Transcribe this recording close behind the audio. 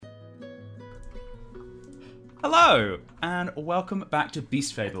Hello, and welcome back to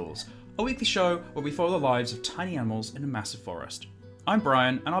Beast Fables, a weekly show where we follow the lives of tiny animals in a massive forest. I'm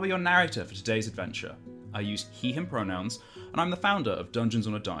Brian, and I'll be your narrator for today's adventure. I use he/him pronouns, and I'm the founder of Dungeons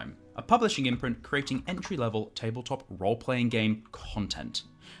on a Dime, a publishing imprint creating entry-level tabletop role-playing game content.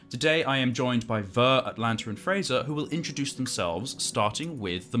 Today I am joined by Ver, Atlanta, and Fraser, who will introduce themselves, starting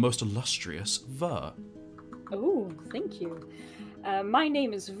with the most illustrious Ver. Oh, thank you. My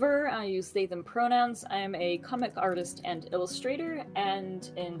name is Ver, I use they, them pronouns. I am a comic artist and illustrator, and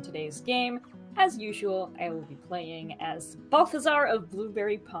in today's game, as usual, I will be playing as Balthazar of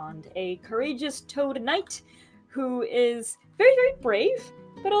Blueberry Pond, a courageous toad knight who is very, very brave,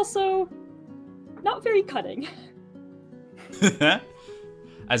 but also not very cunning.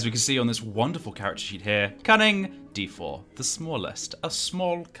 As we can see on this wonderful character sheet here, cunning, D4, the smallest, a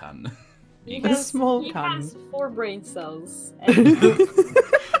small cun. He has 4 brain cells. And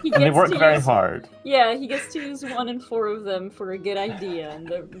they work very hard. Yeah, he gets to use 1 in 4 of them for a good idea, and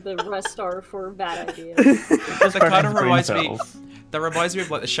the rest are for bad ideas. That kind of reminds me. That reminds me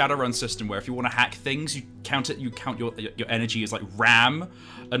of like the Shadowrun system, where if you want to hack things, you count your energy as like RAM,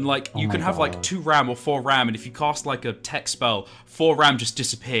 and like you can have like 2 RAM or 4 RAM, and if you cast like a tech spell, 4 RAM just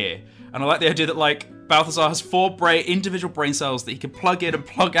disappear. And I like the idea that like Balthazar has 4 individual brain cells that he can plug in and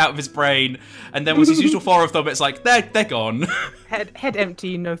plug out of his brain, and then once he's used all 4 of them, it's like they're gone. Head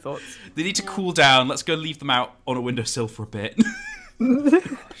empty, no thoughts. They need to cool down. Let's go leave them out on a windowsill for a bit.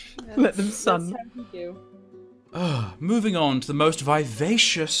 Let them sun. That's how we do. Moving on to the most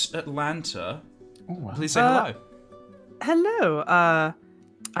vivacious Atlanta. Oh, wow. Please say hello. Hello, I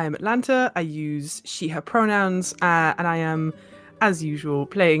am Atlanta. I use she, her pronouns, and I am, as usual,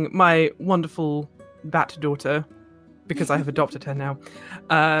 playing my wonderful bat daughter, because I have adopted her now.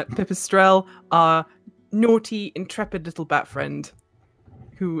 Pipistrel, our naughty, intrepid little bat friend,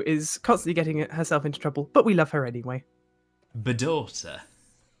 who is constantly getting herself into trouble, but we love her anyway. Bedaughter.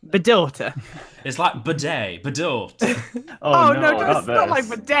 Bedaughter. It's like bidet, bedaughter. Oh no, it's not like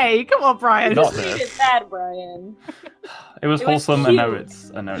bidet. Come on, Brian. Not You this. did that, Brian. It was It was wholesome, and now cute.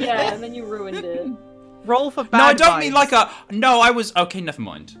 it's Yeah, and then you ruined it. Roll for bad No, I don't mean vibes. like a. No, I was. Okay, never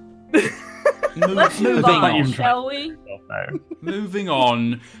mind. Let's move Moving on, on. shall we? Moving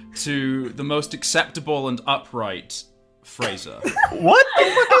on to the most acceptable and upright Fraser. What?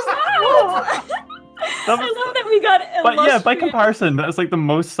 I love that we got But yeah, by illustrious- comparison, that's like the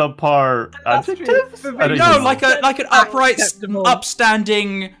most subpar adjective. true. I don't No, even- like an upright, Acceptable.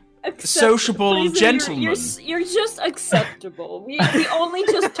 upstanding. Accept- sociable Fraser, gentleman. You're just acceptable. We only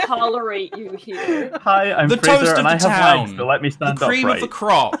just tolerate you here. Hi, I'm The Fraser, toast of and I the have town. legs, so let me The stand cream upright. of the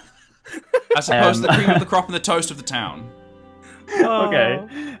crop. As opposed to the Um, cream of the crop and the toast of the town.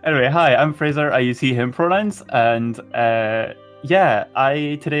 Okay. Anyway, hi, I'm Fraser. I use he/him pronouns, and yeah,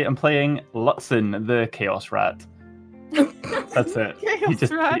 I today am playing Lutzen, the Chaos Rat. That's it.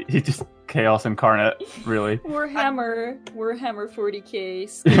 Chaos Rat. He just chaos incarnate, really. Warhammer 40k,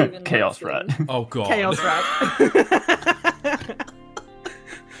 Skaven Chaos Lutzen. Rat. Oh god. Chaos rat.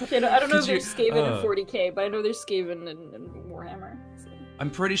 Okay, no, I don't know if Could you- there's Skaven in 40k, but I know there's Skaven in Warhammer. So.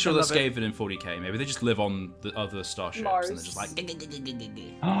 I'm pretty sure I there's love it. Skaven in 40k. Maybe they just live on the other starships Mars. and they're just like.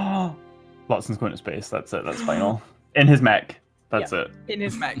 Lutzen's going to space. That's it. That's final. In his mech. That's it. In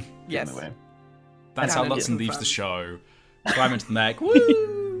his mech. Yes. Anyway. That's how Canon Lutzen leaves confirmed. the show. Climb into the mech.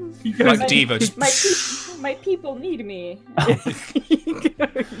 Woo! Like Diva. Just My people need me.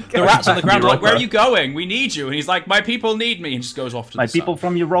 the rat's on the ground. Like, where are you going? We need you. And he's like, my people need me, and just goes off to My the people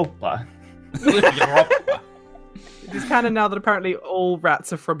from Europa. sun. It's canon now that apparently all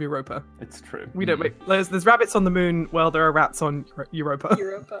rats are from Europa. It's true. We don't make. There's rabbits on the moon. Well, there are rats on Europa.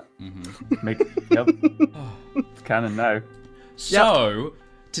 Europa. Yep. It's canon now. So,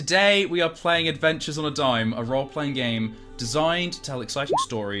 today we are playing Adventures on a Dime, a role-playing game designed to tell exciting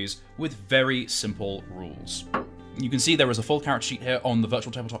stories with very simple rules. You can see there is a full character sheet here on the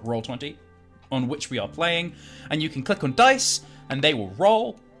Virtual Tabletop Roll20, on which we are playing, and you can click on dice, and they will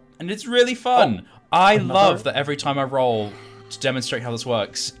roll, and it's really fun. I love that every time I roll to demonstrate how this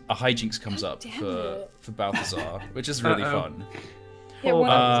works, a hijinks comes up damn for it. Balthazar, which is really Uh-oh. fun. Yeah,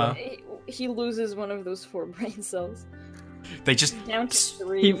 Oh, he loses one of those 4 brain cells. They just... Down to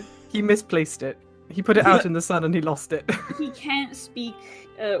 3. He misplaced it. He put it out in the sun and he lost it. He can't speak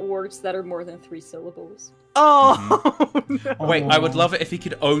words that are more than 3 syllables. Oh. No. Wait, I would love it if he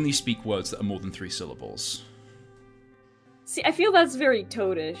could only speak words that are more than 3 syllables. See, I feel that's very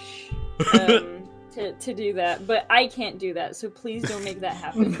toadish to do that, but I can't do that, so please don't make that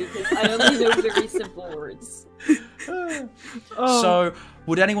happen because I only know very simple words. Oh. So,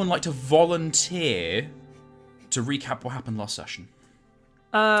 would anyone like to volunteer to recap what happened last session?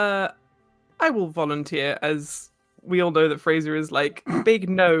 I will volunteer, as we all know that Fraser is like big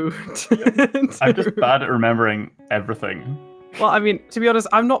no. I'm just bad at remembering everything. Well, I mean, to be honest,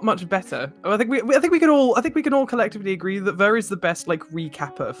 I'm not much better. I think we can all collectively agree that Ver is the best like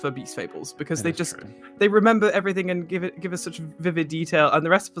recapper for Beast Fables because they remember everything and give us such vivid detail, and the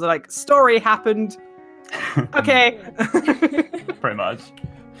rest of us are like, story happened. Okay. Pretty much.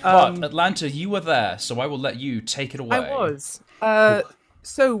 But Atlanta, you were there, so I will let you take it away. I was.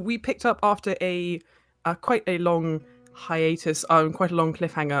 So we picked up after a quite a long hiatus, quite a long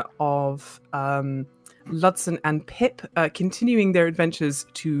cliffhanger of Ludson and Pip continuing their adventures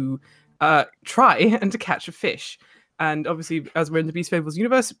to try and to catch a fish. And obviously, as we're in the Beast Fables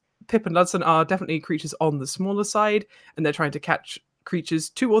universe, Pip and Ludson are definitely creatures on the smaller side, and they're trying to catch creatures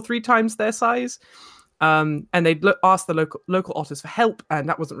 2 or 3 times their size. And they'd asked the local otters for help, and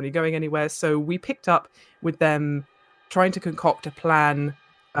that wasn't really going anywhere. So we picked up with them trying to concoct a plan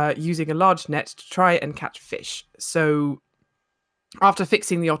using a large net to try and catch fish. So after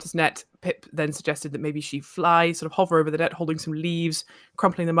fixing the otter's net, Pip then suggested that maybe she fly, sort of hover over the net, holding some leaves,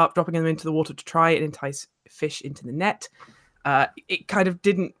 crumpling them up, dropping them into the water to try and entice fish into the net. It kind of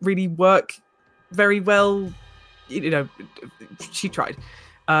didn't really work very well. She tried.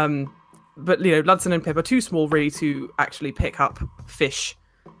 But, Ludson and Pip are too small, really, to actually pick up fish,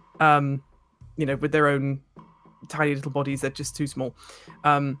 with their own tiny little bodies. They're just too small.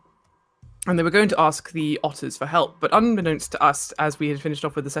 And they were going to ask the otters for help, but unbeknownst to us, as we had finished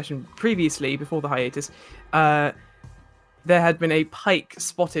off with the session previously, before the hiatus, there had been a pike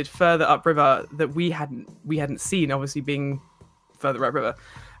spotted further upriver that we hadn't seen, obviously being further upriver.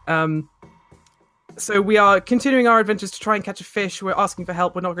 So we are continuing our adventures to try and catch a fish. We're asking for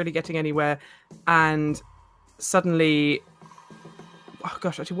help. We're not really getting anywhere. And suddenly... Oh,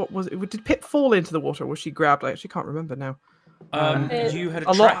 gosh, actually, what was it? Did Pip fall into the water, or was she grabbed? I actually can't remember now. You had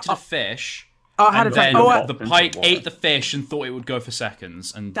attracted a fish. The pike ate the fish and thought it would go for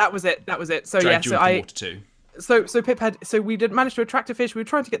seconds. And that was it. So yeah, you into the water too. So Pip had... So we did manage to attract a fish. We were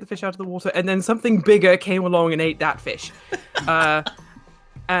trying to get the fish out of the water, and then something bigger came along and ate that fish.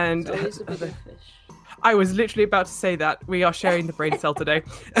 And... Always a bigger fish. I was literally about to say that. We are sharing the brain cell today.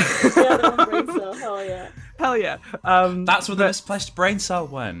 Yeah, the brain cell. Hell yeah. Hell yeah. That's where the misplaced brain cell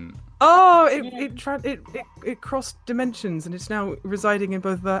went. Oh, it crossed dimensions, and it's now residing in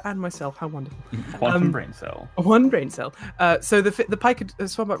both Ver and myself. How wonderful! Quantum brain cell. One brain cell. So the pike had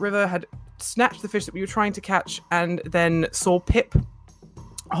swum upriver, had snatched the fish that we were trying to catch, and then saw Pip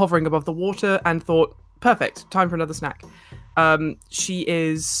hovering above the water, and thought, "Perfect, time for another snack." She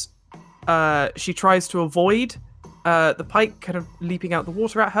tries to avoid the pike kind of leaping out the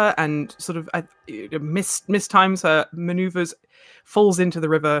water at her, and sort of mistimes her maneuvers, falls into the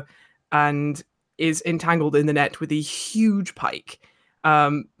river, and is entangled in the net with a huge pike.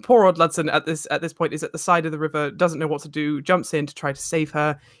 Poor old Ludson at this point is at the side of the river, doesn't know what to do, jumps in to try to save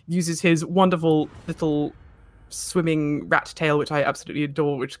her, uses his wonderful little swimming rat tail, which I absolutely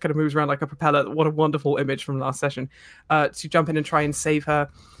adore, which kind of moves around like a propeller. What a wonderful image from last session. To jump in and try and save her.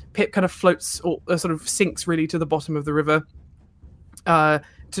 Pip kind of floats, or sort of sinks really to the bottom of the river to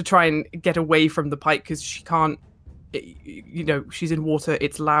try and get away from the pike, because she can't, she's in water,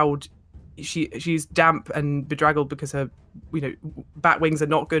 it's loud, she's damp and bedraggled because her, bat wings are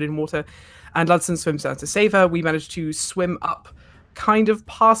not good in water, and Ludson swims down to save her. We manage to swim up kind of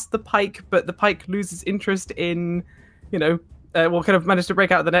past the pike, but the pike loses interest in, kind of manage to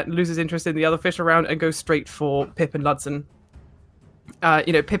break out of the net and loses interest in the other fish around and goes straight for Pip and Ludson.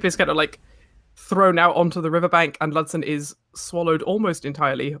 Pip is kind of like thrown out onto the riverbank, and Ludson is swallowed almost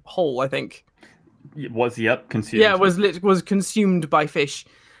entirely whole, I think. Consumed. Yeah, was consumed by fish.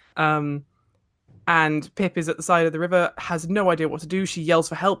 And Pip is at the side of the river, has no idea what to do. She yells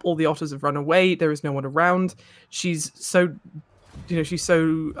for help. All the otters have run away. There is no one around. She's so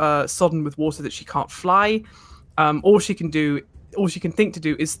sodden with water that she can't fly. All she can think to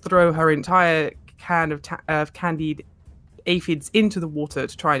do is throw her entire can of candied aphids into the water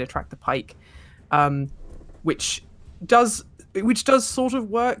to try and attract the pike, which does sort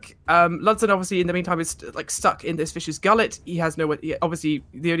of work. Ludson obviously in the meantime is like stuck in this fish's gullet. He has no way. Obviously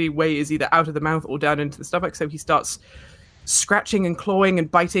the only way is either out of the mouth or down into the stomach, so he starts scratching and clawing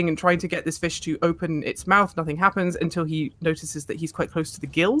and biting and trying to get this fish to open its mouth. Nothing happens until he notices that he's quite close to the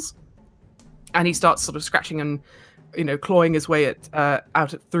gills, and he starts sort of scratching and clawing his way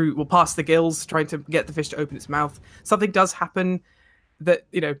past the gills, trying to get the fish to open its mouth. Something does happen that,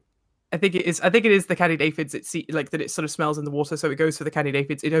 I think it is the candied aphids. It sort of smells in the water, so it goes for the candied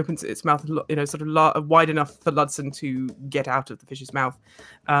aphids. It opens its mouth, wide enough for Ludson to get out of the fish's mouth,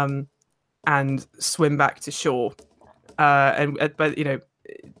 and swim back to shore. But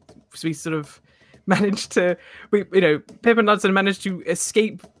we sort of managed to, Pip and Ludson managed to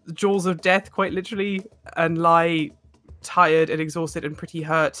escape the jaws of death, quite literally, and lie tired and exhausted and pretty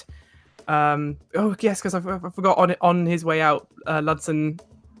hurt. Oh yes, because I forgot on his way out, Ludson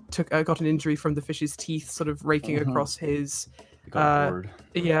got an injury from the fish's teeth, sort of raking across his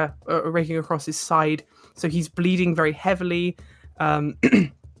raking across his side. So he's bleeding very heavily.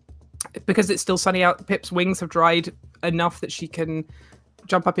 Because it's still sunny out, Pip's wings have dried enough that she can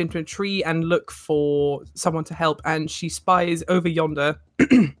jump up into a tree and look for someone to help. And she spies over yonder.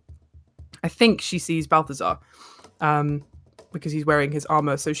 I think she sees Balthazar, because he's wearing his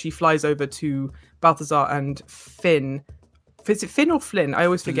armor. So she flies over to Balthazar and Finn. Is it Finn or Flynn? I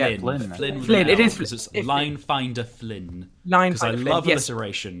always forget. Flynn. It is. It's Line Finder Flynn. Because I love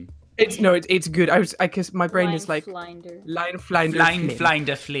alliteration. It's good. Because my brain is like Flinder. Line Finder. Line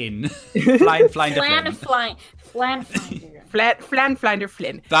Finder Flynn. Flan Finder Flynn. Flan Finder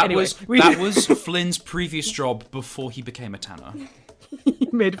Flynn. That was Flynn's previous job before he became a tanner. He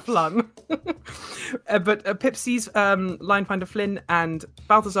made flan. But Pip sees Line Finder Flynn and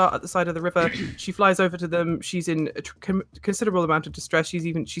Balthazar at the side of the river. She flies over to them. She's in a considerable amount of distress.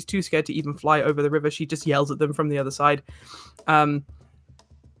 She's too scared to even fly over the river. She just yells at them from the other side.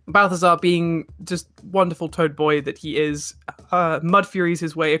 Balthazar, being just wonderful toad boy that he is, mud furies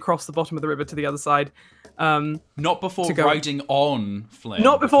his way across the bottom of the river to the other side. Not before riding on Flynn.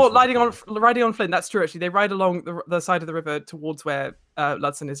 Not before riding on Flynn. That's true. Actually, they ride along the side of the river towards where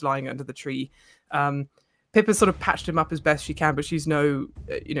Ludson is lying under the tree. Pip has sort of patched him up as best she can, but she's no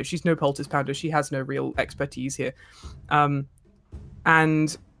poultice pounder. She has no real expertise here.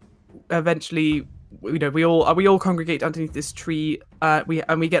 And eventually, we all congregate underneath this tree. We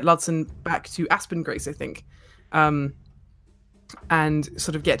get Ludson back to Aspen Grace, I think, and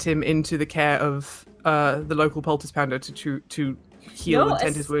sort of get him into the care of the local poultice pounder to heal and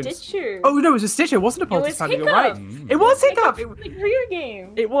tend his wounds. Stitcher. Oh no, it was a Stitcher. It wasn't a poultice pounder. You're right. It was Hiccup. It was like rear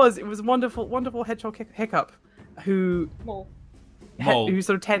game. It was wonderful hedgehog Hiccup, who Mole. Who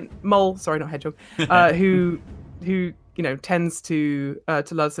sort of mole. Sorry, not hedgehog. Who tends to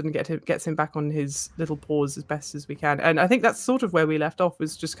Ludson and gets him back on his little paws as best as we can. And I think that's sort of where we left off,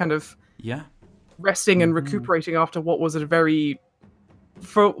 was just kind of resting and recuperating after what was a very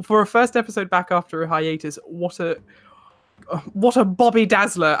for a first episode back after a hiatus. What a Bobby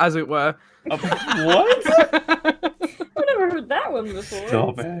Dazzler, as it were. What? I've never heard that one before.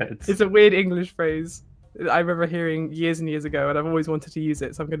 Stop it. It's a weird English phrase I remember hearing years and years ago, and I've always wanted to use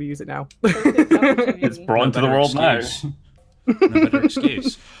it, so I'm going to use it now. It's brought into the world now. No better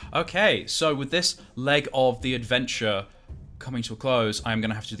excuse. Okay, so with this leg of the adventure coming to a close, I'm going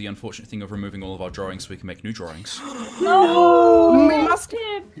to have to do the unfortunate thing of removing all of our drawings so we can make new drawings. No!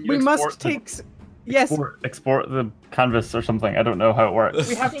 We must take... Yes. Export the canvas or something. I don't know how it works.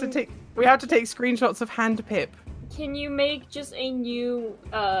 We have to take screenshots of Hand Pip. Can you make just a new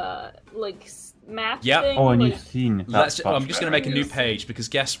map Yep. thing? Oh, a new scene. I'm just going to make a new page, because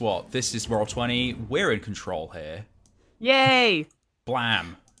guess what? This is Roll20. We're in control here. Yay!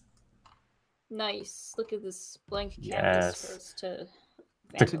 Blam. Nice. Look at this blank canvas for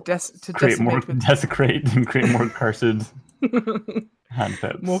us to create more desecrate and create more cursed hand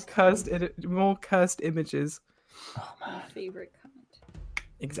pips. More cursed images. Oh man. My favorite kind.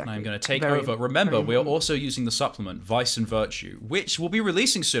 Exactly. And I'm going to take over. Remember, we are also using the supplement Vice and Virtue, which will be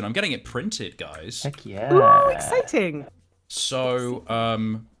releasing soon. I'm getting it printed, guys. Heck yeah! Ooh, exciting! So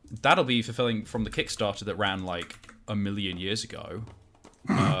that'll be fulfilling from the Kickstarter that ran like a million years ago.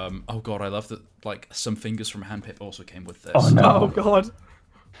 Oh god, I love that. Like some fingers from Handpip also came with this. Oh no! Oh god!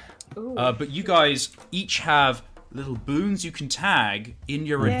 But you guys each have little boons you can tag in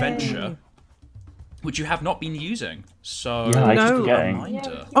your adventure, which you have not been using. So yeah, I keep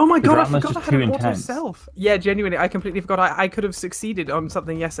forgetting. Oh my god, I Ratmus forgot I is had too an auto intense. self. Yeah, genuinely, I completely forgot. I could have succeeded on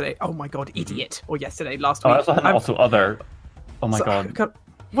something yesterday. Oh my god, idiot! Or last Oh, week. I also had an also other. Oh my god.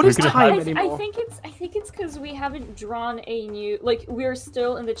 What is We're gonna time have- anymore? I think it's because we haven't drawn a new, like, we're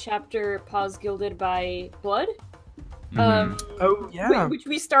still in the chapter Paws Gilded by Blood. Oh yeah, Which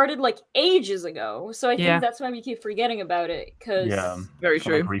we started like ages ago, so I think Yeah. that's why we keep forgetting about it, because Yeah. very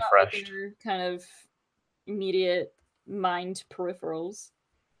Kind of true. refreshed. kind of immediate mind peripherals.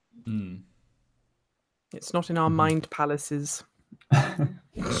 It's not in our mind palaces.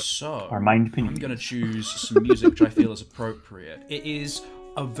 So Our mind I'm opinion. going to choose some music which I feel is appropriate. It is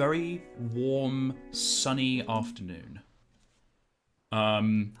a very warm, sunny afternoon.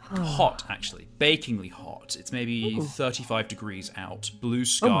 Hot, actually. Bakingly hot. It's maybe 35 degrees out. Blue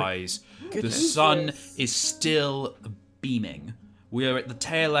skies. The sun is still beaming. We are at the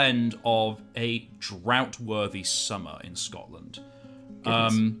tail end of a drought-worthy summer in Scotland.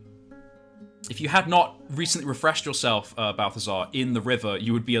 if you had not recently refreshed yourself, Balthazar, in the river,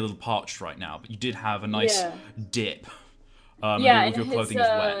 you would be a little parched right now. But you did have a nice dip. Yeah, and your clothing is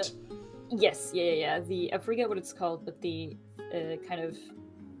wet. Yes, yeah. I forget what it's called, but the kind of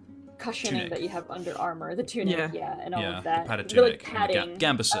cushioning Tunic. that you have under armor, the tunic, and all of that. The padded The, like, tunic. and the padding.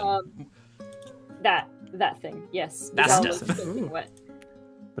 Gambeson. That thing, yes. That's all stuff. soaking wet.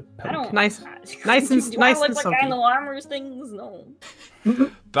 I don't. Nice Do and I nice look and like soggy. I know armors things? No.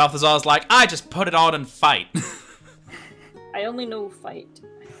 Balthazar's like, I just put it on and fight. I only know fight.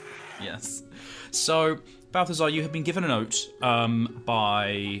 Yes. So, Balthazar, you have been given a note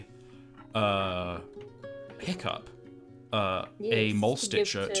by Hiccup, a Yes, mole to give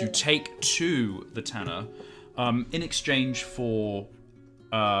stitcher, to- to take to the Tanner in exchange for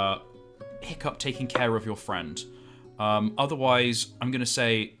Hiccup taking care of your friend. Otherwise, I'm going to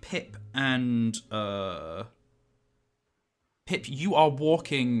say Pip and... Pip, you are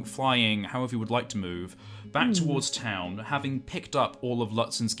walking, flying, however you would like to move, back towards town, having picked up all of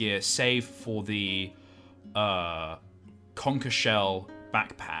Lutzon's gear, save for the conker shell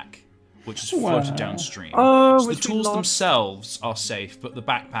backpack, which is floated downstream. Oh, so the which we tools lost. themselves are safe, but the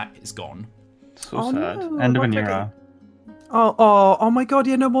backpack is gone. So Oh, sad. no, End of what an freaking- era. Oh my god,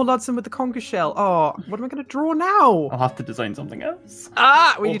 yeah, no more Ludson with the conker shell. Oh, what am I going to draw now? I'll have to design something else.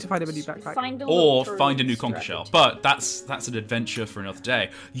 We need to find him a new backpack. Or find a new conker shell. But that's an adventure for another day.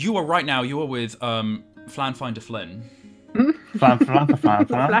 You are right now, you are with Flan Finder Flynn. Flan.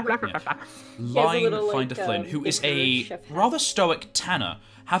 Line little, Finder like, Flynn, who is bicker a chef hat. rather stoic tanner,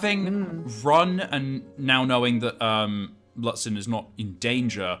 having run and now knowing that Lutzon is not in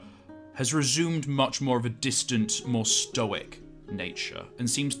danger, has resumed much more of a distant, more stoic nature, and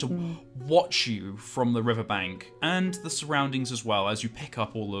seems to watch you from the riverbank and the surroundings as well as you pick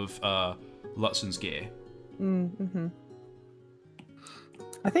up all of Lutzon's gear.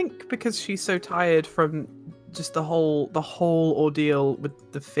 I think because she's so tired from just the whole ordeal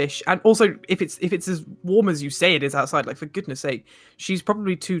with the fish, and also if it's as warm as you say it is outside, like for goodness sake, she's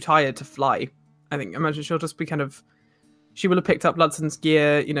probably too tired to fly. Imagine she'll just be she will have picked up Lutzon's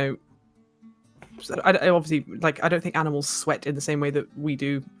gear, you know. I obviously, like, I don't think animals sweat in the same way that we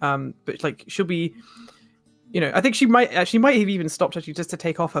do, but like she'll be, you know, I think she might have even stopped actually just to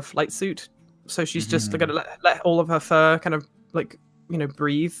take off her flight suit, so she's just gonna let all of her fur kind of like, you know,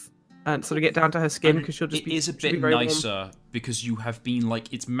 breathe and sort of get down to her skin, because she'll just It be. is a she'll be bit very warm. nicer because you have been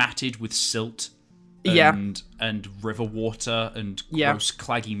like, it's matted with silt Yeah. and river water and Yeah. gross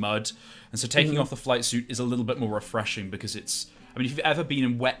claggy mud, and so taking off the flight suit is a little bit more refreshing because it's, I mean, if you've ever been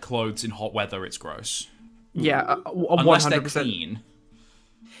in wet clothes in hot weather, it's gross. Yeah, Unless they're 100%. clean.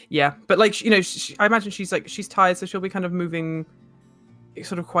 Yeah, but like, you know, I imagine she's tired, so she'll be kind of moving,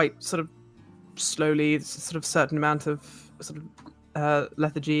 sort of quite sort of slowly. There's a sort of certain amount of sort of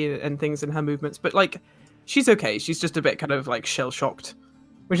lethargy and things in her movements, but like, she's okay. She's just a bit kind of like shell shocked,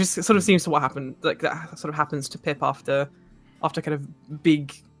 which is sort of seems to what happened. Like that sort of happens to Pip after kind of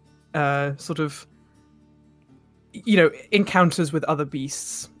big, sort of, you know, encounters with other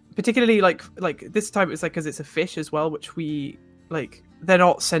beasts. Particularly like this time it's like because it's a fish as well, which we like. They're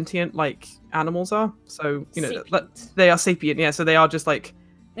not sentient like animals are, so you know Sapient. they are sapient. Yeah, so they are just like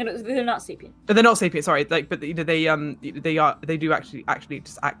They're not sapient. they're not sapient. Sorry, like but you know they do actually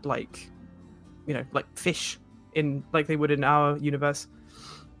just act like, you know, like fish in like they would in our universe.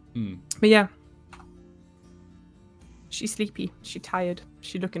 But yeah, she's sleepy. She's tired.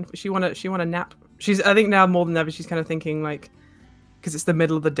 She want a nap. I think now more than ever she's kind of thinking like, because it's the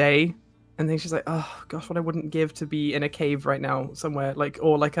middle of the day, and then she's like, oh gosh, what I wouldn't give to be in a cave right now somewhere, like,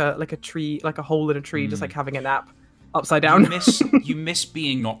 or like a tree, like a hole in a tree, just like having a nap upside down. You miss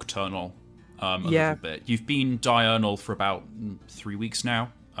being nocturnal a Yeah. little bit. You've been diurnal for about 3 weeks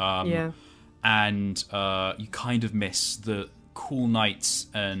now. Yeah. And you kind of miss the cool nights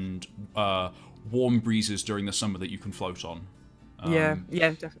and warm breezes during the summer that you can float on. Yeah,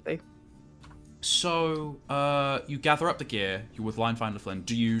 definitely. So, you gather up the gear, you're with Line Finder Flynn.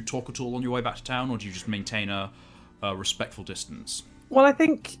 Do you talk at all on your way back to town, or do you just maintain a respectful distance? Well, I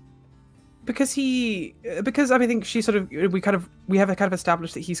think because I think she sort of we have kind of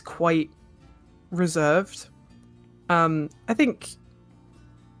established that he's quite reserved. I think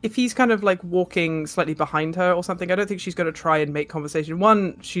if he's kind of like walking slightly behind her or something, I don't think she's going to try and make conversation.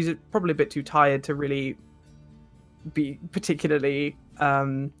 One, she's probably a bit too tired to really be particularly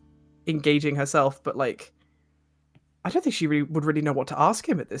engaging herself, but like, I don't think she would really know what to ask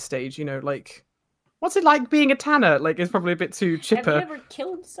him at this stage. You know, like, what's it like being a tanner? Like, it's probably a bit too chipper. Have you ever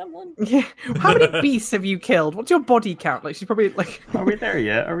killed someone? Yeah. How many beasts have you killed? What's your body count? Like, she's probably like, Are we there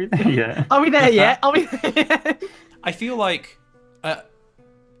yet? Are we there yet? are we there yet? Are we there yet? I feel like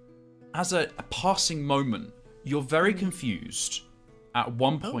as a passing moment, you're very confused. At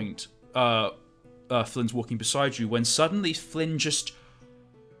one point, Flynn's walking beside you when suddenly Flynn just...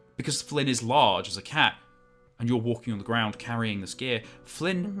 Because Flynn is large as a cat, and you're walking on the ground carrying this gear,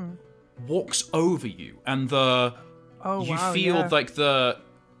 Flynn walks over you, and you feel like the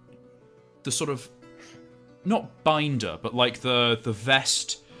sort of... Not binder, but like the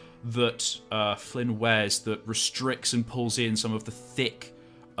vest that Flynn wears that restricts and pulls in some of the thick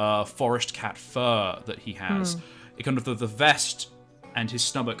forest cat fur that he has. It kind of the vest and his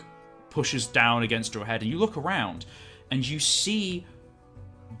stomach pushes down against your head, and you look around and you see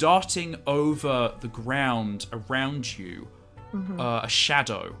darting over the ground around you a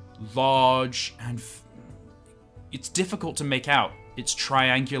shadow, large and it's difficult to make out. It's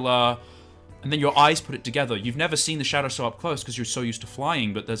triangular, and then your eyes put it together. You've never seen the shadow so up close because you're so used to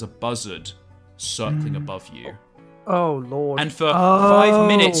flying, but there's a buzzard circling above you. Oh, Lord. And for 5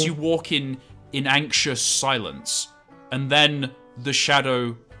 minutes, you walk in anxious silence, and then the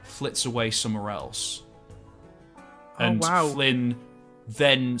shadow flits away somewhere else. And Flynn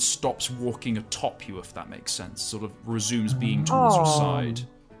then stops walking atop you, if that makes sense. Sort of resumes being towards your side.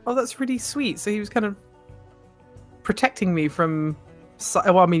 Oh, that's really sweet. So he was kind of protecting me from...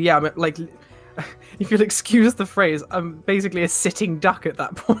 Well, I mean, yeah, like... If you'll excuse the phrase, I'm basically a sitting duck at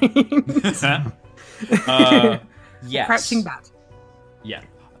that point. Yes. Crouching bat. Yeah,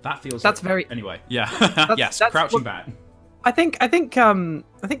 that feels. That's like... very. Anyway, yeah, yes, that's crouching bat. I think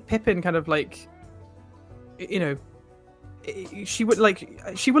Pippin kind of like, you know, she would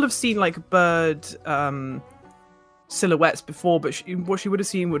have seen like bird silhouettes before, but what she would have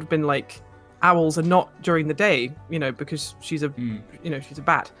seen would have been like owls, and not during the day, you know, because she's a she's a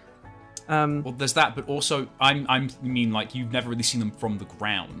bat. Well, there's that, but also I mean like you've never really seen them from the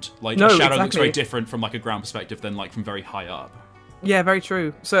ground. Like no, a shadow exactly. looks very different from like a ground perspective than like from very high up. Yeah, very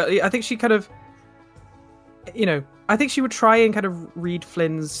true. So I think she kind of, you know, I think she would try and kind of read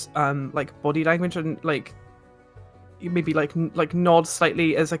Flynn's like body language and like maybe like nod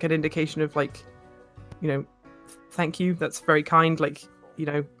slightly as like an indication of like, you know, thank you. That's very kind. Like, you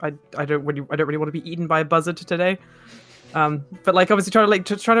know, I don't really want to be eaten by a buzzard today. But like obviously trying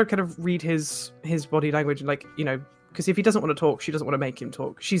to kind of read his body language and like, you know, because if he doesn't want to talk, she doesn't want to make him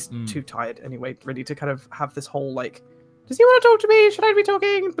talk. She's too tired anyway, really, to kind of have this whole like, does he want to talk to me? Should I be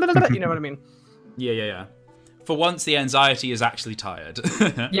talking? Blah, blah, blah. You know what I mean? Yeah. For once, the anxiety is actually tired.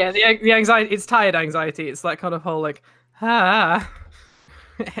 Yeah, the anxiety, it's tired anxiety. It's that kind of whole like, head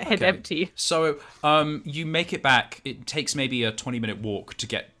empty. So you make it back. It takes maybe a 20-minute walk to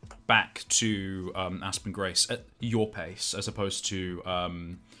get back to Aspen Grace at your pace, as opposed to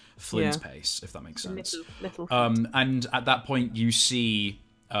Flynn's pace, if that makes sense. Little and at that point, you see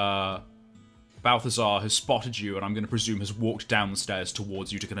Balthazar has spotted you, and I'm going to presume has walked down the stairs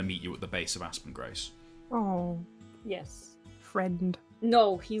towards you to kind of meet you at the base of Aspen Grace. Oh, Yes. friend.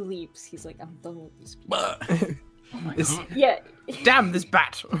 No, he leaps. He's like, I'm done with these people. Oh my God. Yeah. Damn this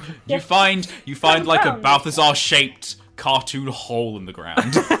bat. You find like a Balthazar-shaped cartoon hole in the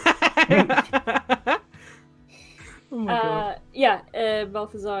ground. Oh my God. Yeah,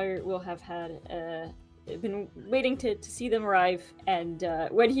 Balthazar will have had been waiting to see them arrive, and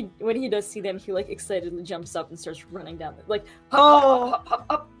when he does see them, he like excitedly jumps up and starts running down, like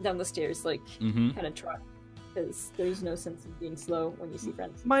hop down the stairs, like kind of trot, because there's no sense of being slow when you see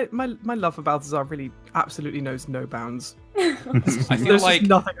friends. My love for Balthazar really absolutely knows no bounds. I feel There's like just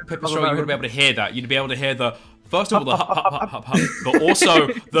nothing Pippa's Row, you wouldn't be able to hear that. You'd be able to hear the first of all the hop hop hop hop hop, but also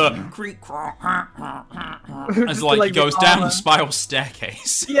the creak as like he goes down the spiral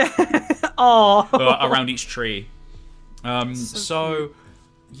staircase. Yeah. Oh. Around each tree. So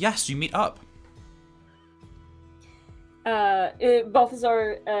yes, you meet up.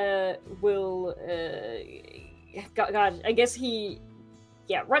 Balthazar will God, I guess he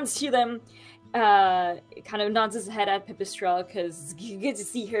runs to them, kind of nods his head at Pipistrel because it's good to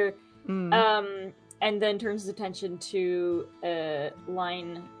see her, and then turns his attention to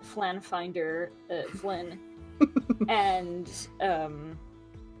Flan Finder Flynn, and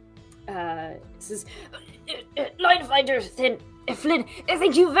says, Line Finder Flynn,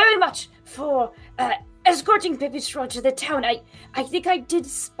 thank you very much for escorting Pipistrel to the town. I think I did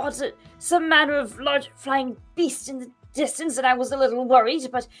spot some manner of large flying beast in the distance, and I was a little worried,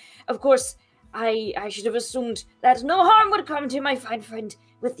 but of course I should have assumed that no harm would come to my fine friend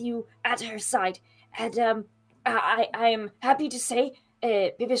with you at her side. And I am happy to say,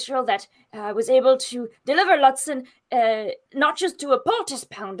 Pipistrel, that I was able to deliver Lutzen not just to a poultice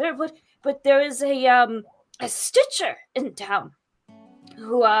pounder, but there is a stitcher in town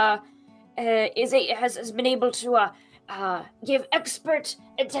who has been able to give expert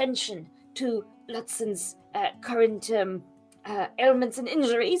attention to Lutson's current ailments and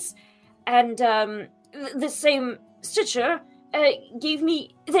injuries, and the same Stitcher gave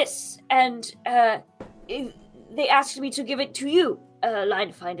me this, and they asked me to give it to you,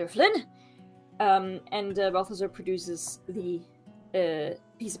 Linefinder Flynn. And Balthazar produces the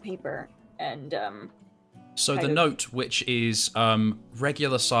piece of paper, and so the note, which is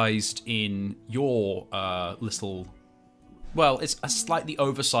regular sized in your little, well, it's a slightly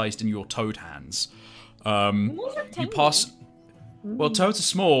oversized in your toad hands. You pass. Well, toads are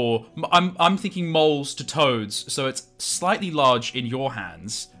small. I'm thinking moles to toads, so it's slightly large in your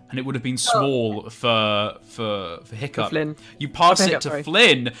hands, and it would have been small for Hiccup. For Flynn. You pass Hiccup, it to sorry.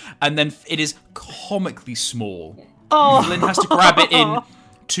 Flynn, and then it is comically small. Oh. Flynn has to grab it in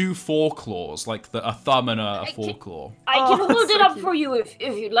 2 foreclaws, like a thumb and a foreclaw. I can Oh, hold so it up cute. for you if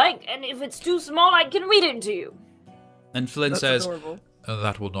you'd like, and if it's too small, I can read it to you. And Flynn That's says, adorable.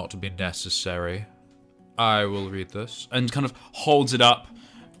 That will not be necessary. I will read this. and kind of holds it up,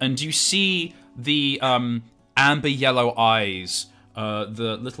 and you see the amber yellow eyes,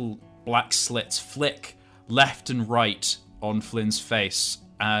 the little black slits flick left and right on Flynn's face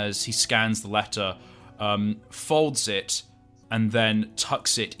as he scans the letter, folds it, and then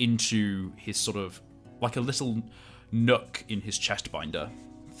tucks it into his sort of, like a little nook in his chest binder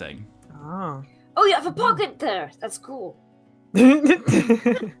thing. Ah. Oh, you have a pocket there. That's cool.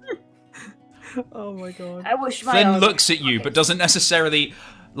 Oh my god. I wish my Flynn arm looks had at you, but pockets. doesn't necessarily,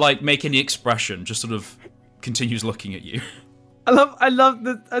 like, make any expression, just sort of continues looking at you. I love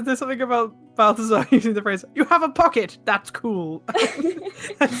that there's something about Balthazar using the phrase, "You have a pocket, that's cool."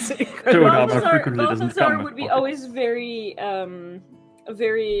 That's incredible. Dude, armor frequently doesn't Balthazar come with would be pockets. always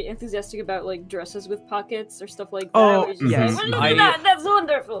very enthusiastic about like dresses with pockets or stuff like that. Oh, where he's just yes. like, well, look I- at that, that's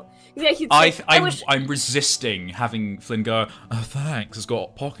wonderful. Yeah, he'd say, I wish. I'm resisting having Flynn go, "Oh, thanks, it's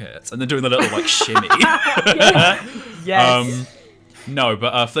got pockets," and then doing the little, like, shimmy. Yes. No,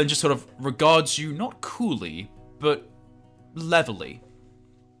 but Flynn just sort of regards you, not coolly, but levelly.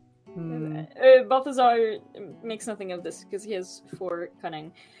 Balthazar makes nothing of this because he has 4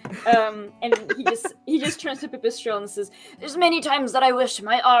 cunning, and he just turns to Pipistrel and says, "There's many times that I wish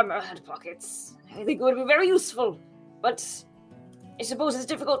my armor had pockets. I think it would be very useful, but I suppose it's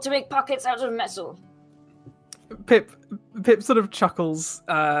difficult to make pockets out of metal." Pip sort of chuckles.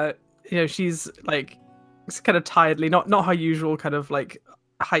 She's like kind of tiredly, not her usual kind of like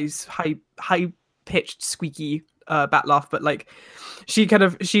high pitched squeaky bat laugh, but like she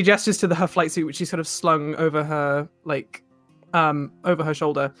gestures to her flight suit, which she's sort of slung over her over her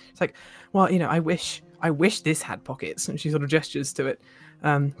shoulder. It's like, well, I wish this had pockets, and she sort of gestures to it.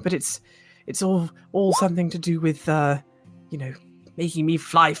 But it's all something to do with making me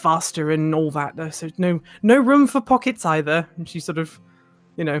fly faster and all that. So no room for pockets either. And she sort of,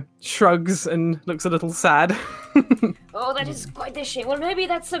 shrugs and looks a little sad. Oh, that is quite a shame. Well, maybe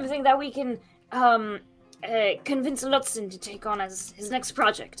that's something that we can convince Lutzen to take on as his next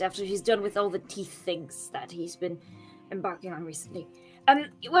project after he's done with all the teeth things that he's been embarking on recently.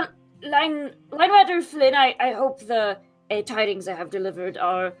 Well, Linerider Flynn, I hope the tidings I have delivered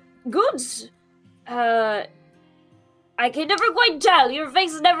are good. I can never quite tell. Your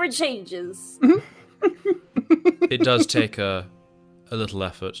face never changes. It does take a little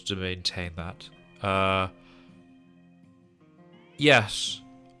effort to maintain that. Yes,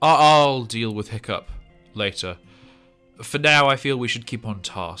 I'll deal with Hiccup later. For now, I feel we should keep on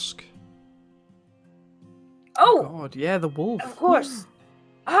task. Oh, God, yeah, the wolf. of course.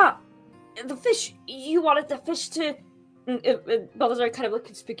 The fish. You wanted the fish to... Balthazar kind of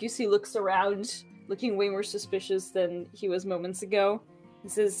conspicuously looks around, looking way more suspicious than he was moments ago. He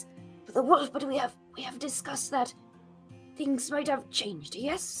says, "But the wolf, but we have discussed that things might have changed,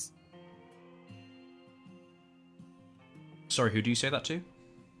 yes?" Sorry, who do you say that to?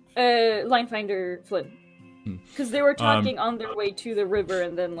 Linefinder Flynn. Because they were talking on their way to the river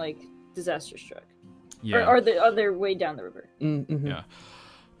and then, disaster struck. Yeah. Or on their way down the river. Mm-hmm. Yeah.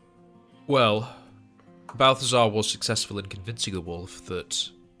 Well, Balthazar was successful in convincing the wolf that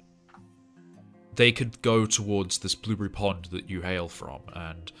they could go towards this blueberry pond that you hail from,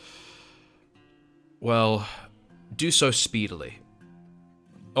 and, well, do so speedily.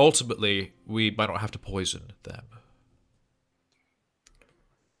 Ultimately, we might not have to poison them.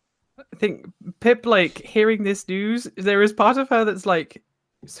 I think Pip, hearing this news, there is part of her that's like,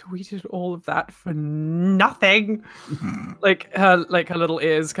 so we did all of that for nothing. her little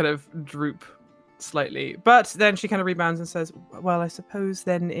ears kind of droop slightly, but then she kind of rebounds and says, "Well, I suppose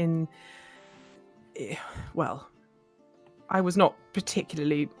then I was not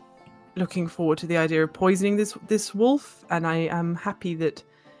particularly looking forward to the idea of poisoning this wolf, and I am happy that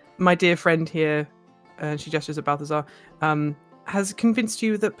my dear friend here, she gestures at Balthazar, has convinced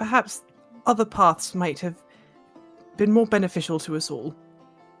you that perhaps other paths might have been more beneficial to us all.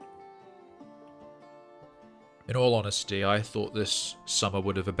 In all honesty, I thought this summer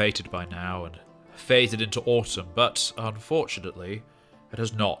would have abated by now and faded into autumn, but unfortunately, it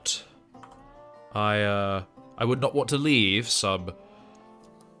has not. I would not want to leave some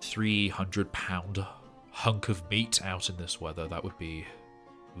 300-pound hunk of meat out in this weather. That would be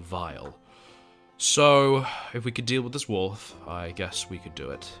vile. So, if we could deal with this wolf, I guess we could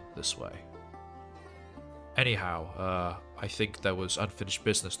do it this way. Anyhow, I think there was unfinished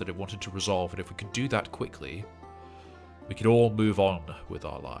business that it wanted to resolve, and if we could do that quickly, we could all move on with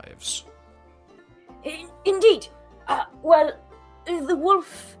our lives. Indeed. Well, the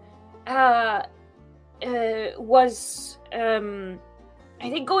wolf was, I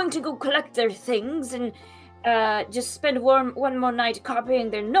think, going to go collect their things and just spend one more night copying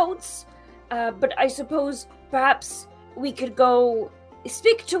their notes. But I suppose perhaps we could go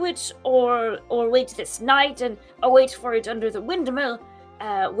speak to it or wait this night and await for it under the windmill,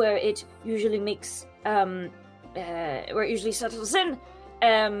 where it usually makes, where it usually settles in.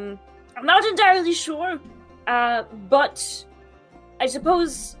 I'm not entirely sure, but I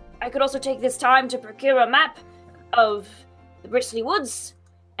suppose I could also take this time to procure a map of the Bristly Woods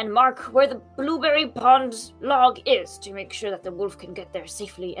and mark where the Blueberry Pond log is to make sure that the wolf can get there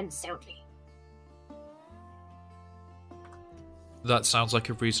safely and soundly. That sounds like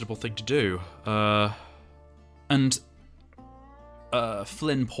a reasonable thing to do. And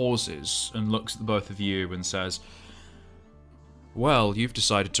Flynn pauses and looks at the both of you and says, Well, you've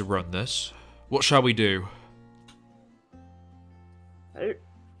decided to run this. What shall we do? Well,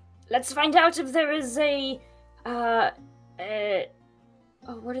 let's find out if there is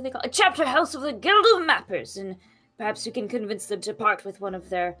what do they call it? A chapter house of the Guild of Mappers, and perhaps we can convince them to part with one of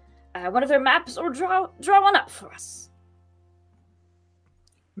their maps or draw one up for us.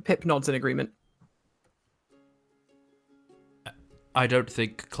 Pip nods in agreement. I don't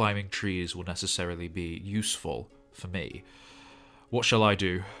think climbing trees will necessarily be useful for me. What shall I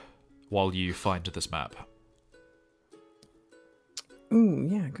do while you find this map? Ooh,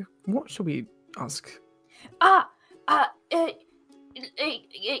 yeah. What shall we ask?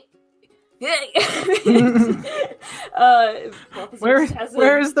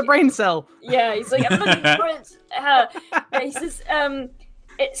 Where is the brain cell? Yeah, he's like, I'm looking for it. He says,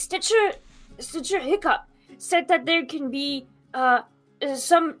 Stitcher Hiccup said that there can be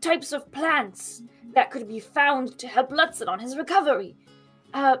some types of plants that could be found to help Lutzen on his recovery.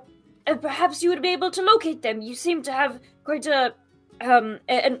 Perhaps you would be able to locate them. You seem to have quite a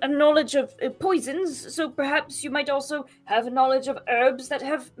knowledge of poisons, so perhaps you might also have a knowledge of herbs that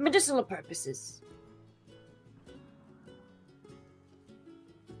have medicinal purposes.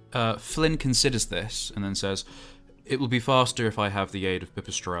 Flynn considers this and then says, It will be faster if I have the aid of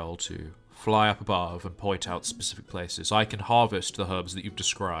Pipistrel to fly up above and point out specific places. I can harvest the herbs that you've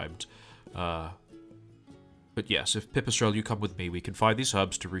described. But yes, if Pipistrel, you come with me, we can find these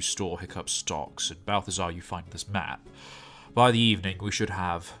herbs to restore Hiccup's stocks, and Balthazar, you find this map. By the evening, we should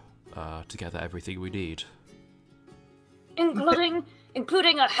have together everything we need.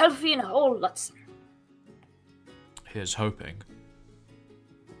 Including a healthy and whole Lutzen. Here's hoping.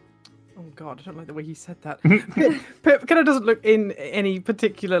 Oh god, I don't like the way he said that. Pip kind of doesn't look in any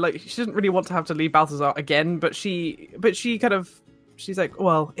particular, like, she doesn't really want to have to leave Balthazar again, but she's like,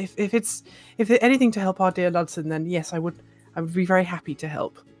 well, if there's anything to help our dear Lutzen, then yes, I would be very happy to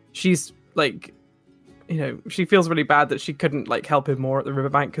help. She's like, she feels really bad that she couldn't like help him more at the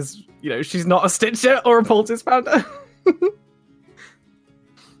riverbank because, she's not a Stitcher or a poultice pounder.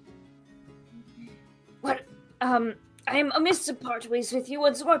 Well, I am amiss to part ways with you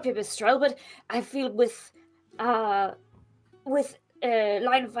once more, Pipistrel, but I feel with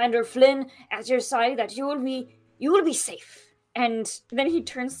Linefinder Flynn at your side that you will be safe. And then he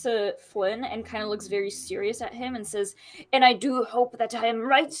turns to Flynn and kind of looks very serious at him and says, and I do hope that I am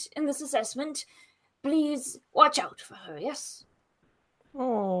right in this assessment. Please watch out for her, yes?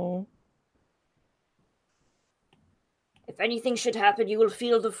 Oh. If anything should happen, you will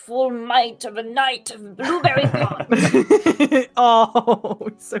feel the full might of a knight of Blueberry Pond. Oh,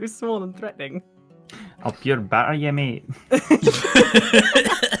 it's so small and threatening. I'll pure batter you, mate.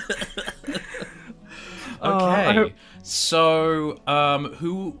 Okay, so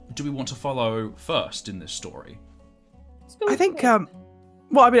who do we want to follow first in this story? I think, well,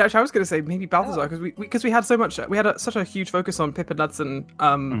 I mean, actually, I was going to say maybe Balthazar because we had such a huge focus on Pip and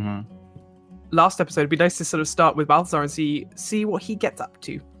Lutzen last episode. It'd be nice to sort of start with Balthazar and see what he gets up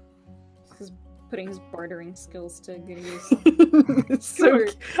to. putting his bartering skills to good use. It's so Sure,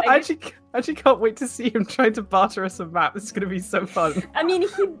 I actually can't wait to see him trying to barter us a map. This is gonna be so fun. I mean,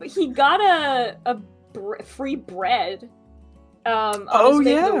 he got free bread. On Oh, his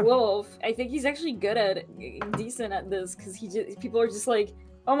Fate yeah. the Wolf. I think he's actually decent at this because people are just like,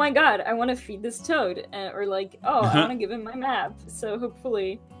 oh my god, I want to feed this toad, or like, oh, I want to give him my map. So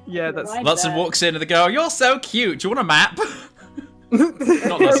hopefully, Yeah, that's Like Lutzen that. walks in and they go, "You're so cute. Do you want a map?" Not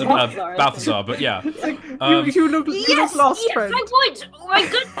Lutzen, Balthazar, Balthazar, but yeah. you look lost, friend. 5 points! Oh my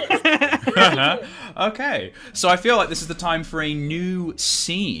goodness! Okay, so I feel like this is the time for a new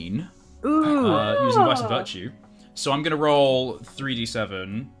scene Ooh. using Vice and Virtue. So I'm gonna roll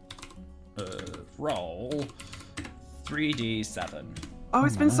 3d7. Roll 3d7. Oh,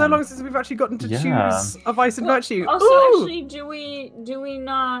 it's been so long since we've actually gotten to Yeah. choose a vice and virtue. Also, Ooh! actually, do we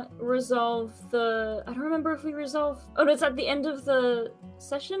not resolve the? I don't remember if we resolve. Oh, no, it's at the end of the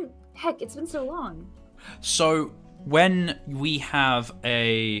session. Heck, it's been so long. So when we have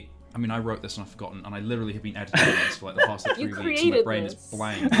a, I mean, I wrote this and I've forgotten, and I literally have been editing this for like the past like, 3 You weeks, and my created brain this. is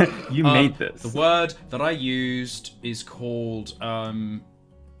blank. You made this. The word that I used is called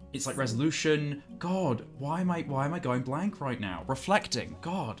it's like resolution. God, why am I going blank right now? Reflecting.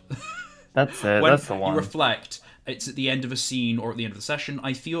 God. That's it. When That's the one. you reflect, it's at the end of a scene or at the end of the session.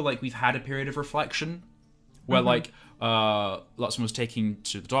 I feel like we've had a period of reflection where like Lutzen was taking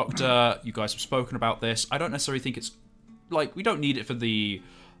to the doctor. You guys have spoken about this. I don't necessarily think it's like we don't need it for the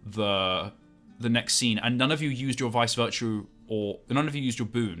next scene. And none of you used your vice virtue or none of you used your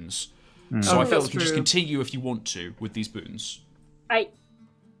boons. So Oh, I feel that's like you can just true. continue if you want to with these boons.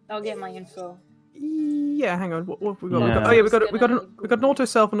 I'll get my info. Yeah, hang on. What have we got? Yeah. Oh yeah, we got an auto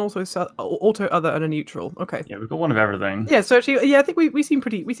self and also auto other and a neutral. Okay. Yeah, we've got one of everything. Yeah, so actually, yeah, I think we seem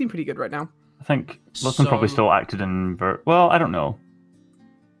pretty good right now. I think Lutzen probably So- still acted in Well, I don't know.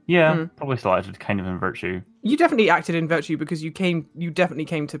 Yeah, Hmm. probably still acted kind of in Virtue. You definitely acted in virtue because you definitely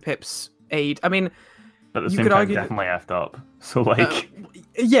came to Pip's aid. I mean, But at the You same could time, argue that- definitely effed up. So, like,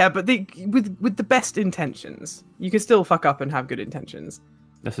 yeah, but with the best intentions, you can still fuck up and have good intentions.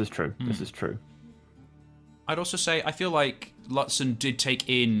 this is true. This is true. I'd also say I feel like Lutzen did take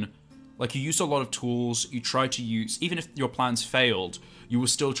in, like you used a lot of tools. You tried to use, even if your plans failed, you were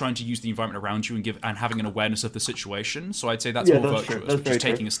still trying to use the environment around you and having an awareness of the situation. So I'd say that's Yeah, more that's true. virtuous, That's which very is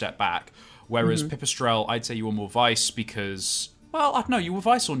taking true. a step back. Whereas Pipistrel, I'd say you were more vice because, well, I don't know, you were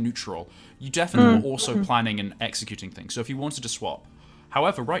vice or neutral. You definitely were also planning and executing things. So if you wanted to swap.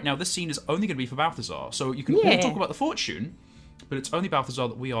 However, right now this scene is only going to be for Balthazar. So you can all Yeah. talk about the fortune, but it's only Balthazar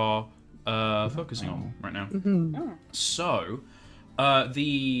that we are focusing on right now. So,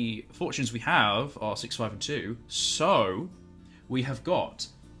 the fortunes we have are 6, 5, and 2. So, we have got,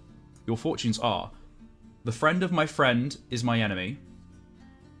 your fortunes are, the friend of my friend is my enemy.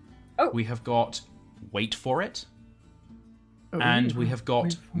 Oh. We have got, wait for it. And we have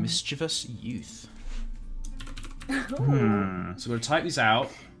got mischievous youth. So we're going to type these out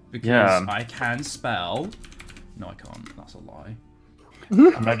because Yeah. I can spell. No, I can't. That's a lie.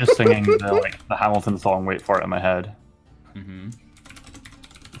 I'm not just singing the Hamilton song "Wait for It" in my head.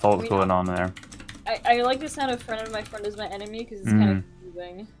 That's all that's We going know. on there. I like the sound of friend of my friend is my enemy because it's kind of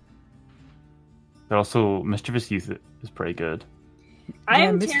confusing. But also, mischievous youth is pretty good. I Yeah,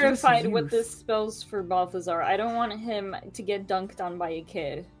 am mischievous terrified what youth. this spells for Balthazar. I don't want him to get dunked on by a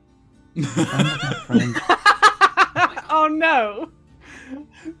kid. Oh no!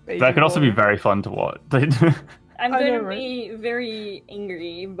 That could also be very fun to watch. I'm I going know, to right? be very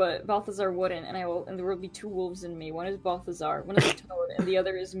angry, but Balthazar wouldn't, and there will be 2 wolves in me. One is Balthazar, one is a toad, and the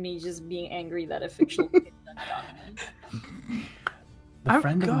other is me just being angry that a fictional kid dunked on me. The Oh,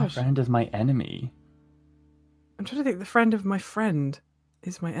 friend of my gosh. friend is my enemy. I'm trying to think. The friend of my friend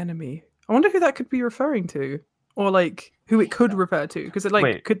is my enemy. I wonder who that could be referring to, or like who it could refer to. Because it like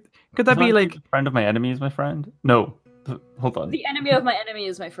Wait, could that be Isn't like the friend of my enemy is my friend? No. Hold on. The enemy of my enemy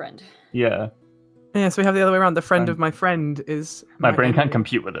is my friend. Yeah. yeah? So we have the other way around. The friend Friend. of my friend is My brain enemy. can't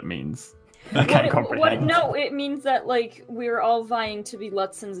compute what it means. I can't comprehend. No, it means that like we're all vying to be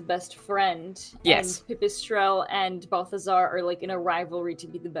Lutzen's best friend. Yes. And Pipistrel and Balthazar are like in a rivalry to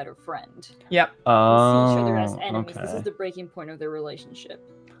be the better friend. Yep. They see each other as Oh, enemies. okay. This is the breaking point of their relationship.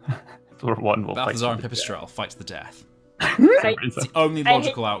 Where one will Balthazar fight and to the Pipistrel fight to the death. I, It's the only I hate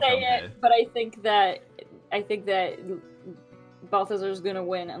logical to outcome say here. it, but I think that Balthazar's gonna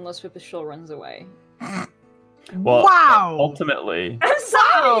win unless Pipistrel runs away. Well, Wow. Ultimately, I'm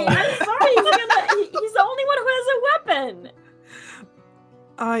sorry. Wow. I'm sorry. He's the only one who has a weapon.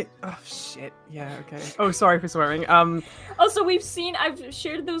 Oh shit. Yeah. Okay. Oh, sorry for swearing. Also, I've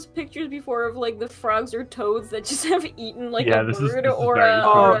shared those pictures before of like the frogs or toads that just have eaten like a this bird is or very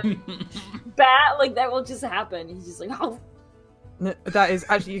a true. bat. Like that will just happen. He's just like, oh. No, that is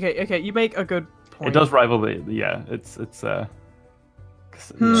actually okay. Okay, you make a good point. It does rival the yeah. It's So,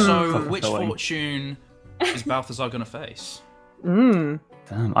 self-fulfilling. which fortune is Balthazar going to face? Mm.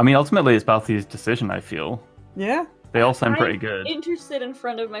 Damn. I mean, ultimately, it's Balthi's decision. I feel Yeah. they all sound pretty I'm good. interested in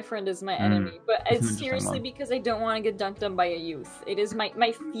front of my friend is my enemy, but That's an it's interesting seriously one. because I don't want to get dunked on by a youth. It is my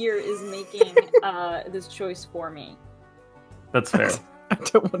fear is making this choice for me. That's fair. I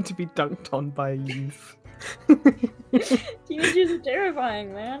don't want to be dunked on by a youth. Teenagers are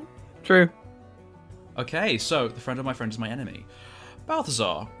terrifying, man. True. Okay, so the friend of my friend is my enemy.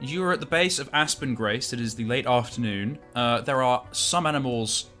 Balthazar, you are at the base of Aspen Grace. It is the late afternoon. There are some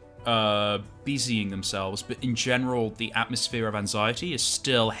animals busying themselves, but in general, the atmosphere of anxiety is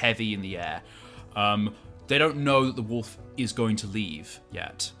still heavy in the air. They don't know that the wolf is going to leave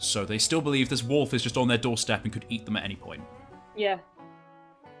yet, so they still believe this wolf is just on their doorstep and could eat them at any point. Yeah.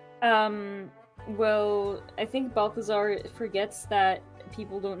 Well, I think Balthazar forgets that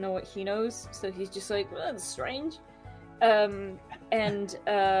people don't know what he knows, so he's just like, well, that's strange.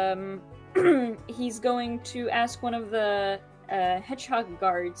 He's going to ask one of the hedgehog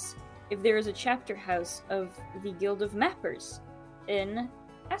guards if there is a chapter house of the Guild of Mappers in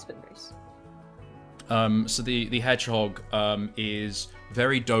Aspen Grace. So the hedgehog is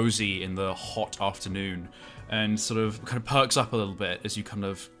very dozy in the hot afternoon, and sort of kind of perks up a little bit as you kind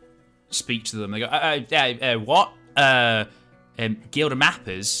of speak to them. They go, what? Guild of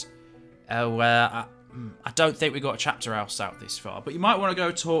Mappers? I don't think we got a chapter house out this far, but you might want to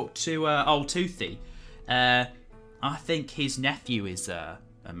go talk to old Toothy. I think his nephew is a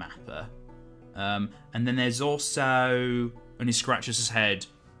mapper. And then there's also, and he scratches his head,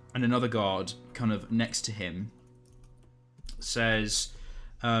 and another guard kind of next to him says,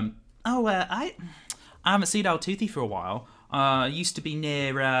 I haven't seen old Toothy for a while. Used to be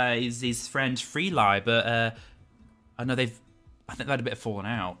near his friend Freeli, but I know I think they've had a bit of falling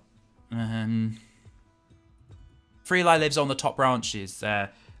out. Freeli lives on the top branches,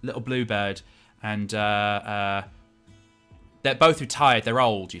 little bluebird, and they're both retired. They're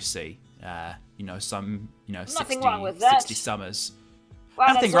old, you see. Some 60, wrong with that. 60 summers. Wow,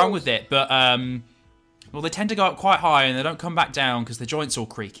 Nothing that's wrong old. with it, but well, they tend to go up quite high and they don't come back down because the joints all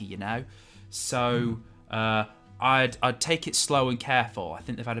creaky, you know. So I'd take it slow and careful. I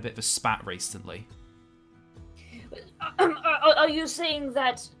think they've had a bit of a spat recently. Are you saying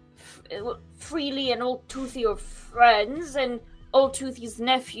that Freely and Old Toothy are friends, and Old Toothy's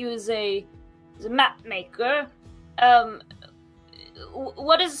nephew is a map maker?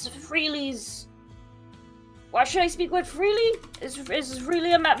 What is Freely's? Why should I speak with Freely? Is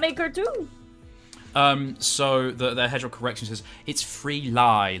Freely a map maker too? So the hedgehog correction says it's Freely,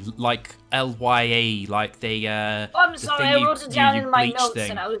 like Lye, like the. I'm the sorry, thing I you- wrote it down you in my bleach notes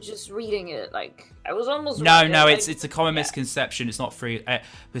thing. and I was just reading it. Like I was almost. No, right. it's a common misconception. It's not free.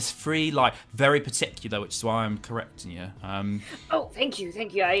 It's Freely, very particular, which is why I'm correcting you. Oh, thank you.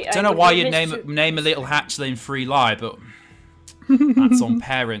 I Don't know would why be you'd remiss to- name a little hatchling Freely, but that's on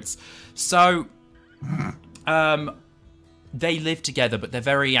parents. So, they live together, but they're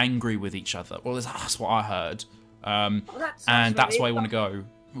very angry with each other. Well, that's what I heard. that sounds And that's why I really want to go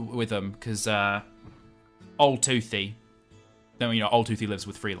with them, because Old Toothy, Old Toothy lives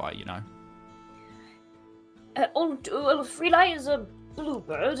with Freely, you know. Old Freely is a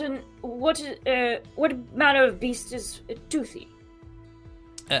bluebird, and what manner of beast is Toothy?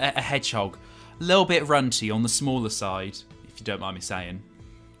 A hedgehog. A little bit runty on the smaller side, if you don't mind me saying.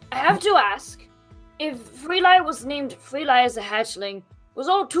 I have to ask, if Freely was named Freely as a hatchling, was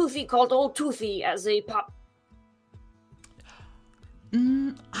Old Toothy called Old Toothy as a pup?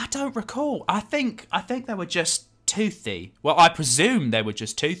 I don't recall. I think they were just Toothy. Well, I presume they were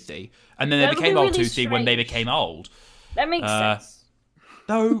just Toothy, and then they That would became be Old really Toothy when they strange. became old. That makes sense.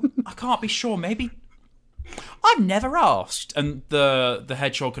 Though I can't be sure. Maybe I've never asked. And the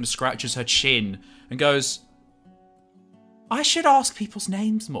hedgehog kind of scratches her chin and goes, "I should ask people's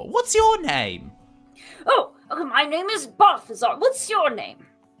names more. What's your name?" Oh, okay, my name is Balthazar. What's your name?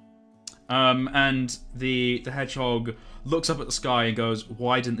 And the hedgehog looks up at the sky and goes,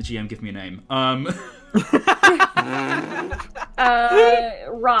 "Why didn't the GM give me a name?"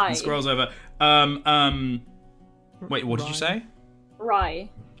 Rye. Scrolls over. Wait, what did you say? Rye.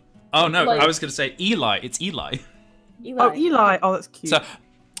 Oh no, Like- I was going to say Eli. It's Eli. Eli. Oh, Eli. Oh, that's cute. So,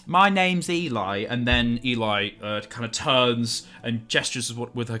 my name's Eli, and then Eli kind of turns and gestures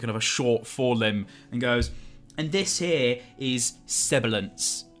with her kind of a short forelimb and goes, And this here is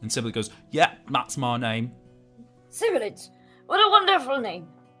Sibilance. And Sibilant goes, yeah, that's my name. Sibilant, what a wonderful name.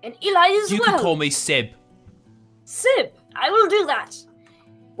 And Eli as You well. can call me Sib. Sib, I will do that.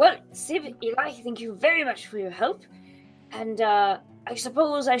 Well, Sib, Eli, thank you very much for your help. And I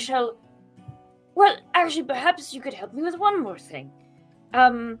suppose I shall... Well, actually, perhaps you could help me with one more thing.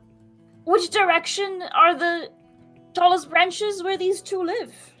 Which direction are the tallest branches where these two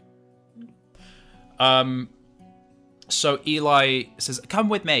live? So Eli says, come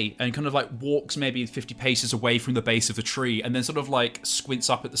with me, and kind of like walks maybe 50 paces away from the base of the tree, and then sort of like squints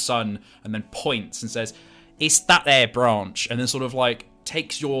up at the sun, and then points and says, it's that there branch, and then sort of like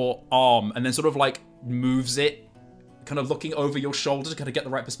takes your arm, and then sort of like moves it, kind of looking over your shoulder to kind of get the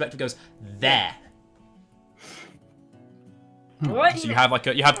right perspective, goes, there. Right. So you have like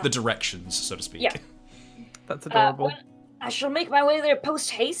you have the directions, so to speak. Yeah. That's adorable. Well, I shall make my way there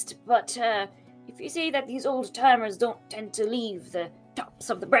post-haste, but if you say that these old-timers don't tend to leave the tops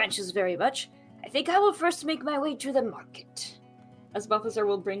of the branches very much, I think I will first make my way to the market. As Balthazar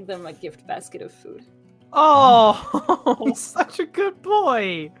will bring them a gift basket of food. Oh, such a good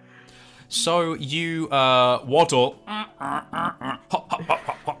boy. So you waddle hop, hop, hop, hop,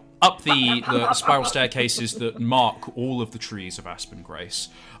 hop, up the spiral staircases that mark all of the trees of Aspen Grace,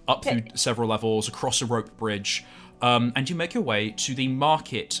 up through several levels, across a rope bridge, and you make your way to the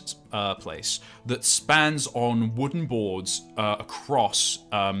market place that spans on wooden boards across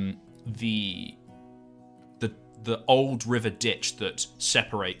the old river ditch that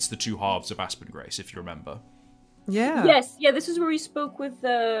separates the two halves of Aspen Grace, if you remember. Yeah. Yes, yeah, this is where we spoke with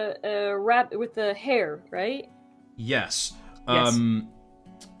the with the hare, right? Yes. Yes.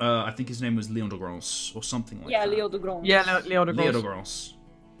 I think his name was Leon de Grance or something like Yeah, that. Leo de Grand. Yeah, Leo de Leo de Grance.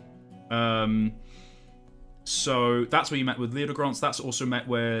 Grance. So that's where you met with Leo de Grance. That's also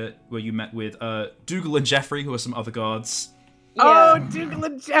where you met with Dougal and Jeffrey, who are some other guards. Oh, Yeah. Dougal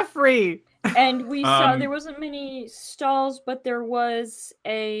and Jeffrey. And we saw there wasn't many stalls, but there was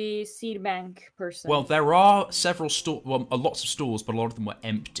a seed bank person. Well, there are several lots of stalls, but a lot of them were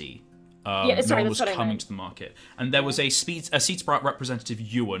empty. Yeah, sorry, no one that's was what I coming meant. to the market. And there was a Seed Sprite representative,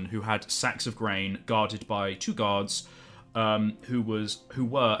 Ewan, who had sacks of grain guarded by two guards, who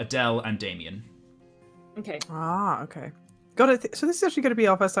were Adele and Damien. Okay. Ah, okay. Got it. So this is actually going to be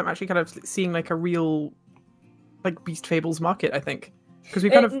our first time actually kind of seeing like a real, like Beast Fables market, I think, because we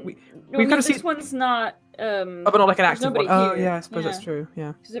kind of we've kind of this seen, one's not. oh, but not like an there's active one. nobody Oh, here. yeah, I suppose that's true.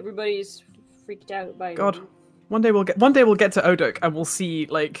 Yeah. Because everybody's freaked out by. God, one day we'll get to Odok and we'll see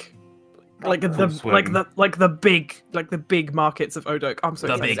like the big markets of Odok. I'm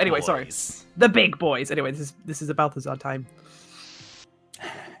so excited. Anyway, sorry. The big boys. Anyway, this is a Balthazar time.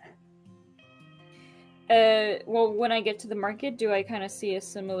 Well, when I get to the market, do I kind of see a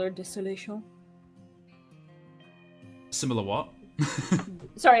similar desolation? Similar what?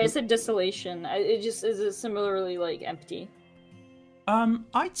 Sorry, I said desolation. It just is it similarly like empty.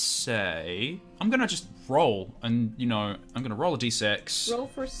 I'd say I'm gonna just roll, and I'm gonna roll a d6. Roll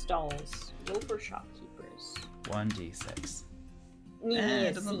for stalls. Roll for shopkeepers. 1d6. Give me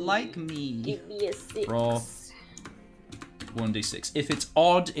a doesn't C. like me. Give me a 6. Roll. 1d6. If it's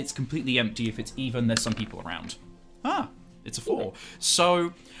odd, it's completely empty. If it's even, there's some people around. Ah, it's a 4.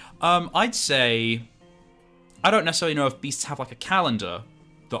 So, I'd say I don't necessarily know if beasts have like a calendar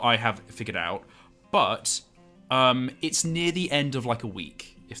that I have figured out, but it's near the end of like a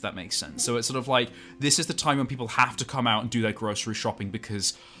week, if that makes sense. So it's sort of like this is the time when people have to come out and do their grocery shopping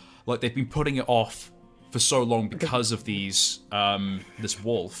because like they've been putting it off for so long because of these this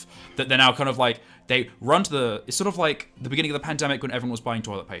wolf that they're now kind of like they run to it's sort of like the beginning of the pandemic when everyone was buying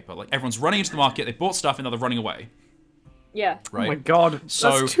toilet paper. Like everyone's running into the market, they bought stuff and now they're running away. Yeah. Right? Oh my god,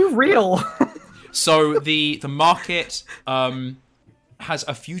 So- that's too real. So the market has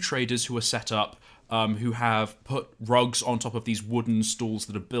a few traders who are set up who have put rugs on top of these wooden stools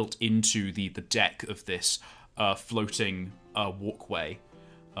that are built into the deck of this floating walkway.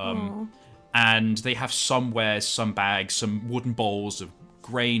 And they have some wares, some bags, some wooden bowls of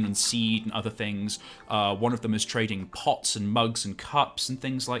grain and seed and other things. One of them is trading pots and mugs and cups and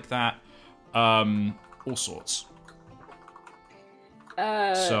things like that. All sorts.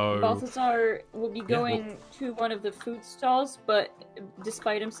 So- Balthazar will be going to one of the food stalls, but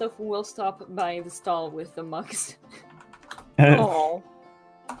despite himself, will stop by the stall with the mugs. Oh,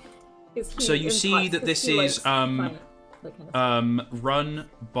 So you see that this is, run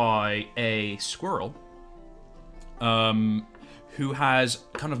by a squirrel who has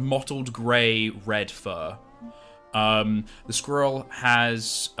kind of mottled grey red fur. The squirrel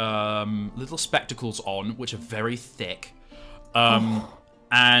has little spectacles on, which are very thick,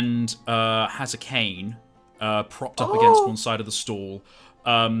 and has a cane propped up against one side of the stall.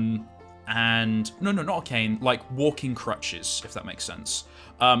 And no, not a cane, like walking crutches, if that makes sense.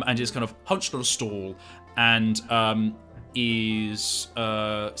 And is kind of hunched on a stall, and is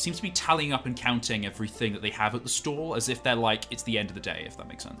seems to be tallying up and counting everything that they have at the stall, as if they're like it's the end of the day, if that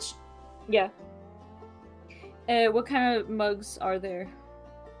makes sense. Yeah. What kind of mugs are there?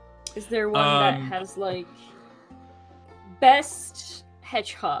 Is there one that has like best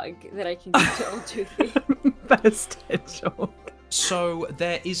hedgehog that I can give to Old Toothy? Best hedgehog. So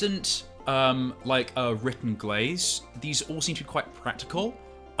there isn't like a written glaze. These all seem to be quite practical.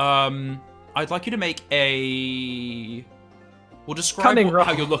 I'd like you to make a... We'll describe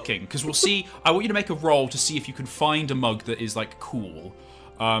how you're looking, because we'll see... I want you to make a roll to see if you can find a mug that is, like, cool.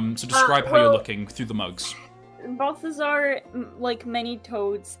 So describe how you're looking through the mugs. Balthazar, like many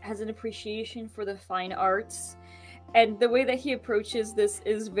toads, has an appreciation for the fine arts. And the way that he approaches this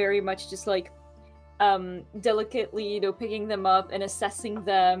is very much just, like, delicately, picking them up and assessing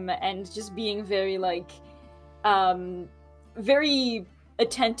them and just being very, like, very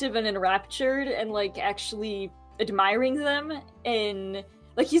attentive and enraptured and, like, actually admiring them. And,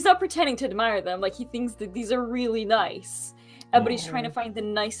 like, he's not pretending to admire them. Like, he thinks that these are really nice. But he's trying to find the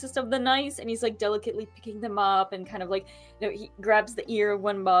nicest of the nice, and he's, like, delicately picking them up and kind of, like, he grabs the ear of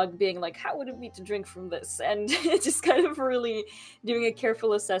one mug, being like, how would it be to drink from this? And just kind of really doing a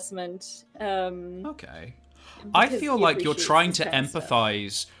careful assessment. Okay. I feel like you're trying to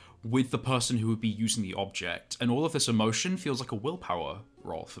empathize with the person who would be using the object, and all of this emotion feels like a willpower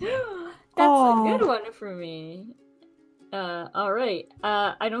roll for me. That's a good one for me. Alright.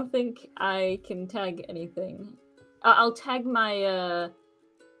 I don't think I can tag anything. I'll tag my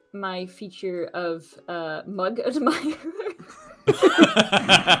my feature of mug admirer.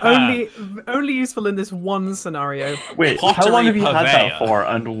 only useful in this one scenario. Wait, how long have you had that for,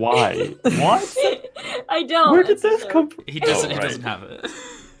 and why? What? I don't. Where did this come from? He doesn't have it.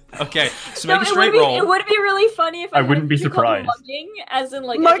 Okay, so make a straight roll. It would be really funny if I wouldn't be surprised. Mugging, as in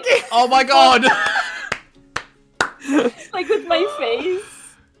like mugging. Oh my god! Like with my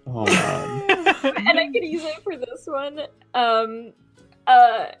face. Oh man. And I could use it for this one.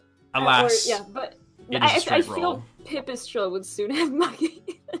 Alas. Yeah, but it is a straight I roll. feel Pipistrel would soon have mugging.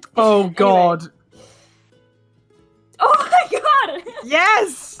 Oh god. Anyway. Oh my god!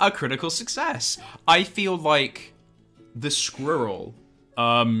 Yes! A critical success. I feel like the squirrel,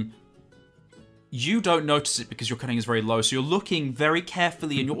 you don't notice it because your cunning is very low, so you're looking very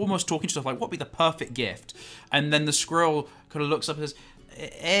carefully and you're almost talking to yourself like, what would be the perfect gift? And then the squirrel kind of looks up and says,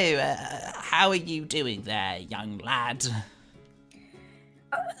 how are you doing there, young lad?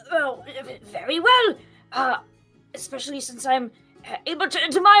 Well, very well. Especially since I'm able to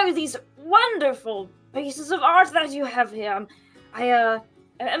admire these wonderful pieces of art that you have here. I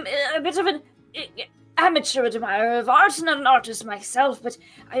am a bit of an amateur admirer of art, not an artist myself, but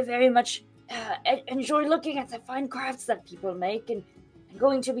I very much enjoy looking at the fine crafts that people make, and I'm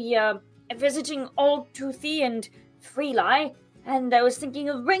going to be visiting Old Toothy and Freelie, and I was thinking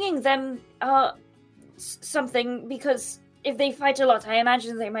of bringing them something, because if they fight a lot, I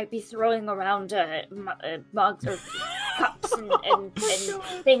imagine they might be throwing around mugs or cups and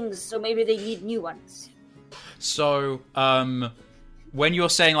things, so maybe they need new ones. So, when you're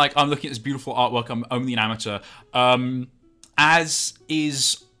saying, like, I'm looking at this beautiful artwork, I'm only an amateur, as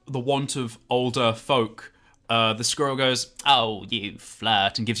is the wont of older folk, the squirrel goes, oh, you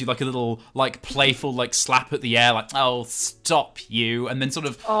flirt, and gives you, like, a little, like, playful, like, slap at the air, like, oh, stop you, and then sort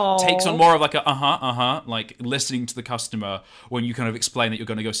of takes on more of, like, a like, listening to the customer when you kind of explain that you're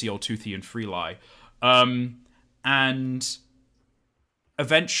going to go see Old Toothy and Freelie. And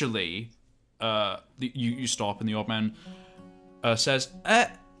eventually, you stop, and the old man says,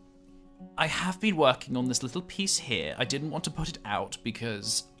 I have been working on this little piece here. I didn't want to put it out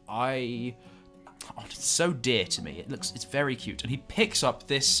because it's so dear to me. It's very cute. And he picks up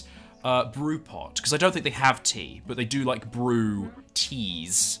this brew pot, because I don't think they have tea, but they do like brew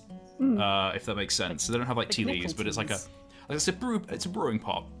teas, if that makes sense. So they don't have like tea leaves, but it's like it's a brewing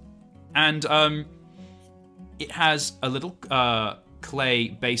pot, and it has a little clay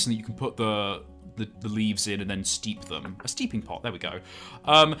basin that you can put the leaves in and then steep them. A steeping pot. There we go.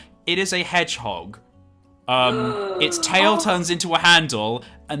 It is a hedgehog. Its tail turns into a handle,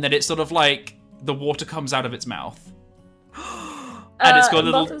 and then it's sort of like the water comes out of its mouth. And it's got a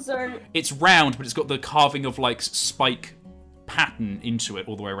little... It's round, but it's got the carving of, like, spike pattern into it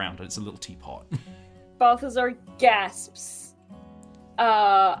all the way around, and it's a little teapot. Balthazar gasps.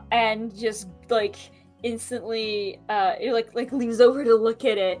 And just, like, instantly, like leans over to look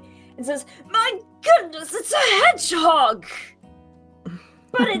at it and says, my goodness, it's a hedgehog!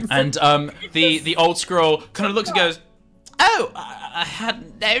 But it's And the old scroll kind of looks and goes, "Oh, I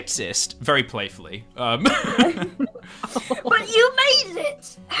hadn't noticed." Very playfully. But you made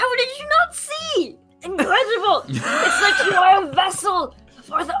it! How did you not see? Incredible! It's like you are a vessel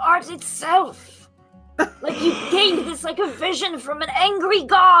for the art itself. Like you gained this like a vision from an angry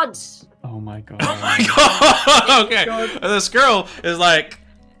god. Oh my god. Oh my god! Okay. And the scroll is like,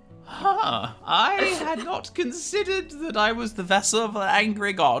 I had not considered that I was the vessel of an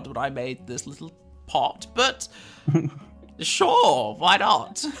angry god when I made this little pot, but sure, why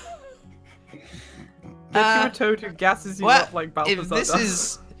not? Get you a toad who gasses you up like Balthazar if this does.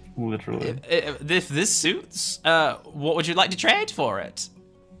 is, Literally. if this suits, what would you like to trade for it?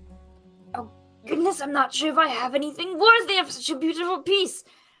 Oh goodness, I'm not sure if I have anything worthy of such a beautiful piece.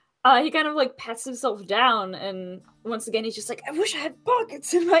 He kind of like pats himself down, and once again he's just like, I wish I had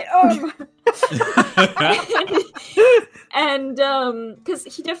pockets in my armor. and because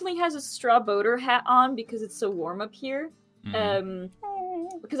he definitely has a straw boater hat on because it's so warm up here.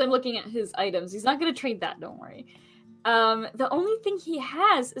 Because I'm looking at his items, he's not gonna trade that. Don't worry. The only thing he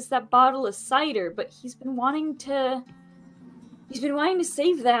has is that bottle of cider, but he's been wanting to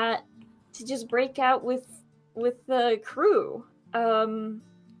save that to just break out with the crew. God,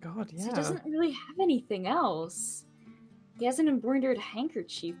 yeah. So he doesn't really have anything else. He has an embroidered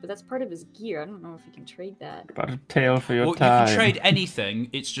handkerchief, but that's part of his gear. I don't know if he can trade that. Got a tail for your Well, time. you can trade anything.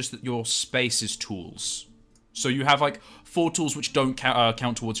 It's just that your space is tools. So you have like 4 tools which don't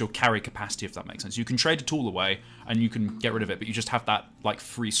count towards your carry capacity, if that makes sense. You can trade a tool away and you can get rid of it, but you just have that like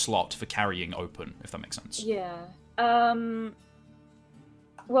free slot for carrying open, if that makes sense. Yeah.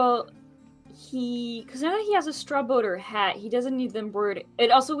 Well, because now that he has a straw boater hat, he doesn't need the embroidered.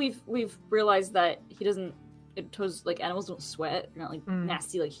 And also, we've realized that he doesn't. Like animals don't sweat, they're not like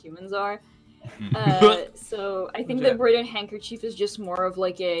nasty like humans are. So I think the embroidered handkerchief is just more of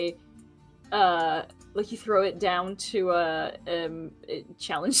like a like you throw it down to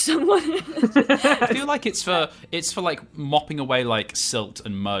challenge someone. I feel like it's for like mopping away like silt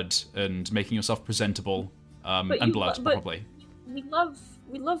and mud and making yourself presentable and blood probably. We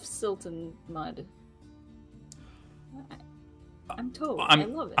love silt and mud. I'm told. I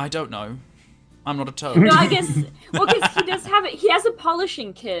love it. I don't know. I'm not a toad. No, I guess. Well, because he does have it. He has a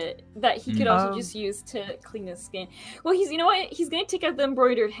polishing kit that he could also just use to clean his skin. Well, you know what? He's gonna take out the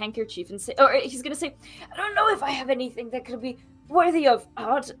embroidered handkerchief and say, or he's gonna say, I don't know if I have anything that could be worthy of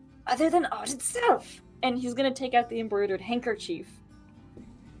art other than art itself. And he's gonna take out the embroidered handkerchief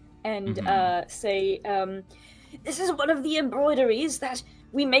and say, this is one of the embroideries that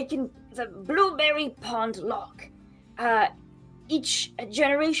we make in the Blueberry Pond Lock. Each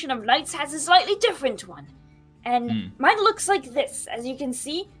generation of knights has a slightly different one. And mine looks like this. As you can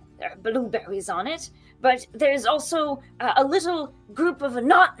see, there are blueberries on it. But there's also a little group of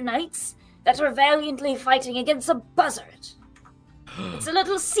not knights that are valiantly fighting against a buzzard. It's a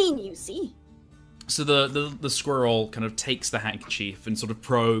little scene, you see. So the squirrel kind of takes the handkerchief and sort of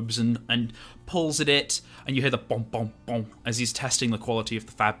probes and pulls at it, and you hear the bom bom bom as he's testing the quality of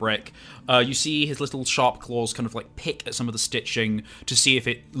the fabric. You see his little sharp claws kind of like pick at some of the stitching to see if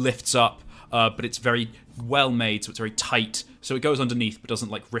it lifts up, but it's very well made, so it's very tight. So it goes underneath, but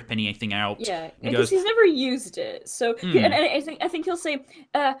doesn't like rip anything out. Yeah, because he's never used it. So and I think he'll say,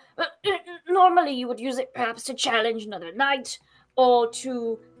 normally you would use it perhaps to challenge another knight or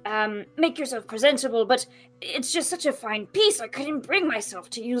to make yourself presentable, but it's just such a fine piece, I couldn't bring myself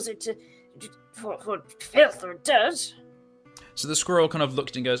to use it for filth or dirt. So the squirrel kind of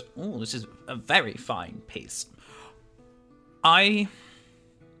looked and goes, "Oh, this is a very fine piece. I'll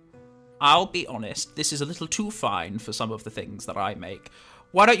be honest, this is a little too fine for some of the things that I make.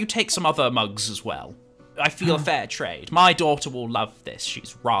 Why don't you take some other mugs as well? I feel a fair trade. My daughter will love this.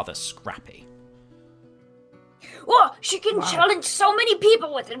 She's rather scrappy." Oh, she can challenge so many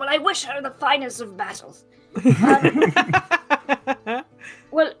people with it, but I wish her the finest of battles.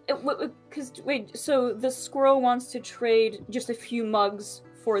 Well, because wait, so the squirrel wants to trade just a few mugs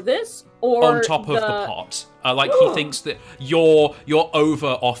for this, or on top of the pot, like he thinks that you're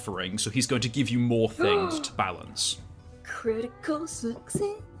over offering, so he's going to give you more things to balance. Critical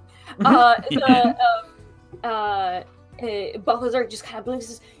success. Balthazar just kind of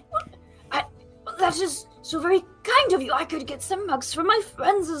blinks. That is so very kind of you. I could get some mugs for my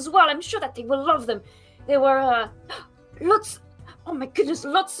friends as well. I'm sure that they will love them. They were, Lutz. Oh my goodness,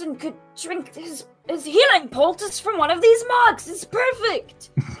 Lutzen could drink his healing poultice from one of these mugs. It's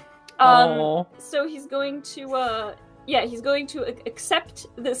perfect. So he's going to, he's going to accept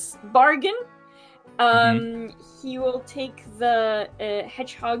this bargain. He will take the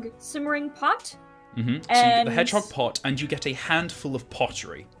hedgehog simmering pot So you get the hedgehog pot, and you get a handful of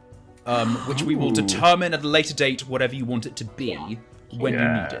pottery, which we will determine at a later date whatever you want it to be when you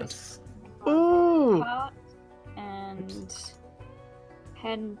need it. Ooh. Pot and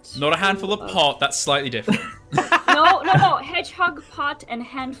Not a handful of pot. That's slightly different. No. Hedgehog pot and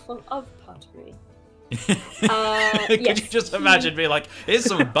handful of pottery. Could you just imagine being like, here's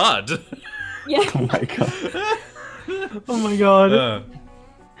some bud? Yeah. Oh my god. Oh my god.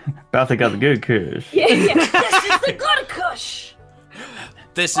 About to get the good kush. Yeah. This is the good kush.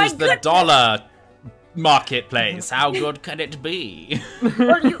 This My is the goodness. dollar marketplace. How good can it be?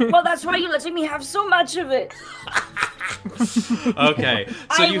 Well, that's why you're letting me have so much of it. Okay,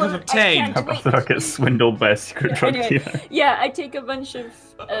 so you have obtained. How about I get swindled by a secret drug Anyway, dealer? yeah, I take a bunch of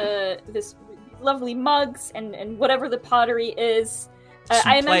this lovely mugs and whatever the pottery is. Some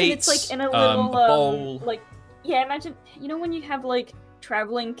I imagine plates, it's like in a a little bowl. like imagine when you have like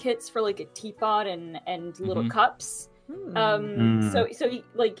traveling kits for like a teapot and little cups. So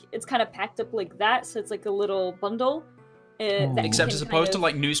like it's kind of packed up like that, so it's like a little bundle. That you Except can as opposed kind to of-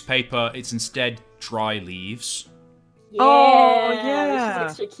 like newspaper, it's instead dry leaves. Yeah, Oh, yeah.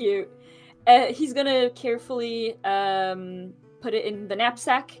 which is extra cute. He's gonna carefully put it in the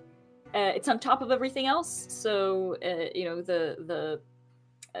knapsack. It's on top of everything else, so the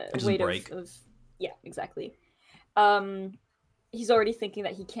doesn't weight break. of yeah, exactly. He's already thinking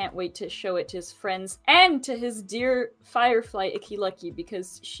that he can't wait to show it to his friends and to his dear Firefly Icky Lucky,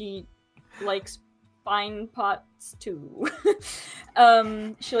 because she likes fine pots too. She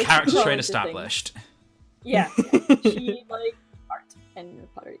likes Character to trait things. established. Yeah, she likes art and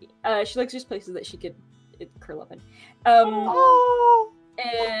pottery. She likes just places that she could curl up in.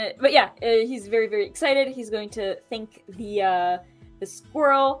 But yeah, he's very, very excited. He's going to thank the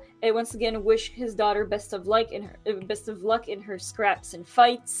squirrel. Once again, wish his daughter best of luck in her scraps and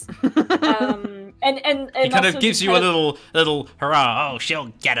fights. And He kind also of gives just you a kind of- little hurrah. Oh, she'll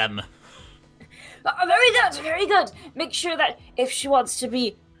get him. Very good, very good. Make sure that if she wants to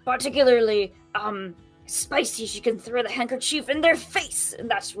be particularly spicy, she can throw the handkerchief in their face, and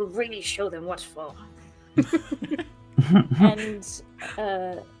that will really show them what for. and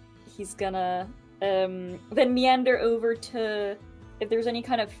he's gonna then meander over to if there's any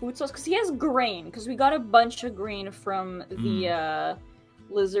kind of food source, because he has grain, because we got a bunch of grain from the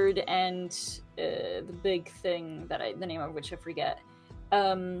lizard and the big thing that the name of which I forget.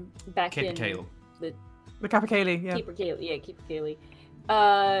 Back Capercaillie. in The Capercaillie, yeah. Capercaillie.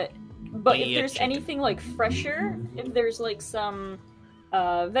 But if Yeah, there's chicken. anything like fresher, if there's like some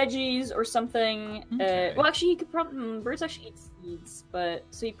veggies or something, well, actually, he could probably birds actually eat seeds, but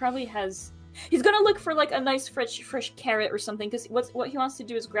so he probably has. He's gonna look for like a nice fresh carrot or something, because what he wants to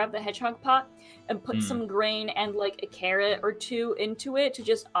do is grab the hedgehog pot and put some grain and like a carrot or two into it to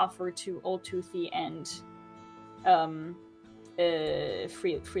just offer to Old Toothy and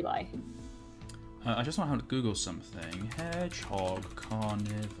Freely. I just want to Google something. Hedgehog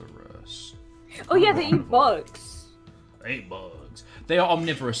carnivorous. Oh yeah, they eat bugs. They eat bugs. They are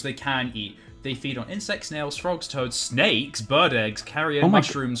omnivorous. They can eat. They feed on insects, snails, frogs, toads, snakes, bird eggs, carrion, Oh my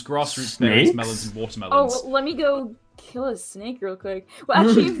mushrooms, grassroots, berries, snakes? melons, and Oh, watermelons. well, let me go kill a snake real quick. Well,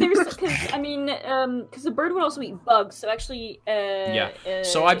 actually, if there's, because the bird would also eat bugs, so actually,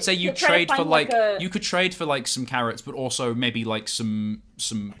 So I'd say you try to trade for find, like a- you could trade for like some carrots, but also maybe like some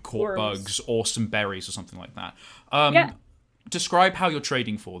cork Worms. bugs or some berries or something like that. Yeah. Describe how you're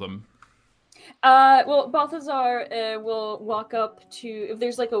trading for them. Well, Balthazar will walk up to if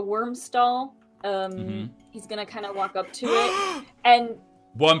there's like a worm stall. He's gonna kind of walk up to it, and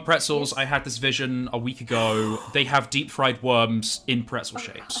Worm pretzels. I had this vision a week ago. They have deep fried worms in pretzel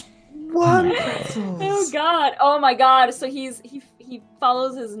shapes. One oh god, oh my god! So he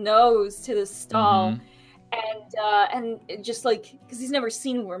follows his nose to the stall, and it just like because he's never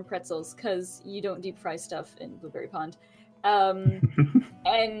seen worm pretzels because you don't deep fry stuff in Blueberry Pond, and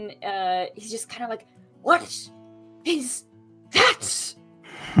he's just kind of like, what is that?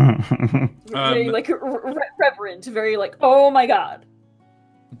 Very like reverent, very like, oh my god.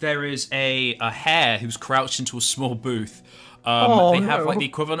 There is a hare who's crouched into a small booth. Oh, they have no. like the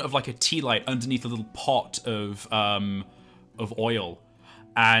equivalent of like a tea light underneath a little pot of oil,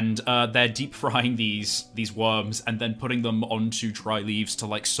 and they're deep frying these worms and then putting them onto dry leaves to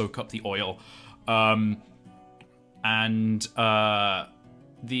like soak up the oil. And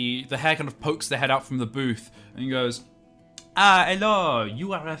the hare kind of pokes their head out from the booth and goes, "Ah, hello.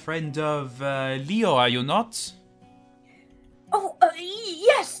 You are a friend of Leo, are you not?" Oh,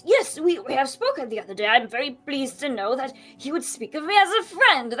 yes, we have spoken the other day. I'm very pleased to know that he would speak of me as a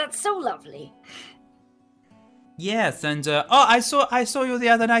friend. That's so lovely. Yes, and I saw you the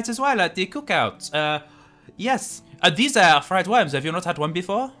other night as well at the cookout. Yes, these are fried worms. Have you not had one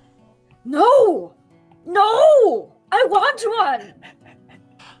before? No! No! I want one!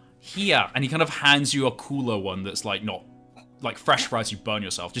 Here, and he kind of hands you a cooler one that's like not like fresh fries. You burn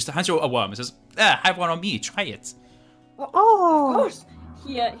yourself. Just hands you a worm. It says, have one on me. Try it. Oh, Of course.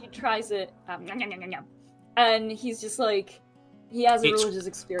 He tries it, and he's just like, he has a It's religious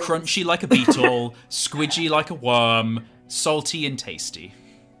experience. Crunchy like a beetle, squidgy like a worm, salty and tasty.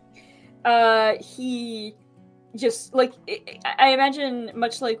 He just like I imagine,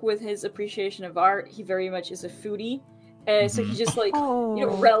 much like with his appreciation of art, he very much is a foodie. So he just like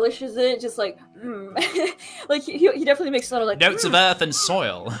relishes it, just like like he definitely makes a lot of like Notes of earth and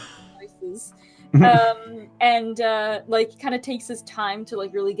soil. noises. And like kind of takes his time to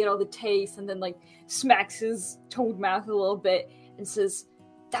like really get all the taste, and then like smacks his toad mouth a little bit and says,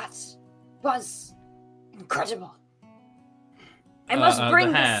 "That was incredible. I must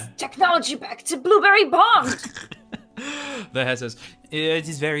bring this technology back to Blueberry Bond." The hair says, it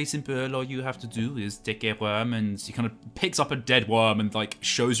is very simple. All you have to do is take a worm, and he kind of picks up a dead worm and like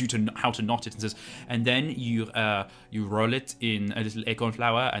shows you how to knot it, and says, and then you roll it in a little acorn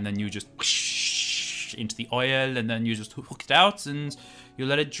flour, and then you just into the oil, and then you just hook it out, and you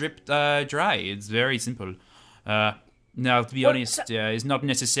let it drip dry. It's very simple. Now, to be honest, it's not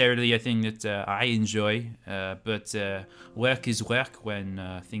necessarily a thing that I enjoy, but work is work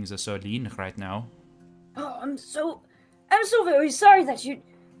when things are so lean right now. Oh, I'm so very sorry that you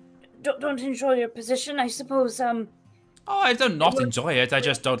don't enjoy your position. I suppose, Oh, I do not enjoy it. I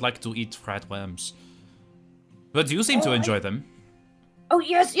just don't like to eat fried worms. But you seem to enjoy them. Oh,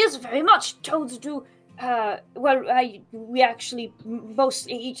 yes, very much. Toads do. We actually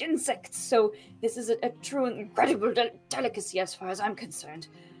mostly eat insects, so this is a true and incredible delicacy as far as I'm concerned.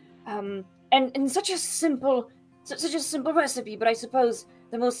 And such a simple recipe, but I suppose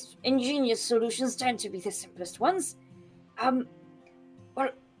the most ingenious solutions tend to be the simplest ones. Well,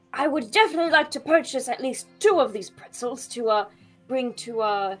 I would definitely like to purchase at least 2 of these pretzels to bring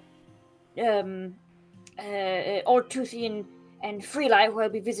to Ortuthian and Freeli, who I'll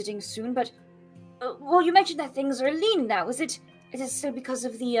be visiting soon. But well, you mentioned that things are lean now. Is it still because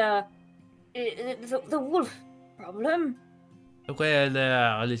of the wolf problem?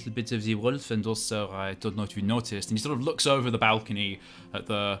 Well, a little bit of the wolf, and also, I don't know if you noticed, and he sort of looks over the balcony at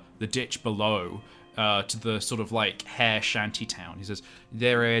the ditch below, to the sort of like hare shanty town. He says,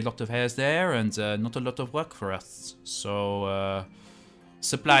 there are a lot of hares there, and not a lot of work for us. So,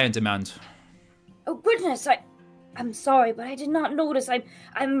 supply and demand. Oh goodness, I'm sorry, but I did not notice.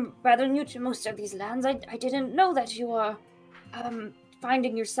 I'm rather new to most of these lands. I didn't know that you are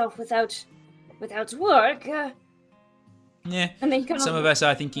finding yourself without work. Yeah, And then some of us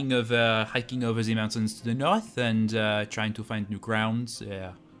are thinking of hiking over the mountains to the north and trying to find new grounds.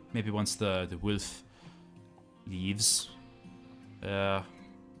 Maybe once the wolf leaves.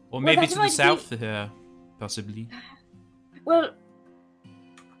 Or maybe to the south, possibly. Well,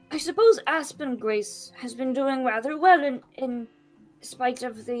 I suppose Aspen Grace has been doing rather well in spite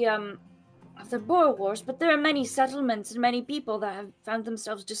of the Boer Wars, but there are many settlements and many people that have found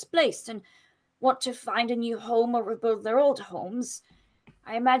themselves displaced and want to find a new home or rebuild their old homes.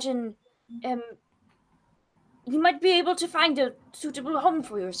 I imagine you might be able to find a suitable home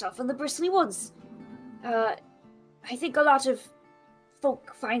for yourself in the Bristly Woods. I think a lot of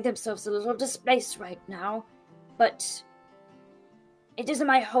folk find themselves a little displaced right now, but it is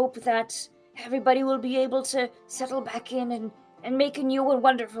my hope that everybody will be able to settle back in and make a new and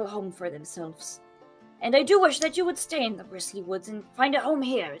wonderful home for themselves. And I do wish that you would stay in the Bristly Woods and find a home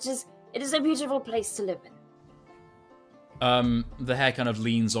here. It is a beautiful place to live in. The hare kind of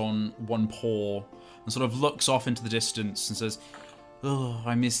leans on one paw and sort of looks off into the distance and says, oh,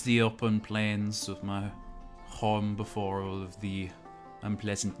 I miss the open plains of my home before all of the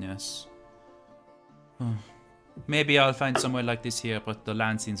unpleasantness. Oh, maybe I'll find somewhere like this here, but the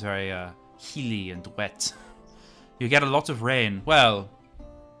land seems very hilly and wet. You get a lot of rain. Well,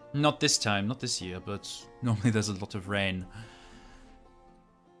 not this time, not this year, but normally there's a lot of rain.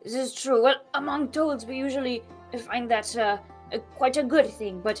 This is true. Well, among toads, we usually find that quite a good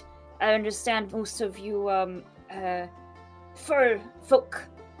thing, but I understand most of you fur folk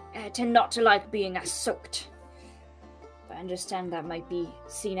tend not to like being as soaked. I understand that might be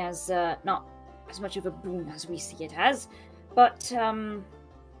seen as not as much of a boon as we see it as, but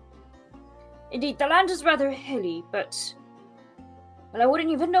indeed, the land is rather hilly, but well, I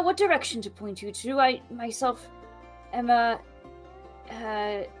wouldn't even know what direction to point you to. I myself am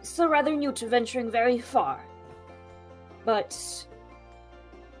still rather new to venturing very far, but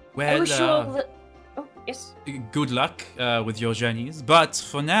well, I wish you all the... Yes. Good luck with your journeys. But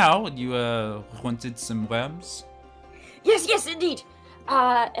for now, you wanted some worms? Yes, indeed.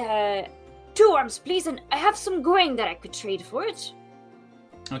 2 worms, please, and I have some grain that I could trade for it.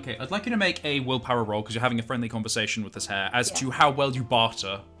 Okay, I'd like you to make a willpower roll because you're having a friendly conversation with this hare as to how well you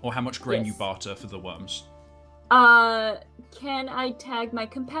barter or how much grain you Yes. barter for the worms. Can I tag my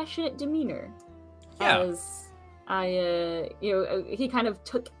compassionate demeanor? Yeah. As I, he kind of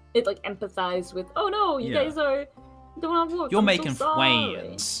took it, like, empathized with, oh no, you Yeah. guys are don't have work. You're I'm making so sorry."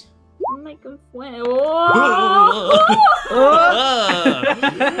 friends. I'm making friends. Whoa!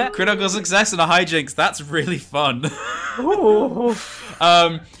 Critical success and a hijinks. That's really fun. Ooh.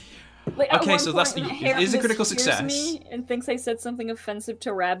 Like, at Okay, one so point, that's- when it Harry is a critical mishears success. Me and thinks I said something offensive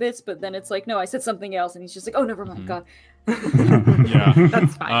to rabbits, but then it's like, no, I said something else, and he's just like, oh, never mind, God. Yeah.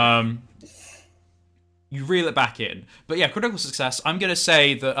 That's fine. You reel it back in. But yeah, critical success. I'm going to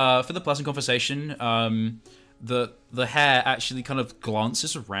say that for the pleasant conversation, the hare actually kind of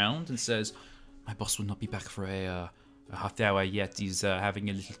glances around and says, my boss will not be back for a half hour yet. He's having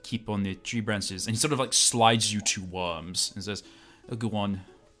a little keep on the tree branches. And he sort of like slides you 2 worms and says, oh, go on.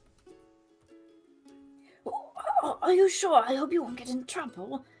 Oh, are you sure? I hope you won't get in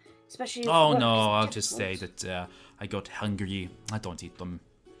trouble. Especially if Oh work no, is I'll just say difficult. that I got hungry. I don't eat them.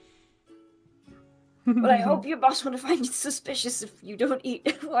 Well, I hope your boss won't find it suspicious if you don't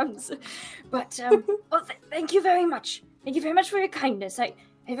eat worms. But, well, thank you very much. Thank you very much for your kindness. I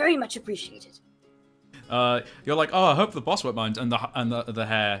very much appreciate it. You're like, oh, I hope the boss won't mind, and the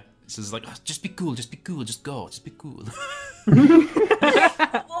hare says like, oh, just be cool, just go, just be cool.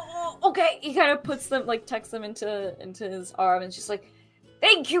 Okay. He kind of puts them, like, tucks them into his arm, and it's just like,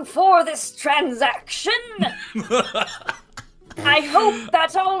 thank you for this transaction. I hope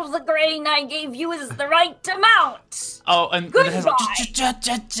that all of the grain I gave you is the right amount. Oh, and the hare's like,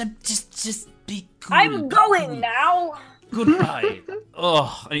 Goodbye. just be cool. I'm going now. Goodbye.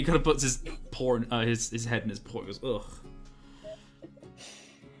 Ugh, and he kind of puts his paw, his head in his paw. He goes, ugh.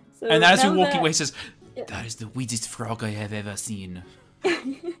 So And as now you're walking that- away, he says, that is the weirdest frog I have ever seen.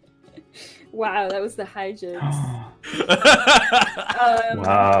 Wow, that was the hijinks.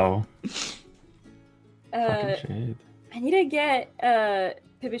 Wow. Uh, Fucking shit. I need to get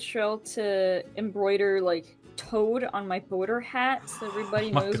Pipistrel to embroider like Toad on my boater hat so everybody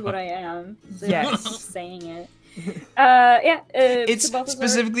my knows God. what I am. So Yes. I'm just saying it. Yeah. It's so Balthazar-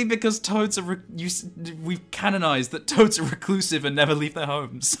 specifically because toads are. We've canonized that toads are reclusive and never leave their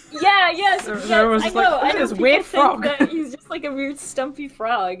homes. Yeah, yes, There- yes, there was I just, know. like, I look at know. this People weird think frog. that he's just like a weird stumpy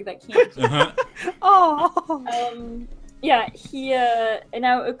frog that can't. Oh. Yeah, he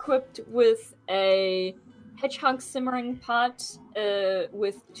now equipped with a hedgehog simmering pot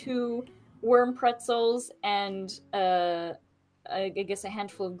with 2 worm pretzels and I guess a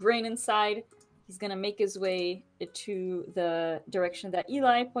handful of grain inside. He's gonna make his way to the direction that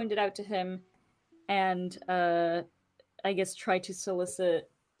Eli pointed out to him, and I guess try to solicit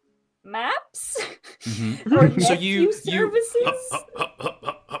maps or So nephew services.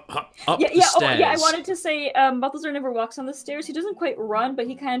 Up Yeah, the yeah, stairs. yeah. I wanted to say, Balthazar never walks on the stairs. He doesn't quite run, but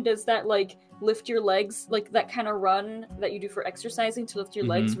he kind of does that, like, lift your legs, like that kind of run that you do for exercising to lift your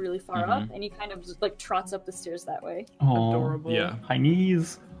legs really far up, and he kind of just, like, trots up the stairs that way. Aw. Adorable. Yeah. High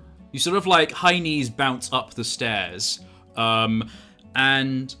knees. You sort of like high knees bounce up the stairs,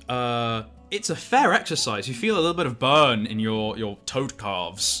 and it's a fair exercise. You feel a little bit of burn in your toad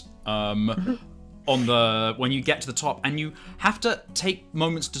calves when you get to the top, and you have to take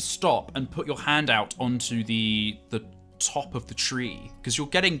moments to stop and put your hand out onto the top of the tree because you're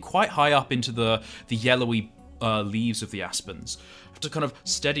getting quite high up into the yellowy leaves of the aspens. You have to kind of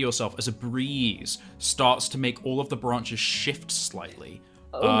steady yourself as a breeze starts to make all of the branches shift slightly.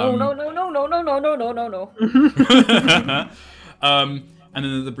 Oh no! And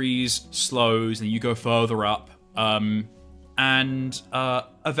then the breeze slows, and you go further up, and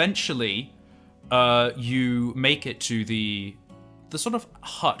eventually, you make it to the sort of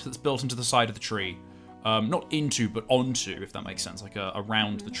hut that's built into the side of the tree, not into, but onto, if that makes sense, like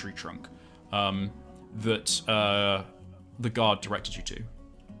around the tree trunk, that the guard directed you to.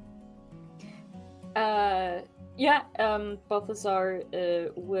 Yeah, Balthazar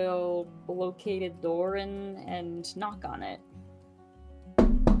will locate a door and knock on it.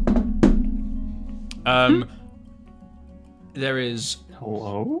 There is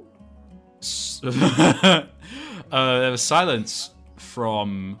Hello? there was silence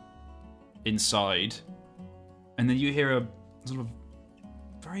from inside, and then you hear a sort of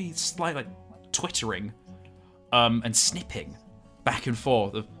very slight, like, twittering and snipping back and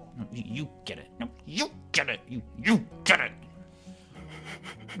forth of, you get it, no, you get it, you get it,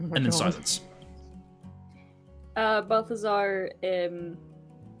 and then silence. Balthazar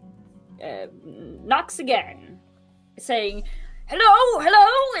knocks again, saying, Hello,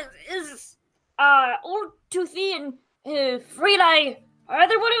 is Old Toothy and Freeley, are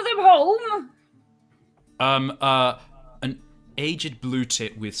either one of them home? An aged blue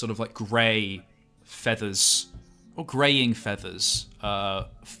tit with sort of like grey feathers, or greying feathers,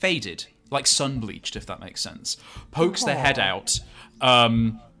 faded, like sun-bleached, if that makes sense, pokes their head out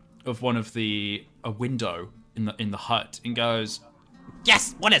of one of a window in the hut and goes,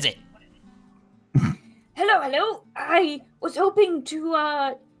 Yes, what is it? Hello. I was hoping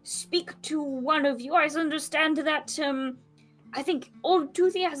to speak to one of you. I understand that I think Old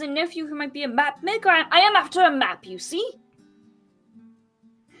Toothy has a nephew who might be a map maker. I am after a map, you see?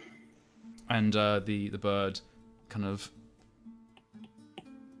 and the bird kind of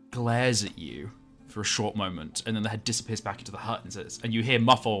glares at you for a short moment, and then the head disappears back into the hut and says, and you hear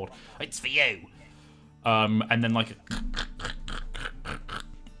muffled, It's for you. and then like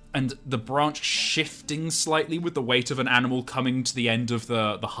and the branch shifting slightly with the weight of an animal coming to the end of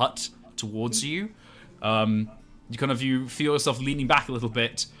the hut towards you. You feel yourself leaning back a little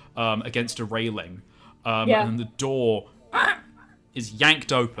bit against a railing, and the door is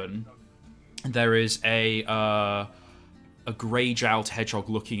yanked open. There is a grey-jowled hedgehog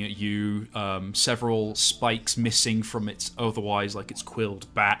looking at you, several spikes missing from its otherwise like its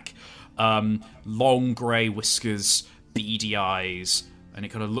quilled back, long grey whiskers, beady eyes, and it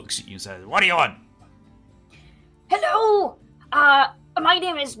kind of looks at you and says, "What do you want?" Hello! My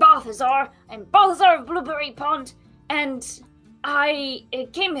name is Balthazar. I'm Balthazar of Blueberry Pond, and I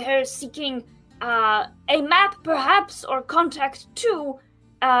came here seeking a map, perhaps, or contact to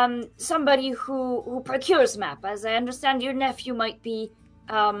somebody who procures map. As I understand, your nephew might be,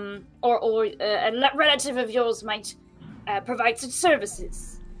 or a relative of yours might provide such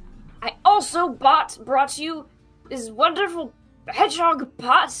services. I also brought you this wonderful hedgehog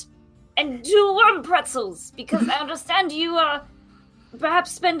pot and 2 worm pretzels, because I understand you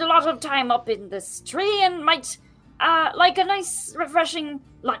perhaps spend a lot of time up in this tree and might like a nice, refreshing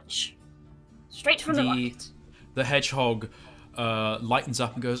lunch. Straight from the market. The hedgehog lightens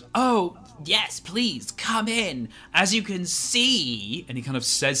up and goes, Oh, yes, please, come in. "As you can see," and he kind of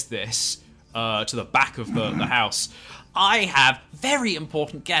says this to the back of the house, I have very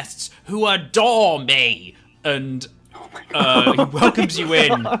important guests who adore me. and he welcomes you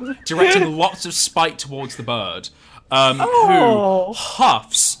in, directing lots of spite towards the bird, who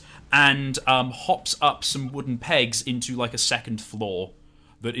huffs and hops up some wooden pegs into like a second floor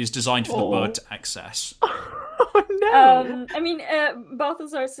that is designed for the bird to access. Oh no!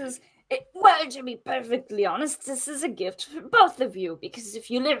 Balthazar says, Well, to be perfectly honest, this is a gift for both of you, because if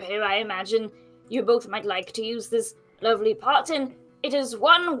you live here, I imagine you both might like to use this lovely pot, and it is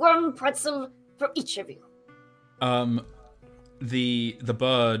 1 worm pretzel for each of you. The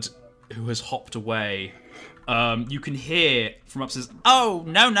bird who has hopped away, you can hear from upstairs, Oh,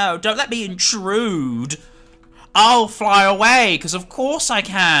 no, don't let me intrude. I'll fly away, because of course I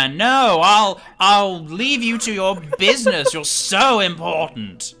can. No, I'll leave you to your business. You're so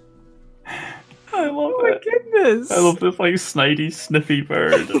important. I love Oh my it. goodness! I love this like snidey, sniffy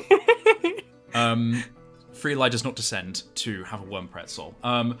bird. Freeley does not descend to have a worm pretzel.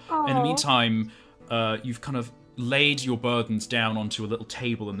 In the meantime, you've kind of laid your burdens down onto a little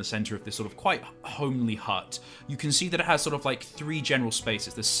table in the center of this sort of quite homely hut. You can see that it has sort of like 3 general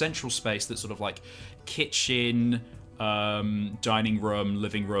spaces. This central space that's sort of like kitchen, dining room,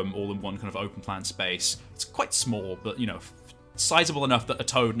 living room, all in one kind of open plan space. It's quite small, but sizable enough that a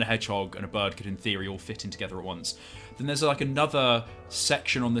toad and a hedgehog and a bird could in theory all fit in together at once. Then there's like another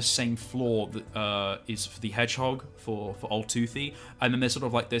section on this same floor that is for the hedgehog, for Old Toothy, and then there's sort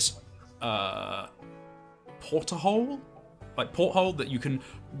of like this porthole that you can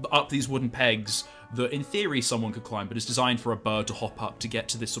up these wooden pegs that in theory someone could climb, but is designed for a bird to hop up to get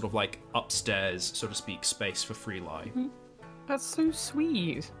to this sort of like upstairs, so to speak, space for Freeley. That's so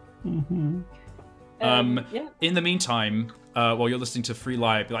sweet. In the meantime, while you're listening to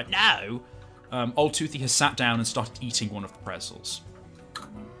Freeley be like, "No," Old Toothy has sat down and started eating one of the pretzels.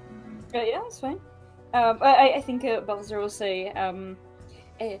 yeah, that's fine. I think Balthazar will say, Well,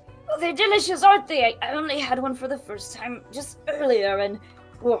 they're delicious, aren't they? I only had one for the first time just earlier, and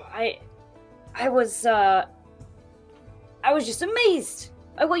I was just amazed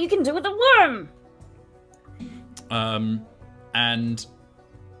at what you can do with a worm. And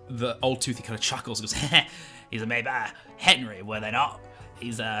the Old Toothy kind of chuckles and goes, He's made by Henry, were they not?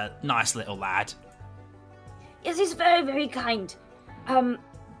 He's a nice little lad. Yes, he's very, very kind.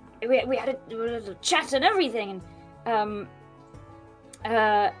 We had a little chat and everything, and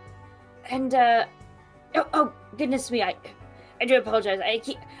goodness me, I do apologize. I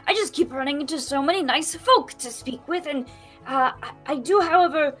just keep running into so many nice folk to speak with, and I do,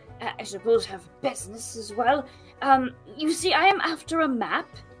 however, I suppose have business as well. You see, I am after a map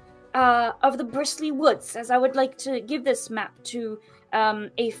of the Bristly Woods, as I would like to give this map to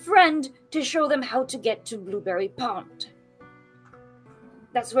a friend to show them how to get to Blueberry Pond.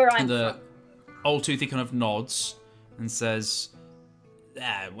 That's where I'm from. Old Toothy kind of nods and says,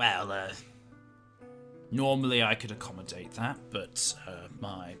 normally I could accommodate that, but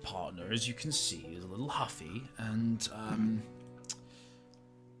my partner, as you can see, is a little huffy, and,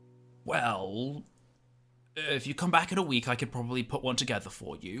 if you come back in a week, I could probably put one together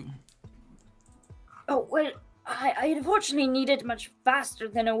for you. Oh, well, I unfortunately need it much faster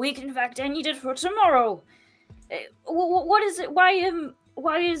than a week. In fact, I need it for tomorrow. What is it?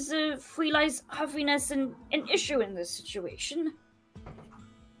 Why is Freely's huffiness an issue in this situation?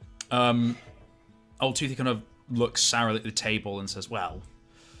 Old Toothy kind of looks sourly at the table and says,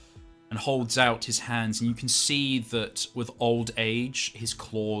 and holds out his hands, and you can see that with old age, his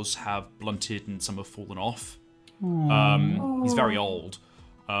claws have blunted and some have fallen off. He's very old.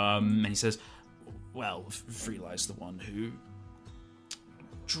 And he says, Freely's the one who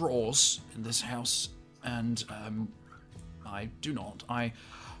draws in this house, and I do not. I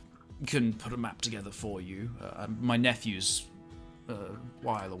can put a map together for you. My nephew's a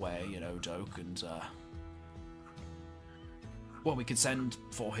while away, Doke, and we could send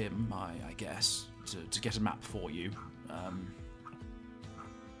for him, I guess, to get a map for you.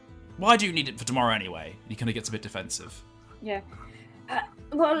 Why do you need it for tomorrow anyway? He kind of gets a bit defensive. Yeah.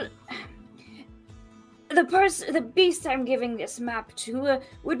 The beast I'm giving this map to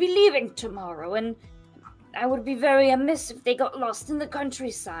would be leaving tomorrow, and I would be very amiss if they got lost in the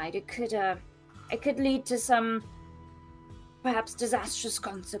countryside. It could lead to some, perhaps, disastrous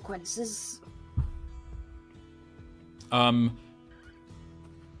consequences.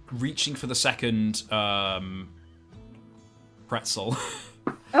 Reaching for the second pretzel.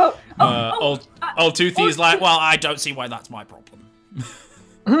 Old Toothy is like, I don't see why that's my problem.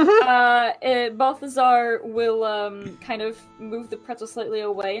 Balthazar will kind of move the pretzel slightly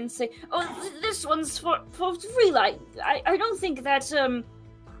away and say, this one's for Freely. I don't think that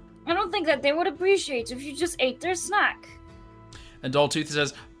they would appreciate if you just ate their snack. And Old Toothy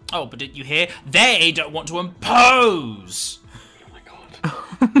says, but did you hear? They don't want to impose.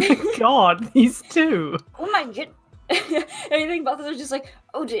 Oh my god, these two. Oh my god. I think Balthazar's just like,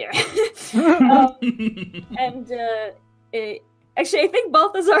 oh dear. Actually, I think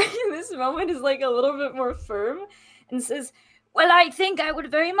Balthazar in this moment is like a little bit more firm and says, I think I would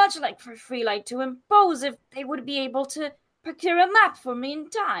very much like for Freely to impose if they would be able to procure a map for me in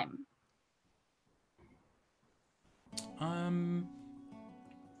time.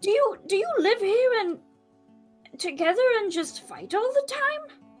 Do you live here and together and just fight all the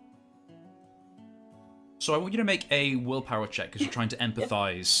time? So I want you to make a willpower check because you're trying to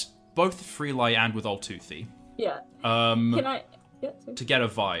empathize both with Freely and with Old Toothy. Yeah. Can I? Yeah. Sorry. To get a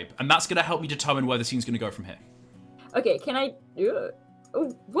vibe, and that's going to help me determine where the scene's going to go from here. Okay. Can I?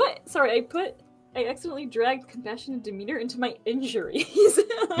 Oh, what? Sorry, I accidentally dragged compassionate demeanor into my injuries.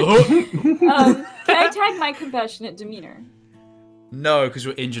 Can I tag my compassionate demeanor? No, because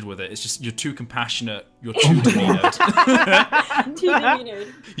you're injured with it. It's just you're too compassionate. You're too demeanored. Too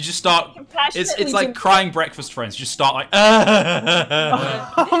demeanored. You just start. It's like crying breakfast friends. You just start like.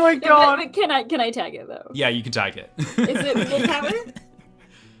 Oh my god! But can I tag it though? Yeah, you can tag it. Is it willpower?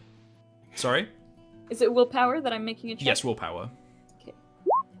 Sorry. Is it willpower that I'm making a check? Yes, willpower. Okay.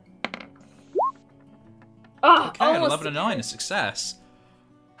 Okay, almost 11 and 9, a success.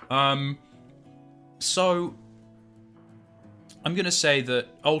 So I'm gonna say that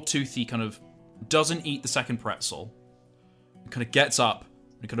Old Toothy kind of doesn't eat the second pretzel. Kind of gets up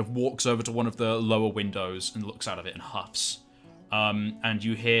and kind of walks over to one of the lower windows and looks out of it and huffs. And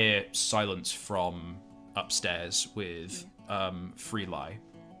you hear silence from upstairs with Freely.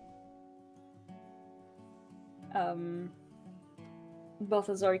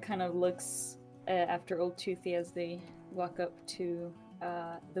 Balthazar kind of looks after Old Toothy as they walk up to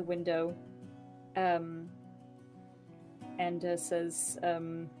the window, and says,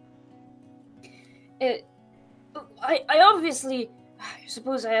 I obviously, I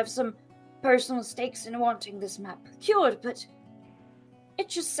suppose I have some personal stakes in wanting this map procured, but it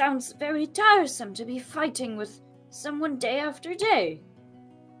just sounds very tiresome to be fighting with someone day after day.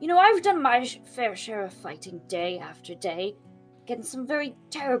 You know, I've done my fair share of fighting day after day, against some very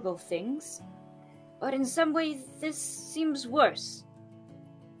terrible things, but in some way this seems worse.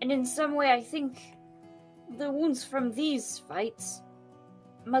 And in some way I think the wounds from these fights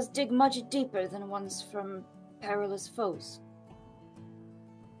must dig much deeper than ones from perilous foes?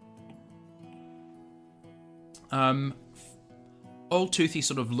 Old Toothy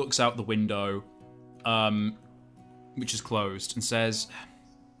sort of looks out the window, which is closed, and says,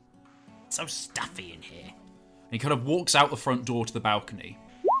 It's so stuffy in here. and he kind of walks out the front door to the balcony,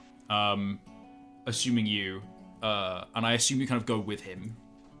 assuming you, and I assume you kind of go with him.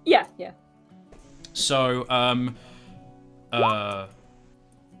 Yeah, yeah. So,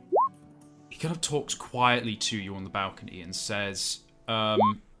 he kind of talks quietly to you on the balcony and says, I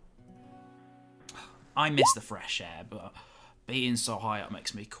miss the fresh air, but being so high up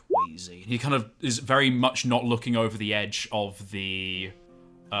makes me queasy. he kind of is very much not looking over the edge of the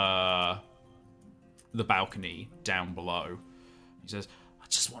balcony down below. He says, I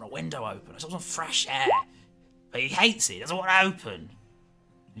just want a window open. I just want fresh air. But he hates it. He doesn't want to open.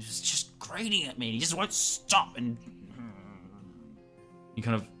 He's just grating at me. And he just won't stop. And he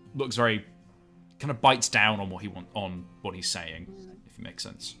kind of looks very, kind of bites down on what he's saying, if it makes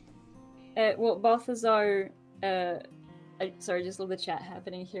sense. Well, Balthazar, sorry, just love the chat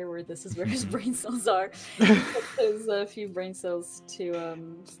happening here where this is where his brain cells are. There's a few brain cells to,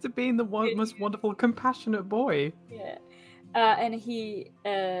 Just to being the most wonderful, compassionate boy. yeah. And he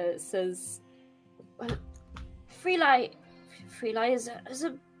says, Well, Freeli is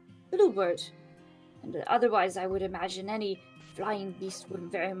a little bird. And otherwise, I would imagine any flying beast would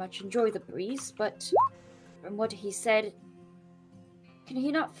very much enjoy the breeze, but from what he said, can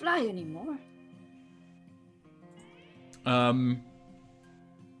he not fly anymore?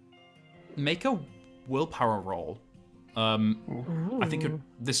 Make a willpower roll. I think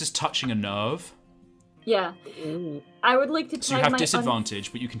this is touching a nerve, yeah. I would like to so you tag have my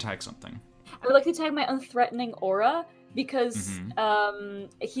disadvantage, but you can tag something. I would like to tag my unthreatening aura because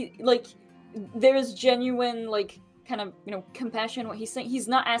he there is genuine kind of compassion in what he's saying. He's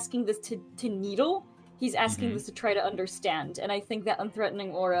not asking this to needle. He's asking this to try to understand, and I think that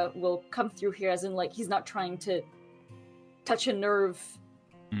unthreatening aura will come through here, as in he's not trying to touch a nerve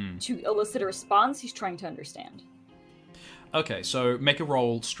to elicit a response. He's trying to understand. Okay, so make a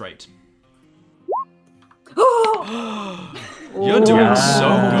roll straight. You're doing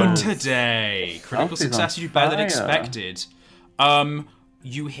so good today. Critical Something's success on you better than fire. expected.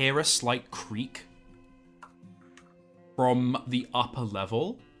 You hear a slight creak from the upper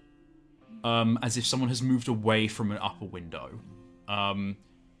level, as if someone has moved away from an upper window.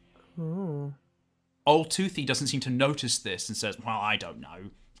 Old Toothy doesn't seem to notice this and says, well, I don't know.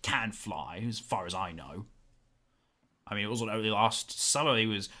 He can fly, as far as I know. I mean, it wasn't only last summer he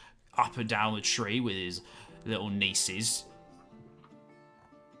was up and down the tree with his little nieces.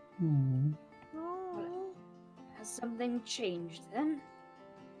 Has something changed then?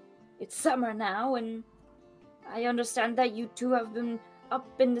 It's summer now, and I understand that you two have been up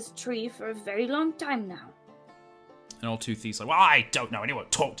in this tree for a very long time now. And Old Toothy's like, well, I don't know, and he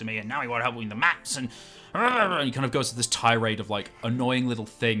won't talk to me, and now he won't help me with the maps, and he kind of goes to this tirade of, annoying little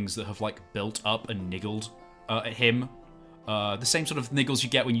things that have, built up and niggled at him. The same sort of niggles you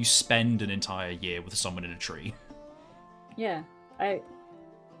get when you spend an entire year with someone in a tree. Yeah, I've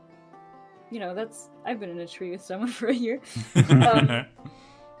been in a tree with someone for a year.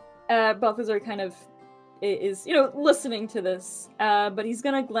 Balthazar kind of is, listening to this, but he's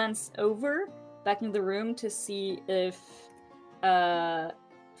gonna glance over back into the room to see if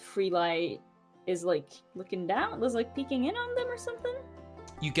Freeli is looking down, was peeking in on them or something.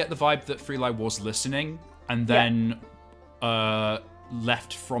 You get the vibe that Freeli was listening, and then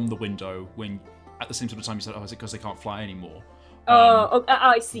left from the window when, at the same sort of time, you said, "Oh, is it because they can't fly anymore?"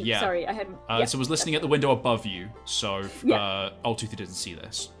 I see. yeah. Sorry, I hadn't. So was listening at the window above you. So Yeah. Old Toothy didn't see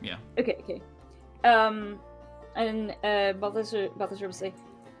this. Yeah. Okay. And Balthazar will say,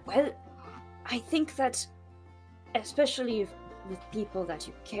 Well, I think that, especially with people that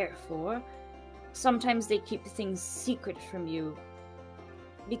you care for, sometimes they keep things secret from you,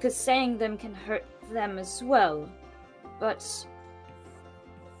 because saying them can hurt them as well. But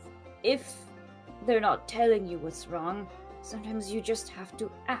if they're not telling you what's wrong, sometimes you just have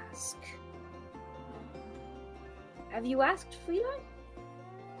to ask. Have you asked Freeli?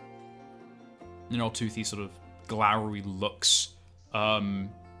 And Old Toothy sort of glowery looks out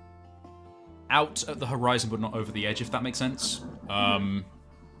at the horizon, but not over the edge, if that makes sense. And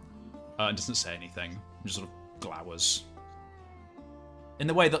doesn't say anything, just sort of glowers. In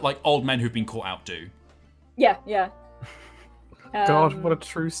the way that, old men who've been caught out do. yeah. God, what a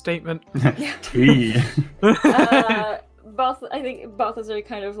true statement. Tea. I think Balthazar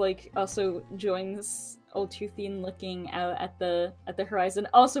kind of also joins Old Toothy in looking out at the horizon,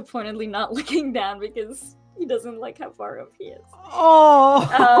 also pointedly not looking down because he doesn't like how far up he is. Oh.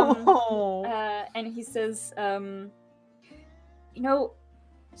 And he says,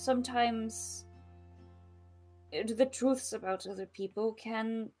 sometimes the truths about other people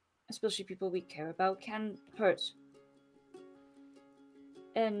can, especially people we care about, can hurt.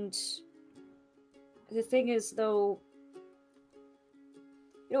 And the thing is, though,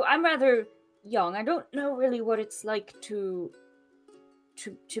 I'm rather young. I don't know really what it's like to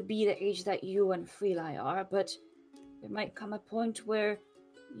be the age that you and Freeli are, but there might come a point where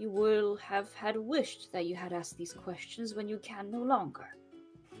you will have had wished that you had asked these questions when you can no longer.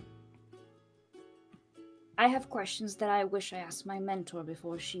 I have questions that I wish I asked my mentor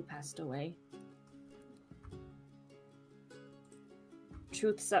before she passed away.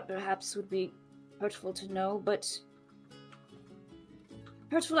 Truths that perhaps would be hurtful to know, but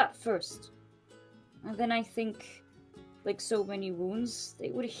hurtful at first. And then I think, like so many wounds, they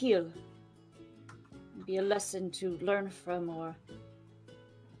would heal. Be a lesson to learn from or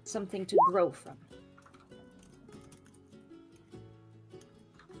something to grow from.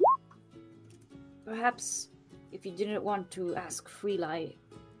 Perhaps if you didn't want to ask Freeli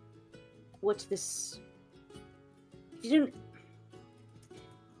what this... If you didn't...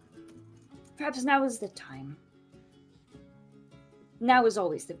 Perhaps now is the time. Now is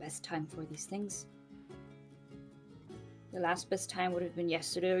always the best time for these things. The last best time would have been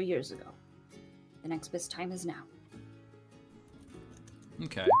yesterday or years ago. The next best time is now.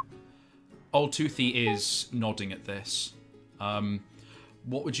 Okay. Old Toothy is nodding at this.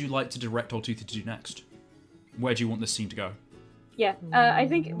 What would you like to direct Old Toothy to do next? Where do you want this scene to go? Yeah, I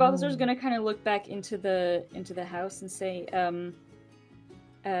think Balthazar's gonna kind of look back into the house and say,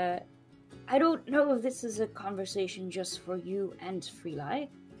 I don't know if this is a conversation just for you and Freeli,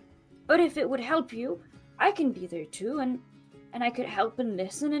 but if it would help you, I can be there too, and I could help and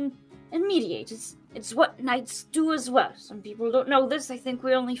listen and mediate. It's what knights do as well. Some people don't know this. I think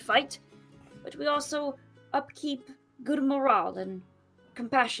we only fight, but we also upkeep good morale and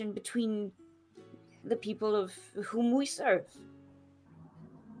compassion between the people of whom we serve.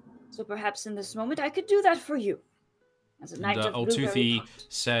 So perhaps in this moment I could do that for you. As a knight of Old Blueberry Toothy Court.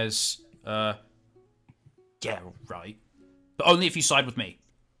 says, yeah, right. But only if you side with me.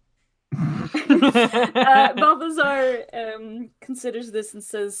 Balthazar considers this and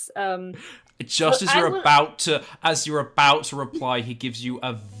says, Just Well, as you're about to reply, he gives you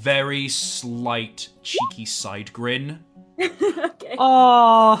a very slight, cheeky side grin. okay.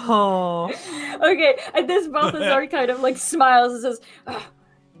 Oh. Okay, at this Balthazar kind of like smiles and says,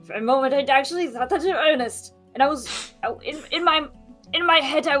 for a moment I actually thought that in earnest. And I was, in my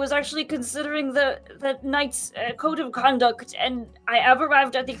head I was actually considering the knight's code of conduct, and I have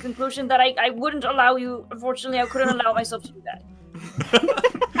arrived at the conclusion that I wouldn't allow you, unfortunately I couldn't allow myself to do that.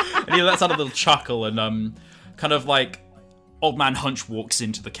 And he lets out a little chuckle and kind of like Old Man Hunch walks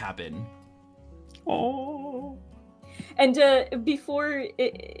into the cabin. Oh. And before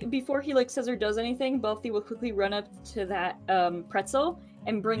he like says or does anything, Balthi will quickly run up to that pretzel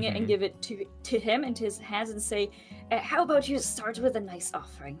and bring it and give it to him into his hands and say, how about you start with a nice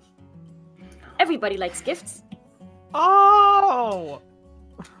offering? Everybody likes gifts. Oh.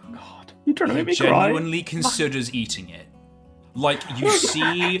 God, you trying to make me Genuinely considers eating it. Like, you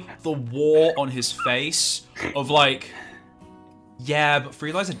see the war on his face of like, yeah, but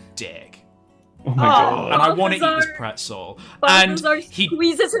Freeli's a dick. Oh my god. And I want to eat this Balthazar- pretzel. Balthazar And he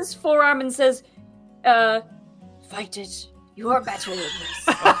squeezes his forearm and says, fight it. You are better than this.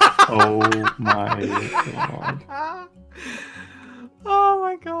 Oh my god. Oh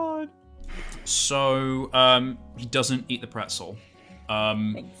my god. So, he doesn't eat the pretzel.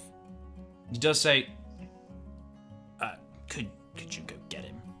 Thanks. He does say, could you go get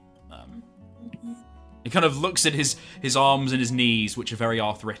him? He kind of looks at his arms and his knees, which are very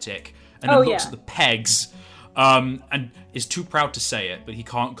arthritic, and then looks at the pegs, and is too proud to say it, but he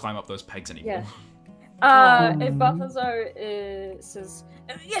can't climb up those pegs anymore. Yeah. And Balthazar says,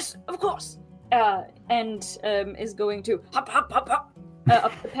 yes, of course, and is going to hop, hop, hop, hop,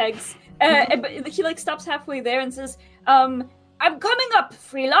 up the pegs. But he like stops halfway there and says, I'm coming up,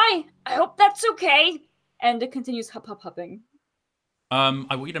 Freeli. I hope that's okay. And it continues hop, hop, hopping.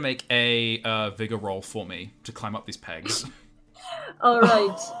 I want you to make a vigor roll for me to climb up these pegs. All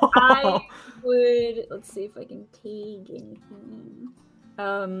right. I would. Let's see if I can take anything.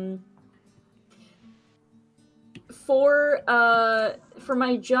 For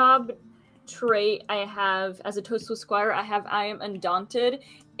my job trait, I have as a Toastful Squire, I have I am undaunted.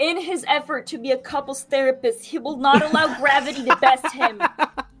 In his effort to be a couples therapist, he will not allow gravity to best him.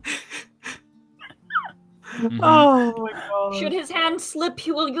 Oh my god. Should his hand slip,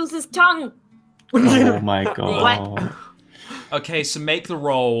 he will use his tongue. Oh my god. Okay, so make the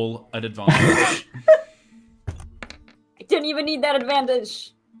roll at advantage. I didn't even need that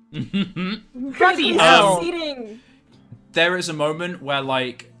advantage. Bloody Succeeding. There is a moment where,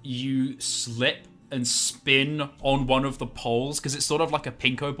 like, you slip and spin on one of the poles, because it's sort of like a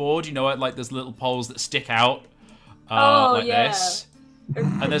pinko board, you know, like there's little poles that stick out like this.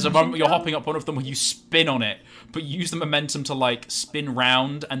 And there's a moment where you're hopping up one of them where you spin on it, but you use the momentum to, like, spin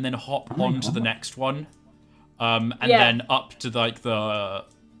round and then hop onto the next one. And then up to, like, the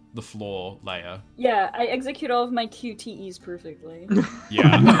floor layer. Yeah, I execute all of my QTEs perfectly.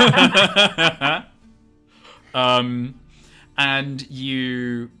 Yeah. And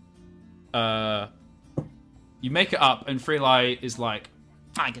you make it up, and Freelai is like,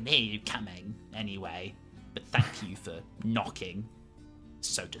 I can hear you coming anyway, but thank you for knocking,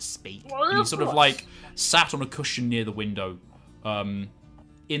 so to speak. and you sort of, like, sat on a cushion near the window,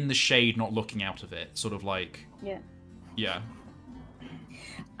 in the shade, not looking out of it, sort of like, yeah.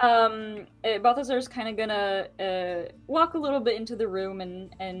 Balthazar's kind of gonna walk a little bit into the room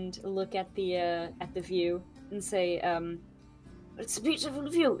and look at the view and say, It's a beautiful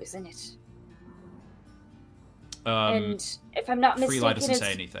view, isn't it? and if I'm not mistaken, Freelai doesn't it's,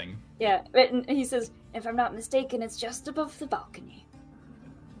 say anything. yeah, and he says, if I'm not mistaken, it's just above the balcony.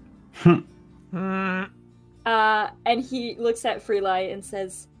 And he looks at Freelai and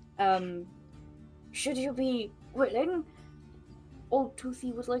says, Should you be willing? Old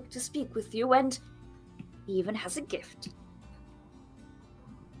Toothy would like to speak with you, and he even has a gift.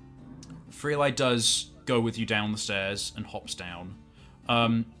 Freelai does go with you down the stairs and hops down.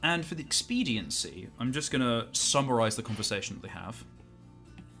 And for the expediency, I'm just going to summarize the conversation that they have.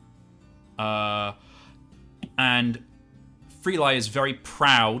 And Freelai is very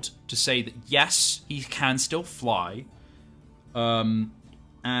proud to say that, yes, he can still fly.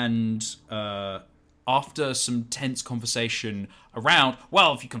 After some tense conversation around,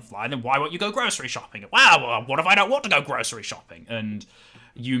 well, if you can fly, then why won't you go grocery shopping? Well, what if I don't want to go grocery shopping? And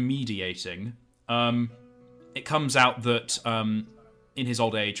you mediating, it comes out that in his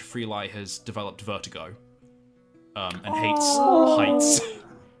old age, Freelai has developed vertigo and hates heights.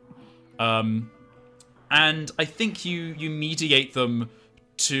 And I think you mediate them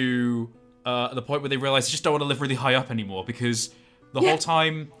to the point where they realize they just don't want to live really high up anymore, because the whole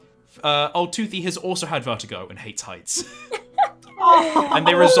time, old Toothy has also had vertigo and hates heights. And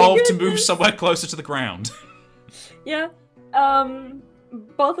they resolve to move somewhere closer to the ground. yeah,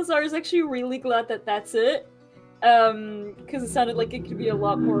 Balthazar is actually really glad that that's it. Because it sounded like it could be a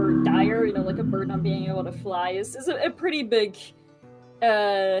lot more dire, you know, like a bird not being able to fly is a pretty big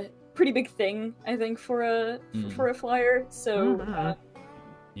thing, I think, for a flyer. So,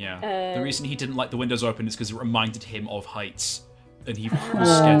 yeah. The reason he didn't like the windows open is because it reminded him of heights, and he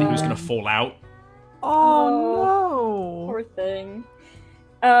was scared that he was going to fall out. Oh no! Poor thing.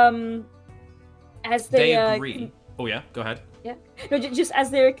 As They agree. Oh yeah, go ahead. Yeah. No, just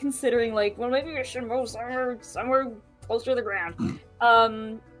as they're considering, like, well, maybe we should move somewhere closer to the ground.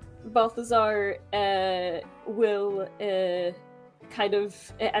 Balthazar will kind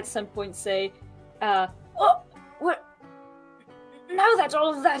of at some point say, Oh, what? Now that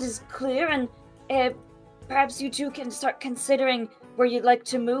all of that is clear, and perhaps you two can start considering where you'd like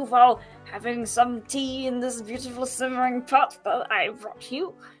to move while having some tea in this beautiful simmering pot that I brought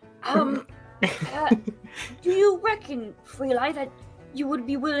you. Do you reckon, Freelai, that you would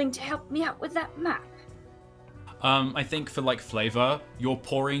be willing to help me out with that map? I think for, like, flavor, you're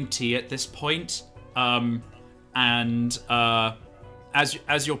pouring tea at this point, and as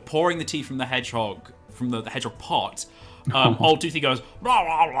you're pouring the tea from the hedgehog pot, old Toothy goes blah,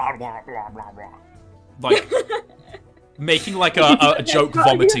 blah, blah, blah, blah, blah, blah. Like making like a joke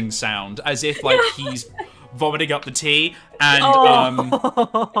vomiting sound, as if like he's vomiting up the tea, and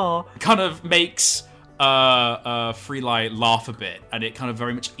kind of makes Freelai laugh a bit, and it kind of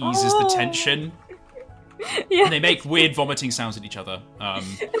very much eases the tension. yeah. And they make weird vomiting sounds at each other. Oh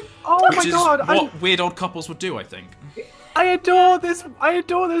my Which is god! what weird old couples would do, I think. I adore this. I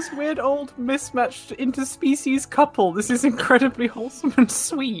adore this weird old mismatched interspecies couple. This is incredibly wholesome and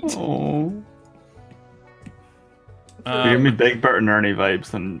sweet. Oh. You give me big Bert and Ernie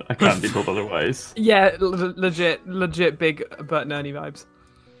vibes, and I can't be told otherwise. Yeah, legit big Bert and Ernie vibes.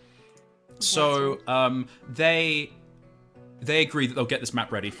 So they agree that they'll get this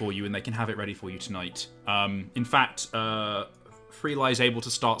map ready for you, and they can have it ready for you tonight. In fact, Freelai is able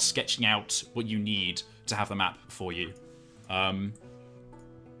to start sketching out what you need to have the map for you. And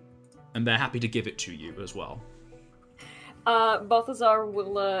they're happy to give it to you as well. Balthazar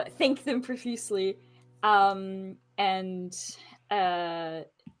will thank them profusely, and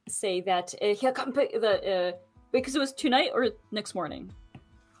say that he'll come pick the because it was tonight or next morning.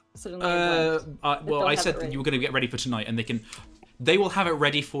 Suddenly, well, I said that you were going to get ready for tonight, and they will have it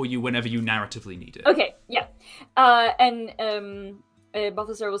ready for you whenever you narratively need it. Okay, yeah.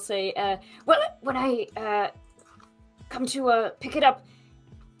 Balthazar will say, well, when I come to pick it up,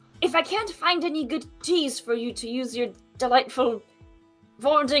 if I can't find any good teas for you to use your delightful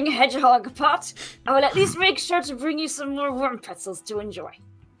vaulting hedgehog pot, I will at least make sure to bring you some more worm pretzels to enjoy.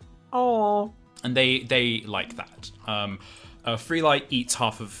 Oh. And they like that. Freelight eats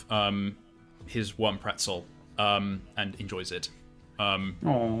half of his worm pretzel and enjoys it.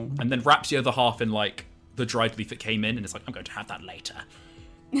 And then wraps the other half in like the dried leaf that came in, and it's like, I'm going to have that later.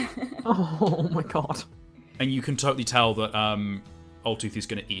 Oh my god. And you can totally tell that Old Tooth is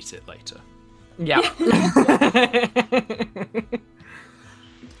going to eat it later. Yeah.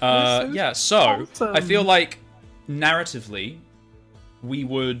 So awesome. I feel like narratively, we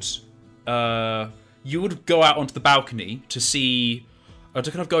would you would go out onto the balcony to see, to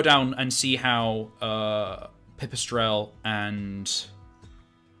kind of go down and see how Pipistrelle and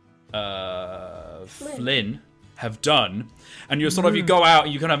Flynn have done, and you're sort of you go out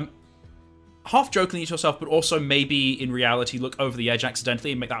and you kind of half jokingly to yourself, but also maybe in reality look over the edge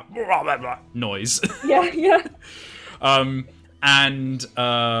accidentally and make that noise. Yeah. And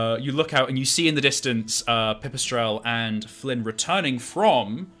you look out and you see in the distance Pipistrelle and Flynn returning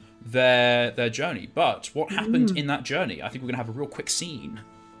from their journey. But what happened in that journey? I think we're gonna have a real quick scene.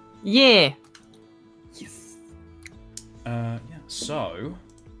 Yeah. Yes. So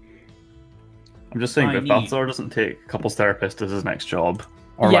I'm just saying, if Balthazar doesn't take couples therapist as his next job,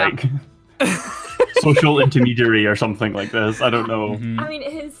 or like social intermediary or something like this, I don't know. I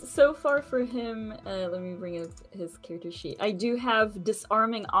mean, so far for him, let me bring up his character sheet. I do have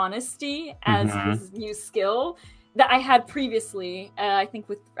disarming honesty as his new skill that I had previously. I think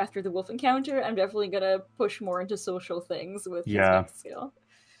after the wolf encounter, I'm definitely gonna push more into social things with his next skill.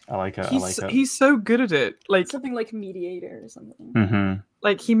 I like it. He's so good at it. Like something like mediator or something.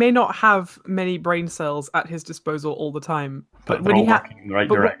 Like he may not have many brain cells at his disposal all the time, but when he working in the right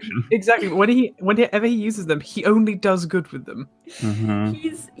direction. Exactly. Whenever he uses them, he only does good with them.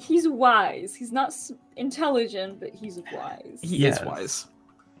 He's wise. He's not intelligent, but he's wise. He is wise.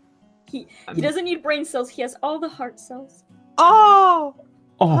 He doesn't need brain cells. He has all the heart cells. Oh,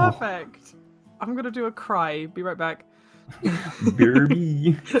 perfect. I'm gonna do a cry. Be right back.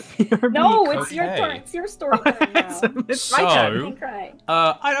 BRB. No, it's your turn. It's your story time now. It's my turn. You can cry.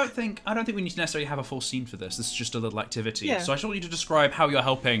 I don't think we need to necessarily have a full scene for this. This is just a little activity. Yeah. So I just want you to describe how you're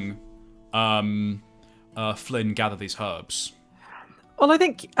helping Flynn gather these herbs. Well, I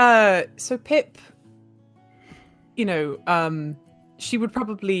think so. Pip, she would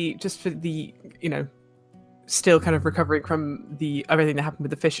probably, just for the still kind of recovering from everything that happened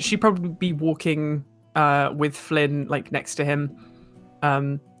with the fish, she'd probably be walking with Flynn like next to him,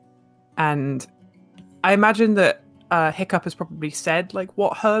 and I imagine that Hiccup has probably said like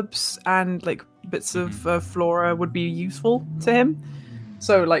what herbs and like bits of flora would be useful to him.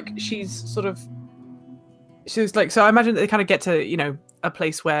 So like she's like, so I imagine that they kind of get to a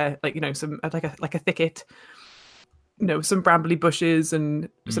place where like some like a thicket, some brambly bushes and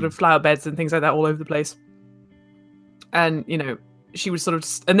sort of flower beds and things like that all over the place, and she would sort of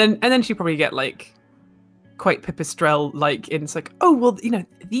and then she'd probably get like quite Pipistrelle like, and it's like, oh well,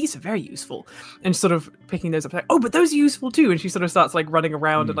 these are very useful, and sort of picking those up, like, oh but those are useful too, and she sort of starts like running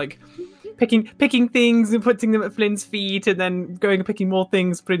around and like picking things and putting them at Flynn's feet, and then going and picking more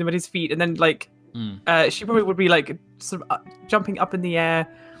things, putting them at his feet, and then like she probably would be like sort of jumping up in the air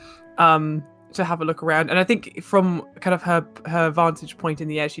to have a look around, and I think from kind of her vantage point in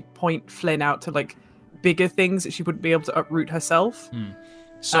the air, she'd point Flynn out to like bigger things that she wouldn't be able to uproot herself.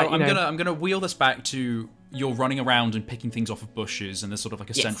 So I'm gonna wheel this back to you're running around and picking things off of bushes, and there's sort of like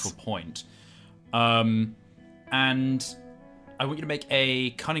a central point. And I want you to make a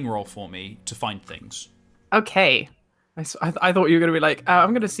cunning roll for me to find things. Okay. I thought you were going to be like,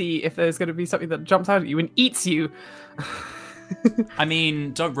 I'm going to see if there's going to be something that jumps out at you and eats you. I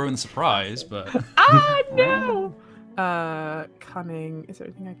mean, don't ruin the surprise, but... No! Cunning. Is there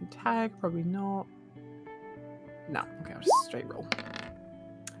anything I can tag? Probably not. No. Okay, I'll just straight roll.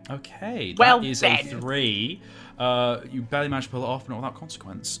 Okay, well that is then. a 3. You barely managed to pull it off, but not without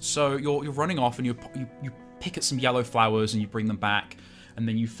consequence. So you're running off, and you pick at some yellow flowers, and you bring them back, and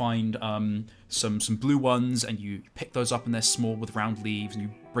then you find some blue ones, and you pick those up, and they're small with round leaves, and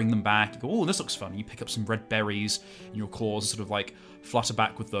you bring them back. You go, oh, this looks fun. And you pick up some red berries in your claws, sort of like flutter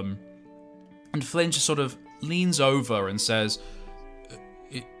back with them. And Flynn just sort of leans over and says,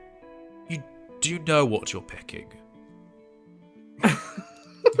 "You do know what you're picking?"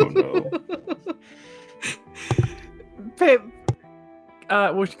 Oh no. Pip,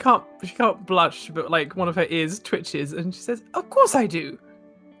 well, she can't blush, but like one of her ears twitches, and she says, "Of course I do,"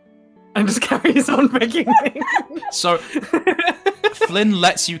 and just carries on picking things. So Flynn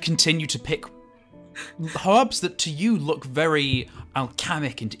lets you continue to pick herbs that to you look very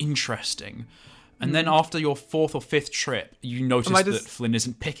alchemic and interesting. And then after your 4th or 5th trip, you notice that Flynn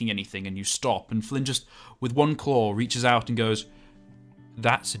isn't picking anything, and you stop, and Flynn just, with one claw, reaches out and goes,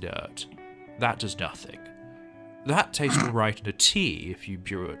 "That's dirt. That does nothing. That tastes all right in a tea if you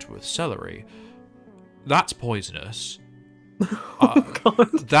brew it with celery. That's poisonous.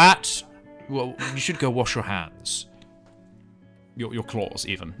 God. That... Well, you should go wash your hands. Your claws,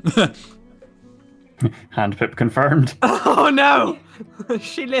 even." Hand Pip confirmed. Oh no,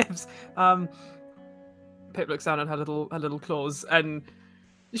 she lives. Pip looks down at her little claws, and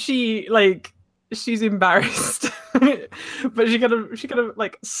she's embarrassed, but she kind of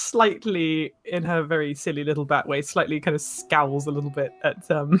like slightly, in her very silly little bat way, slightly kind of scowls a little bit at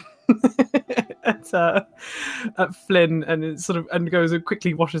at Flynn, and it sort of and goes and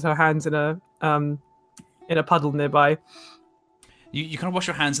quickly washes her hands in a puddle nearby. You kind of wash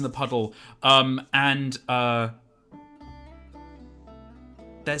your hands in the puddle, and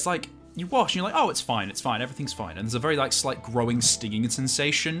there's like, you wash and you're like, oh, it's fine, everything's fine. And there's a very like slight growing stinging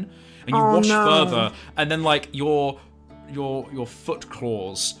sensation, and you wash further, and then like your foot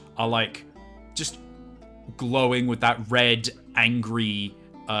claws are like just glowing with that red, angry,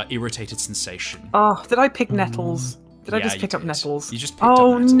 irritated sensation. Oh, did I pick nettles? Did I just pick up nettles? You just picked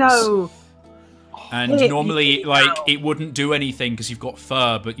up nettles. No. And normally, like, it wouldn't do anything because you've got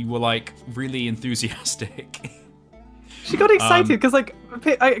fur, but you were, like, really enthusiastic. She got excited because, like,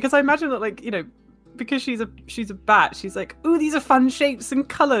 because I imagine that, like, you know, because she's a bat, she's like, ooh, these are fun shapes and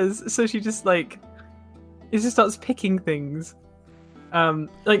colours. So she just, like, it just starts picking things.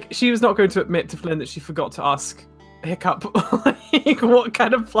 Like, she was not going to admit to Flynn that she forgot to ask Hiccup, like, what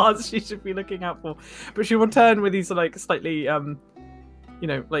kind of plants she should be looking out for. But she will turn with these, like, slightly, you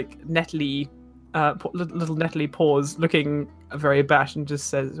know, like, nettly... little nettly paws, looking very abashed, and just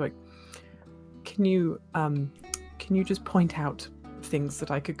says, like, can you just point out things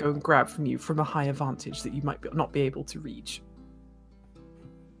that I could go and grab from you from a higher vantage that you might not be able to reach?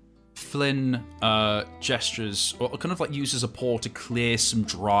 Flynn gestures, or kind of like uses a paw to clear some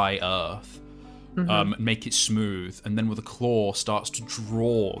dry earth, and make it smooth, and then with a claw starts to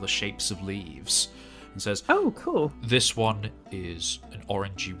draw the shapes of leaves. And says, "Oh, cool. This one is an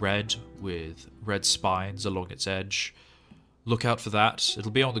orangey red with red spines along its edge. Look out for that.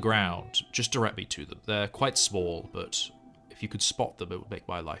 It'll be on the ground. Just direct me to them. They're quite small, but if you could spot them, it would make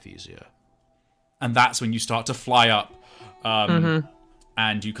my life easier." And that's when you start to fly up,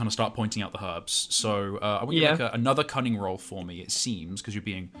 and you kind of start pointing out the herbs. So I want you to make another cunning roll for me, it seems, because you're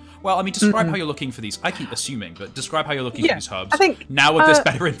being... Well, I mean, describe how you're looking for these. I keep assuming, but describe how you're looking for these herbs. I think, now with this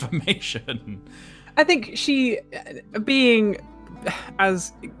better information. I think she, being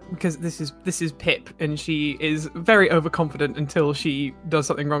as, because this is Pip, and she is very overconfident until she does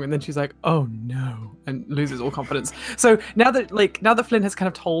something wrong, and then she's like, oh no, and loses all confidence. So now that Flynn has kind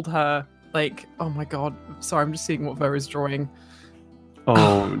of told her, like, oh my god, sorry, I'm just seeing what Ver is drawing.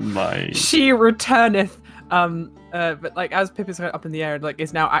 Oh my. She returneth. But like as Pip is up in the air, and like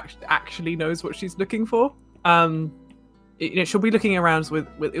is now actually knows what she's looking for. You know, she'll be looking around with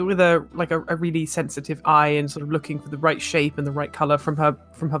a like a really sensitive eye, and sort of looking for the right shape and the right color from her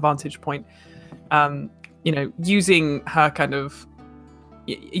vantage point. You know, using her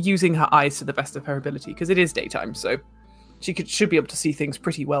eyes to the best of her ability, because it is daytime, so she should be able to see things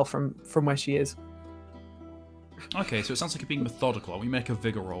pretty well from where she is. Okay, so it sounds like you're being methodical. Will you make a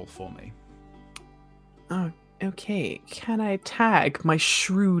vigor roll for me? Oh, okay. Can I tag my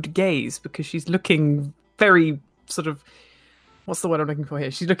shrewd gaze, because she's looking very sort of, what's the word I'm looking for here?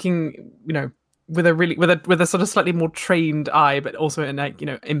 She's looking, you know, with a sort of slightly more trained eye, but also in, like, you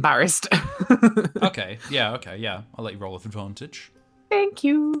know, embarrassed. Okay. I'll let you roll with advantage. Thank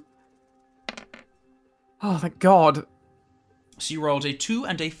you. Oh, thank God. So you rolled a 2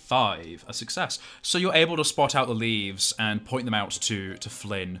 and a 5, a success. So you're able to spot out the leaves and point them out to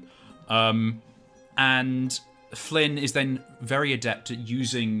Flynn. And Flynn is then very adept at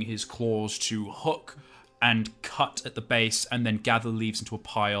using his claws to hook and cut at the base and then gather leaves into a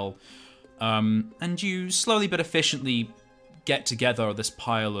pile. And you slowly but efficiently get together this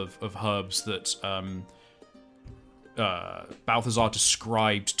pile of herbs that Balthazar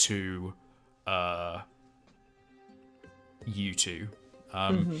described to you two.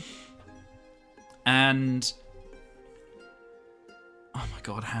 And oh my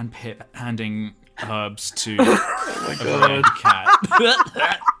god, handing herbs to a red cat.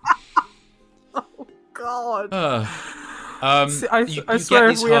 God. You I get swear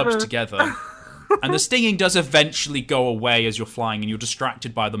these if we herbs ever- together, and the stinging does eventually go away as you're flying, and you're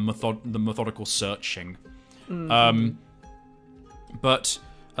distracted by the methodical searching. But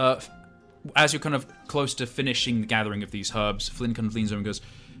as you're kind of close to finishing the gathering of these herbs, Flynn kind of leans over and goes,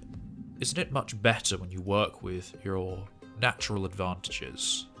 "Isn't it much better when you work with your natural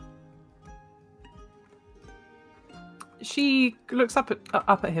advantages?" She looks up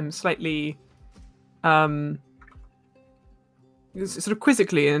at him slightly, sort of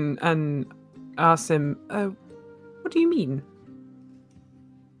quizzically, and asks him, "What do you mean?"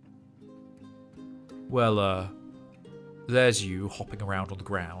 Well, there's you hopping around on the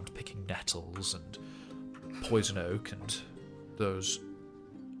ground, picking nettles and poison oak and those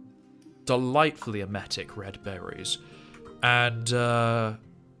delightfully emetic red berries. And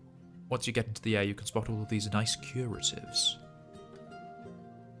once you get into the air, you can spot all of these nice curatives.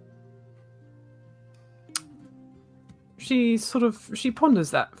 She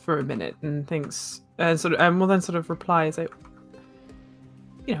ponders that for a minute and thinks, and will then sort of reply as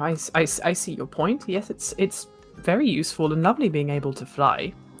I see your point. Yes, it's very useful and lovely being able to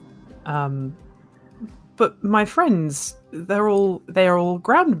fly. But my friends, they are all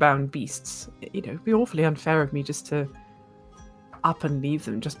ground-bound beasts. It'd be awfully unfair of me just to up and leave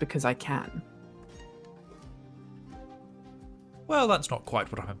them just because I can. Well, that's not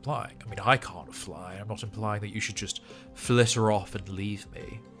quite what I'm implying. I mean, I can't fly. I'm not implying that you should just flitter off and leave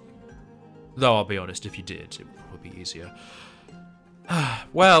me. Though, I'll be honest, if you did, it would be easier.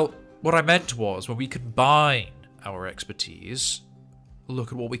 Well, what I meant was, when we combine our expertise,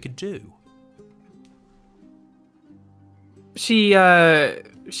 look at what we can do. She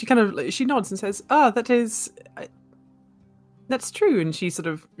nods and says, that's true. And she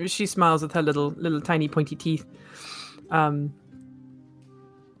smiles with her little tiny pointy teeth. I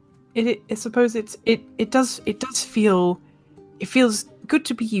suppose it does feel, it feels good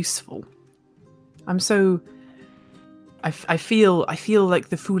to be useful. I feel like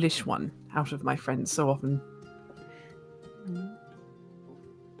the foolish one out of my friends so often.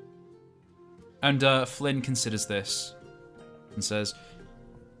 And Flynn considers this and says,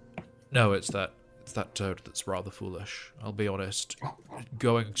 No, it's that toad that's rather foolish. I'll be honest.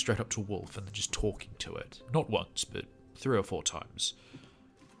 Going straight up to a wolf and then just talking to it. Not once, but 3 or 4 times.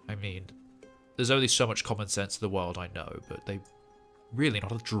 I mean, there's only so much common sense in the world, I know, but they really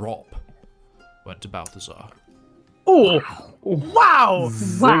not a drop went to Balthazar. Oh, wow!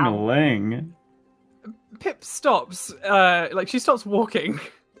 Zing-a-ling. Pip stops, she stops walking,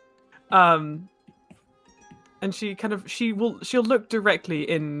 and she'll look directly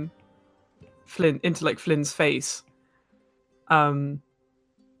into Flynn's face,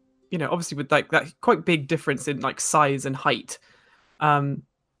 obviously with that quite big difference in size and height, and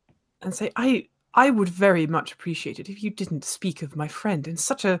say, I would very much appreciate it if you didn't speak of my friend in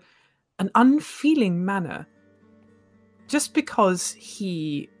such an unfeeling manner, just because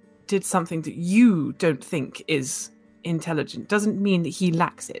he did something that you don't think is intelligent doesn't mean that he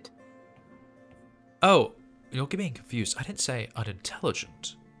lacks it. Oh, you're getting confused. I didn't say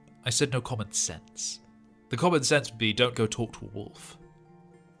unintelligent. I said no common sense. The common sense would be don't go talk to a wolf.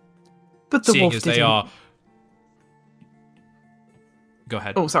 But the Seeing wolf as didn't. they are... Go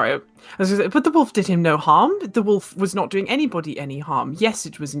ahead. Oh, sorry. I was gonna say, but the wolf did him no harm. The wolf was not doing anybody any harm. Yes,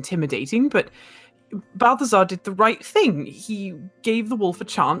 it was intimidating, but Balthazar did the right thing. He gave the wolf a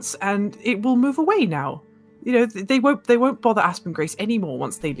chance, and it will move away now. They won't bother Aspen Grace anymore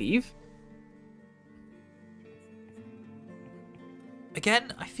once they leave.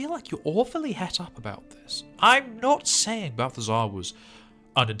 Again, I feel like you're awfully het up about this. I'm not saying Balthazar was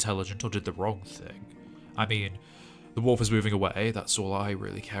unintelligent or did the wrong thing. I mean, the wolf is moving away, that's all I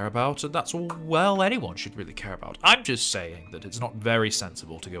really care about, and that's all, well, anyone should really care about. I'm just saying that it's not very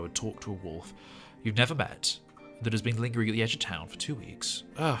sensible to go and talk to a wolf you've never met, that has been lingering at the edge of town for 2 weeks.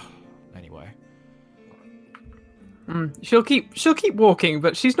 Anyway. She'll keep walking,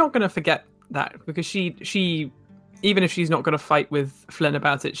 but she's not going to forget that, because she even if she's not going to fight with Flynn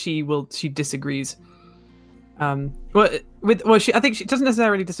about it, she disagrees. I think she doesn't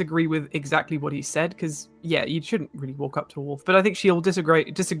necessarily disagree with exactly what he said, because you shouldn't really walk up to a wolf. But I think she'll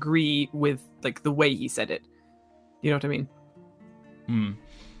disagree with the way he said it. You know what I mean?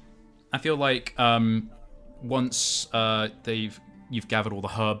 I feel like once you've gathered all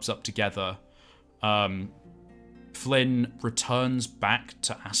the herbs up together, Flynn returns back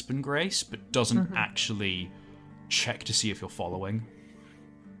to Aspen Grace, but doesn't actually check to see if you're following.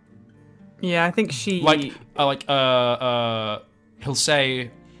 Yeah, I think she he'll say,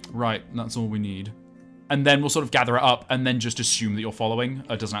 Right, that's all we need. And then we'll sort of gather it up and then just assume that you're following.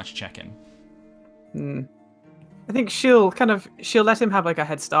 Doesn't actually check in. I think she'll let him have like a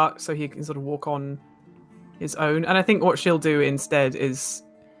head start so he can sort of walk on his own. And I think what she'll do instead is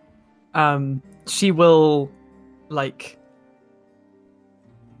she will like,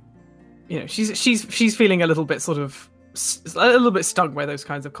 you know, she's feeling a little bit sort of a little bit stung by those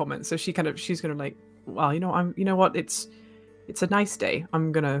kinds of comments. So she's gonna like, well, you know what, it's a nice day.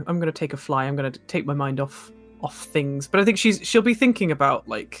 I'm gonna take a fly. I'm gonna take my mind off things. But I think she'll be thinking about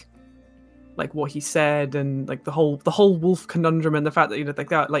like what he said and like the whole wolf conundrum and the fact that, you know, like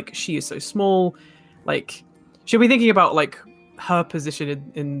that, like she is so small. Like she'll be thinking about like her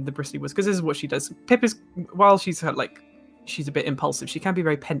position in the Bristly Woods, because this is what she does. Pip is, while she's a bit impulsive, she can be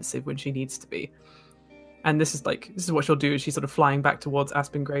very pensive when she needs to be. And this is what she'll do. Is she's sort of flying back towards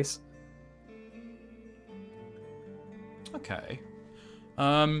Aspen Grace. Okay.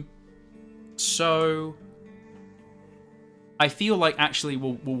 So I feel like actually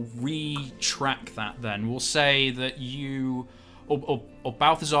we'll retrack that then. We'll say that you or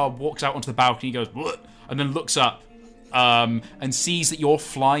Balthazar walks out onto the balcony, goes "What?" and then looks up and sees that you're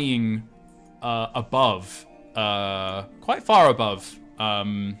flying above, quite far above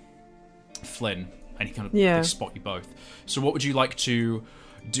Flynn, and he kind of they spot you both. So what would you like to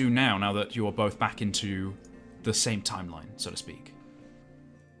do now that you're both back into the same timeline, so to speak?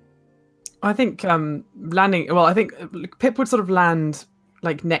 I think landing. Well, I think Pip would sort of land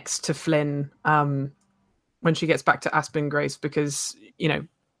like next to Flynn when she gets back to Aspen Grace, because, you know,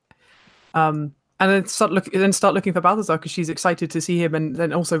 and then start looking for Balthazar, because she's excited to see him, and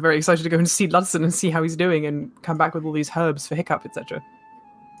then also very excited to go and see Ludson and see how he's doing, and come back with all these herbs for Hiccup, etc.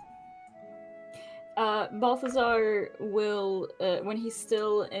 Balthazar will, when he's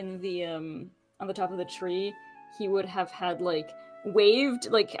still in the on the top of the tree, he would have had like waved,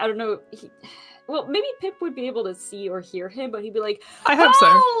 like, I don't know, well, maybe Pip would be able to see or hear him, but he'd be like, I hope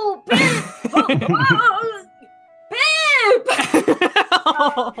so. Pip! Pip!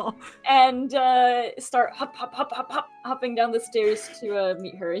 And start hopping down the stairs to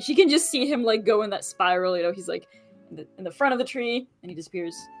meet her, and she can just see him like go in that spiral. You know, he's like in the front of the tree, and he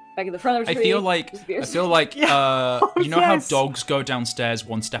disappears back in the front of the tree. I feel like you know how dogs go downstairs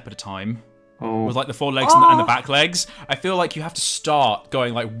one step at a time. With like the four legs and the back legs. I feel like you have to start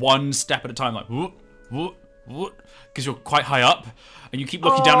going like one step at a time, like whoop, whoop, whoop, because you're quite high up, and you keep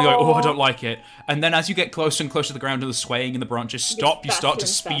looking down and going, oh, I don't like it. And then as you get closer and closer to the ground and the swaying and the branches stop, you start to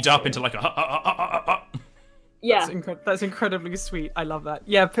speed up into like a Yeah. That's incredibly sweet. I love that.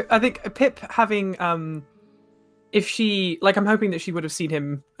 Yeah, I think Pip having if she, like, I'm hoping that she would have seen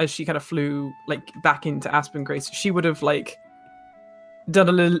him as she kind of flew like back into Aspen Grace. She would have like done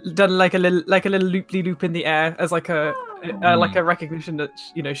a little loop in the air as like a recognition that,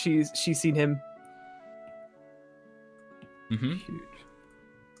 you know, she's seen him. Mm-hmm. Huge.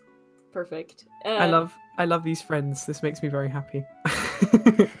 Perfect. I love these friends. This makes me very happy.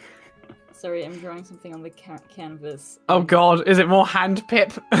 Sorry, I'm drawing something on the canvas. Oh God, is it more hand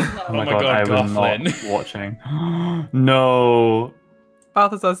Pip? No. Oh my god, I was not watching. No.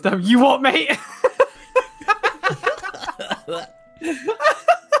 Balthazar's down. You what, mate?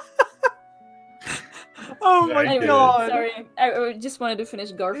 Oh my Anyway, god. Sorry, I just wanted to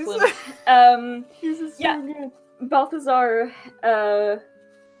finish Garflin. Good. Balthazar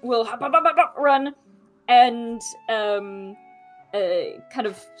will hop, run, and kind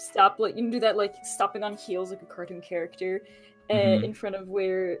of stop, like, you can do that, like, stopping on heels like a cartoon character in front of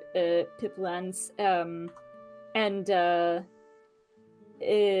where Pip lands, and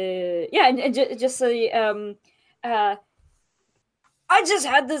just say, I just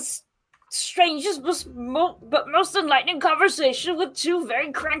had this strangest but most enlightening conversation with two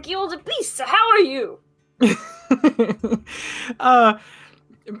very cranky old beasts. How are you?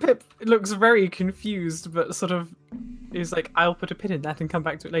 Pip looks very confused, but sort of is like, I'll put a pin in that and come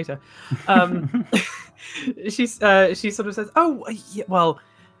back to it later. She sort of says, oh, yeah, well,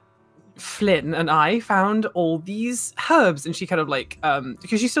 Flynn and I found all these herbs, and she kind of like,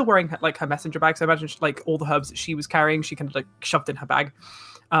 because she's still wearing like her messenger bag, so I imagine like all the herbs that she was carrying, she kind of like shoved in her bag.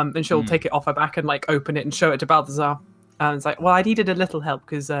 And she'll take it off her back and like open it and show it to Balthazar. And it's like, well, I needed a little help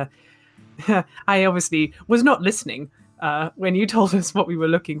because I obviously was not listening when you told us what we were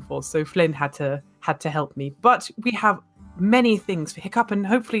looking for. So Flynn had to help me. But we have many things for Hiccup, and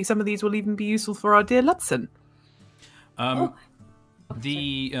hopefully some of these will even be useful for our dear Ludson.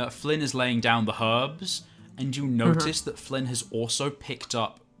 Flynn is laying down the herbs, and you notice that Flynn has also picked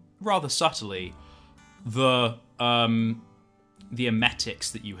up, rather subtly, the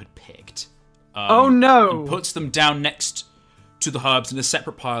emetics that you had picked. Oh no! And puts them down next to the herbs in a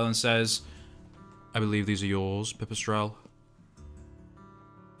separate pile and says, "I believe these are yours, Pipistrel."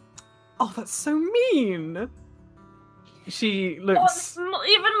 Oh, that's so mean. She looks.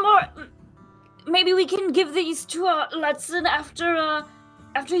 Even more. Maybe we can give these to Letson after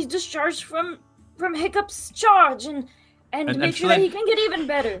he's discharged from Hiccup's charge, and make sure that he can get even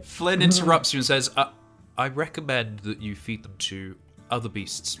better. Flynn interrupts you and says, "I recommend that you feed them to other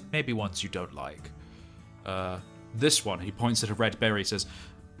beasts, maybe ones you don't like. This one," he points at a red berry, says,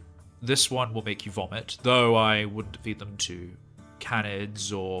 "this one will make you vomit, though I wouldn't feed them to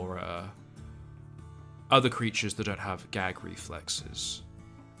canids or other creatures that don't have gag reflexes.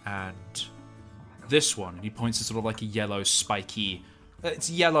 And this one," and he points to sort of like a yellow spiky, it's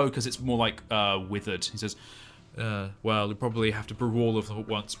yellow because it's more like withered. He says, "Well, you probably have to brew all of them at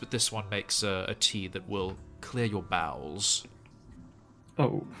once, but this one makes a tea that will clear your bowels."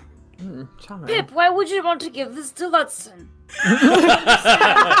 Oh. Charming. Pip, why would you want to give this to Letson?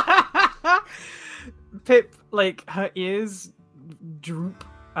 Pip, like, her ears droop.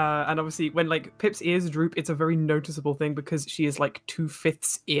 And obviously, when, like, Pip's ears droop, it's a very noticeable thing because she is, like,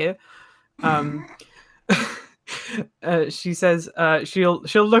 2/5 ear. She says she'll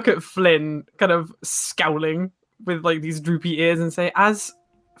look at Flynn, kind of scowling with, like, these droopy ears and say, "As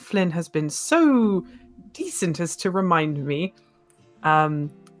Flynn has been so decent as to remind me,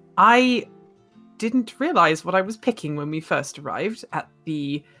 I didn't realize what I was picking when we first arrived at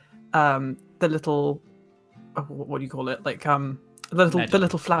the little, what do you call it? Like, the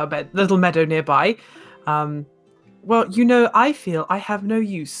little flower bed, the little meadow nearby. Well, you know, I feel I have no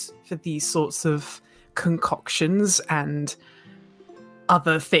use for these sorts of concoctions and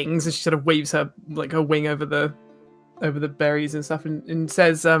other things." And she sort of waves her wing over the berries and stuff, and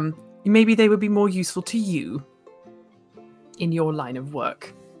says, "Maybe they would be more useful to you in your line of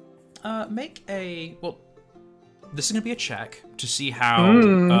work." Make a... Well, this is going to be a check to see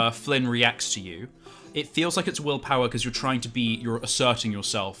how Flynn reacts to you. It feels like it's willpower because you're asserting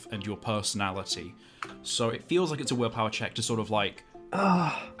yourself and your personality. So it feels like it's a willpower check to sort of like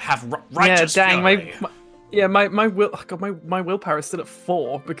have righteous fury. my willpower is still at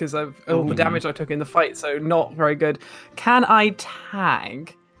 4 because of all the damage I took in the fight, so not very good. Can I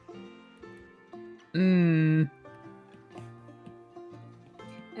tag? I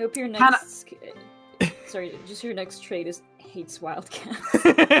hope your next... Sorry, just your next trait is hates wildcats.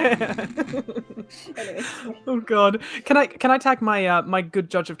 Anyway. Oh god, can I tag my my good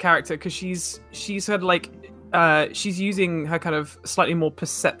judge of character, because she's had like she's using her kind of slightly more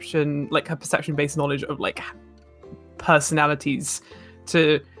perception, like her perception based knowledge of like personalities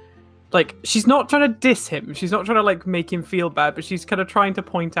to, like, she's not trying to diss him, she's not trying to like make him feel bad, but she's kind of trying to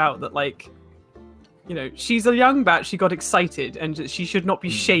point out that, like, you know, she's a young bat, she got excited, and she should not be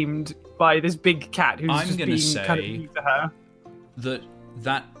shamed by this big cat who's just being kind of mean to her.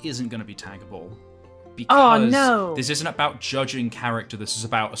 That isn't going to be taggable. Because no. This isn't about judging character, this is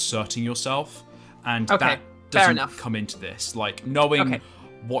about asserting yourself. And okay, that doesn't come into this. Like, knowing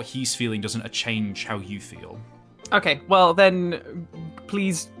what he's feeling doesn't change how you feel. Okay, well then,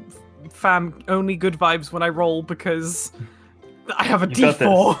 please, fam, only good vibes when I roll, because I have a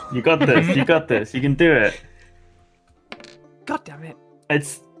D4. You got this. You got this. You can do it. God damn it.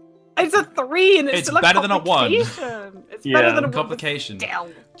 It's a 3, and it's still better than a 1. It's better than a 1. Complication.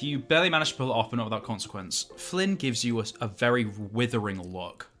 You barely manage to pull it off, but not without consequence. Flynn gives you a very withering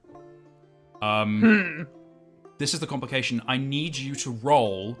look. This is the complication. I need you to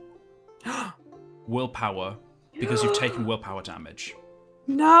roll willpower, because you've taken willpower damage.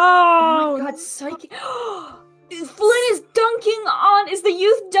 No! Oh my god, psychic... Flynn is is the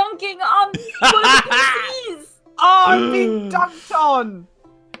youth dunking on one of the PCs! Oh, I'm being dunked on!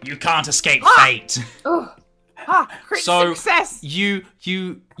 You can't escape fate. Success. You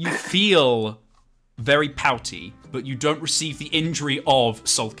feel very pouty, but you don't receive the injury of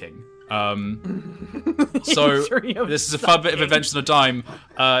sulking. So this is a fun bit of Adventure on a Dime.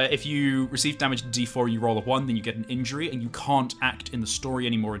 If you receive damage in D4, you roll a 1, then you get an injury, and you can't act in the story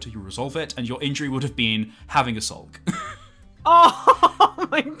anymore until you resolve it. And your injury would have been having a sulk. Oh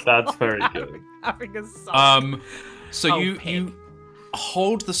my god! That's very good. Having a sulk. So you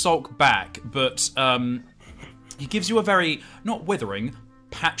hold the sulk back, but he gives you a very, not withering,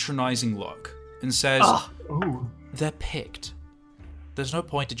 patronizing look and says, "They're picked. There's no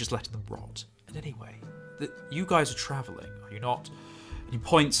point in just letting them rot. And anyway, you guys are traveling, are you not?" And he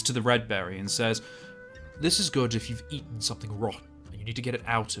points to the red berry and says, "This is good if you've eaten something rotten and you need to get it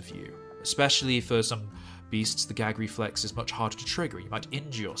out of you. Especially for some beasts, the gag reflex is much harder to trigger. You might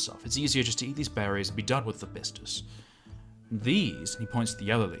injure yourself. It's easier just to eat these berries and be done with the business. And these," and he points to the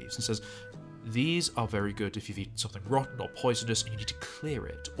yellow leaves and says, These are very good if you've eaten something rotten or poisonous and you need to clear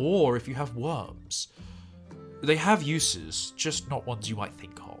it, or if you have worms. They have uses, just not ones you might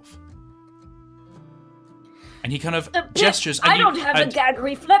think of. And he kind of gestures. And I don't have a gag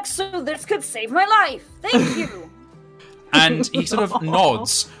reflex, so this could save my life. Thank you. And he sort of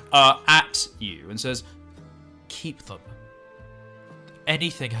nods at you and says, Keep them.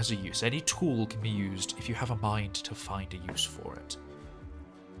 Anything has a use. Any tool can be used if you have a mind to find a use for it.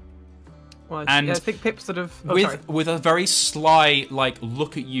 Well, And I think Pip sort of... with a very sly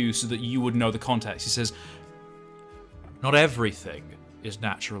look at you so that you would know the context, he says, Not everything is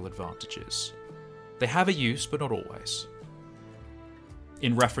natural advantages. They have a use, but not always.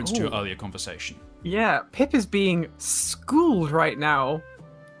 in reference to your earlier conversation. Yeah, Pip is being schooled right now.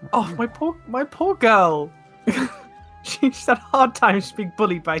 Oh, my poor girl. She's had a hard time. She's being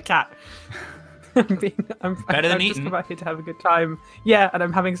bullied by a cat. I'm Better than just eating. come out here to have a good time. Yeah, and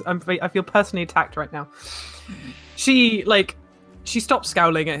I feel personally attacked right now. She stops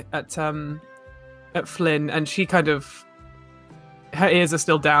scowling at Flynn, and she kind of, her ears are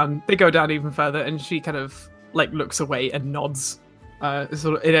still down. They go down even further, and she kind of looks away and nods,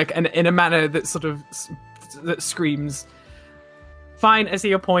 sort of in a manner that sort of that screams, "Fine, I see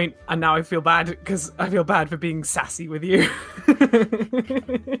your point, and now I feel bad because I feel bad for being sassy with you."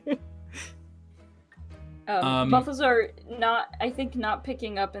 Balthazar not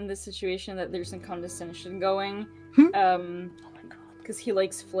picking up in this situation that there's some condescension going. Because he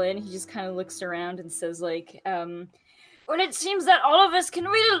likes Flynn, he just kind of looks around and says Well, it seems that all of us can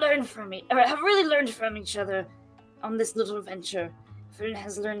really learn from have really learned from each other on this little venture. Flynn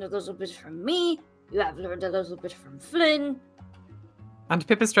has learned a little bit from me. You have learned a little bit from Flynn. And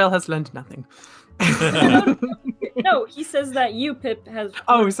Pipistrel has learned nothing. no, he says that you, Pip, has.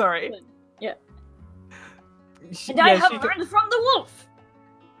 Oh, sorry. Flynn. Yeah. And I have learned from the wolf.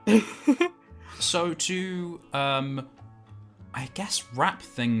 So to, I guess, wrap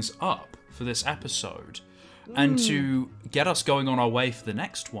things up for this episode, and to get us going on our way for the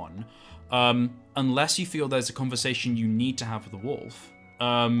next one, unless you feel there's a conversation you need to have with the wolf,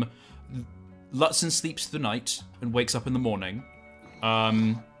 Lutzen sleeps through the night and wakes up in the morning.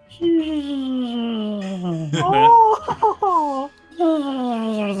 Lutzen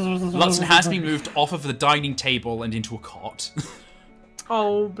has been moved off of the dining table and into a cot.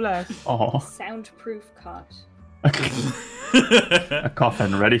 Oh, bless. Oh, Soundproof cot. a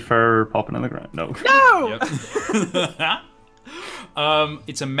coffin ready for popping on the ground. No. Yep.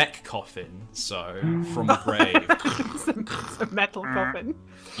 It's a mech coffin, so from the grave. It's a metal coffin.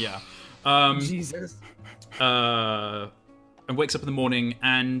 Yeah. Jesus. And wakes up in the morning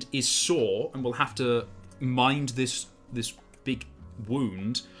and is sore and will have to mind this big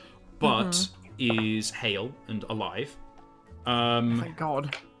wound, but is hale and alive. Thank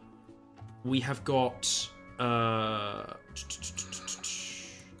God. We have got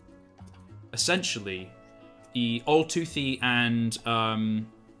essentially the Old Toothy and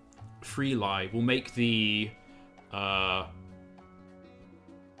Freely will make the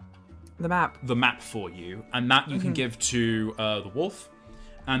map for you, and that you can give to the wolf,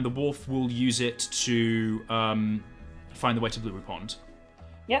 and the wolf will use it to find the way to Blueberry Pond.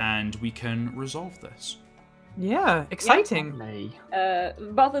 Yep. And we can resolve this. Yeah, exciting.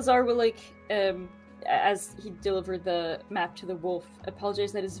 Balthazar will as he delivered the map to the wolf,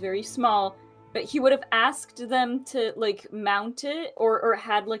 apologize that it's very small, but he would have asked them to mount it or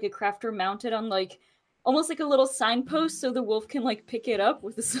had a crafter mount it on almost like a little signpost so the wolf can pick it up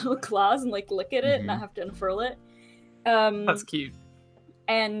with his little claws and lick at it and not have to unfurl it. That's cute.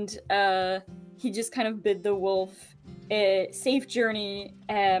 And he just kind of bid the wolf safe journeys,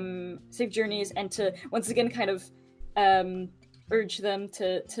 and to once again kind of urge them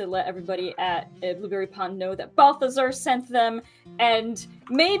to let everybody at Blueberry Pond know that Balthazar sent them, and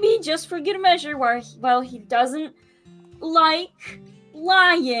maybe just for good measure, while he doesn't like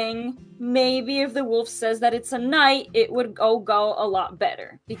lying, maybe if the wolf says that it's a night, it would go a lot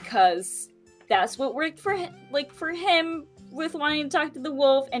better, because that's what worked for him with wanting to talk to the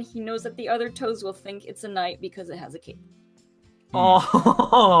wolf, and he knows that the other toads will think it's a night because it has a cape.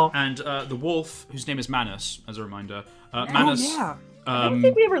 Oh. And the wolf, whose name is Manus, as a reminder. Manus. Oh, yeah. I don't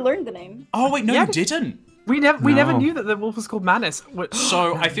think we ever learned the name. Oh wait, no, Yeah. you didn't. We never knew that the wolf was called Manus.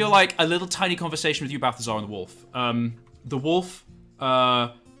 So I feel like a little tiny conversation with you, Balthazar, and the wolf. The wolf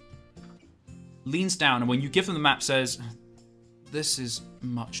leans down, and when you give them the map, says, "This is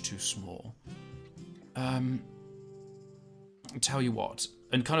much too small. Tell you what,"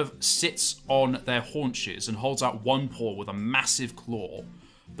 and kind of sits on their haunches and holds out one paw with a massive claw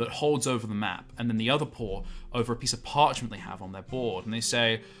that holds over the map, and then the other paw over a piece of parchment they have on their board, and they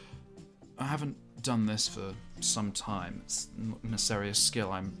say, I haven't done this for some time. It's not necessarily a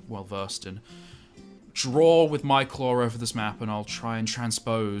skill I'm well versed in. Draw with my claw over this map, and I'll try and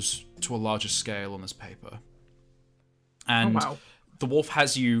transpose to a larger scale on this paper. And wow. the wolf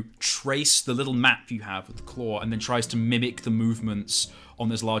has you trace the little map you have with the claw, and then tries to mimic the movements on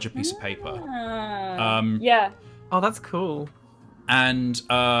this larger piece of paper. Yeah. Oh, that's cool. And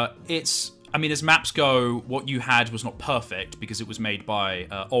it's, I mean, as maps go, what you had was not perfect because it was made by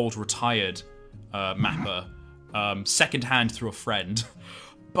old retired mapper, secondhand through a friend.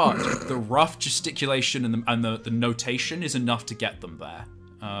 But the rough gesticulation and the notation is enough to get them there.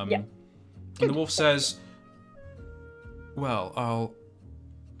 Yeah. And the wolf says, well, I'll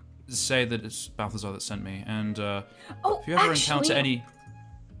say that it's Balthazar that sent me, and if you ever encounter any...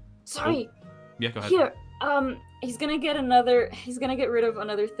 Sorry. Yeah, go ahead. Here, he's gonna get rid of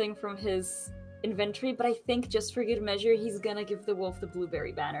another thing from his inventory, but I think just for good measure, he's gonna give the wolf the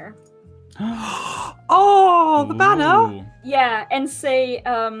blueberry banner. Oh, the banner! Ooh. Yeah, and say,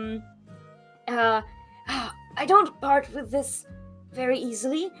 I don't part with this very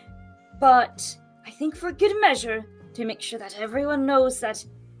easily, but I think for good measure, to make sure that everyone knows that,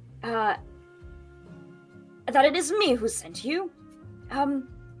 that it is me who sent you,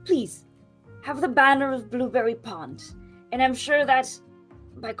 please, have the banner of Blueberry Pond. And I'm sure that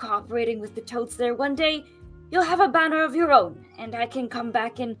by cooperating with the toads there one day, you'll have a banner of your own, and I can come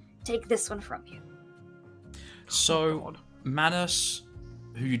back and take this one from you. So, Manus,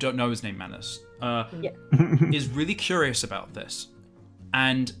 who you don't know is named Manus, is really curious about this,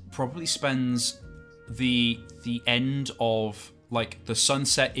 and probably spends the end of, like, the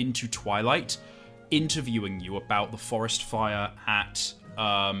sunset into twilight interviewing you about the forest fire at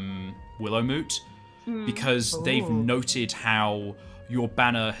Willowmoot, because they've noted how your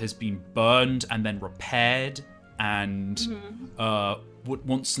banner has been burned and then repaired, and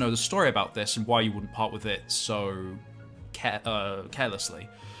wants to know the story about this and why you wouldn't part with it so carelessly,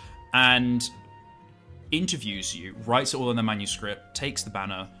 and interviews you, writes it all in the manuscript, takes the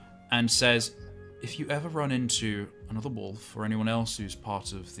banner, and says, if you ever run into another wolf or anyone else who's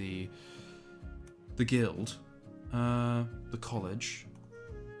part of the guild, the college,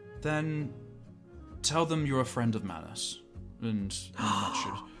 then tell them you're a friend of Manus, and that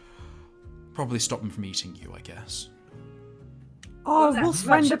should probably stop them from eating you, I guess. Oh, That's wolf's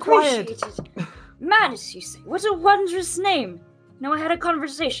friend much acquired. appreciated. Manus, you say? What a wondrous name. Now, I had a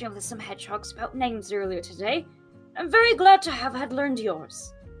conversation with some hedgehogs about names earlier today. I'm very glad to have had learned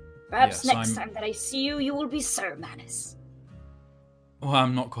yours. Perhaps Yes, next time that I see you, you will be Sir Manus. Well,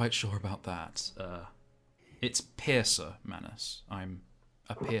 I'm not quite sure about that. It's Piercer Manus. I'm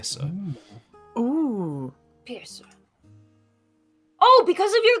a piercer. Ooh. Piercer. Oh,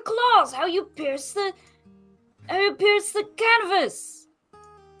 because of your claws! How you pierce the canvas!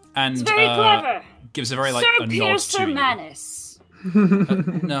 And It's very clever! gives a very, like, Sir a nod Piercer to you. Manus.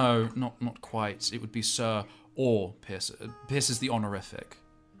 No, not quite. It would be Sir or Piercer. Piercer's the honorific.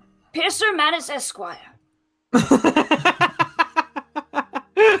 Piercer Manus Esquire.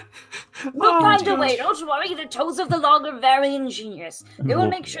 We'll find a way, don't worry. The toads of the log are very ingenious. They will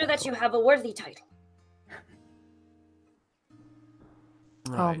make sure that you have a worthy title.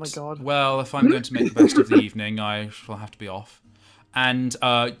 Right. Oh my god. Well, if I'm going to make the best of the evening, I shall have to be off. And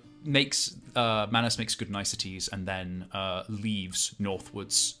Manus makes good niceties and then leaves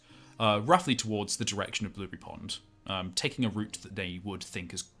northwards, roughly towards the direction of Blueberry Pond, taking a route that they would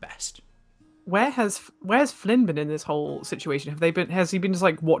think is best. Where's Flynn been in this whole situation? Has he been just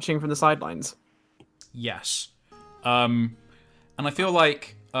like watching from the sidelines? Yes. And I feel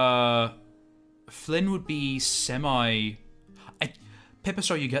like Flynn would be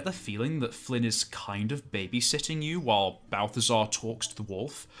Pipistrel, you get the feeling that Flynn is kind of babysitting you while Balthazar talks to the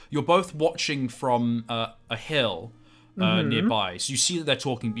wolf. You're both watching from a hill nearby, so you see that they're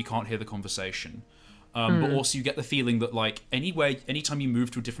talking, but you can't hear the conversation. But also you get the feeling that, like, anytime you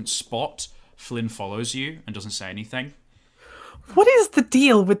move to a different spot, Flynn follows you and doesn't say anything. What is the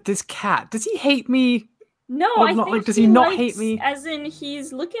deal with this cat? Does he hate me? No, Or I not, think like, does he not likes- hate me? As in,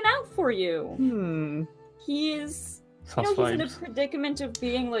 he's looking out for you. He is... You know, he's in a predicament of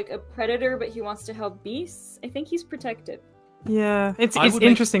being like a predator, but he wants to help beasts. I think he's protective. Yeah, it's I would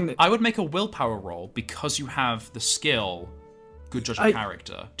interesting that I would make a willpower roll because you have the skill, good judge of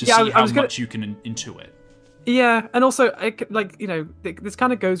character, to yeah, see I how was gonna- much you can intuit. Yeah, and also, this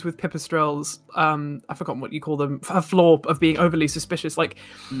kind of goes with Pipistrel's, I've forgotten what you call them, a flaw of being overly suspicious. Like,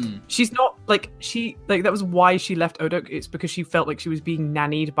 she's not, that was why she left Odok. It's because she felt like she was being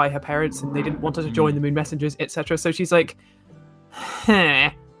nannied by her parents and they didn't want her to join the Moon Messengers, etc. So she's like,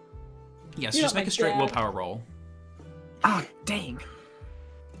 Yes, You're just not make my a straight dad. willpower roll. ah, dang.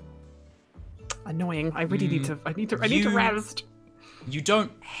 annoying. I really need to. I need to rest. You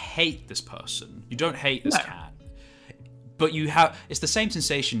don't hate this person. You don't hate this No. cat. But you have. It's the same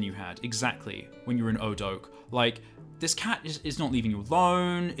sensation you had exactly when you were in Odoak. Like, this cat is not leaving you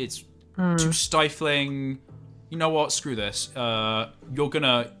alone. It's too stifling. You know what? Screw this. You're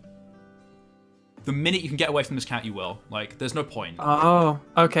gonna. The minute you can get away from this cat, you will. Like, there's no point. Oh,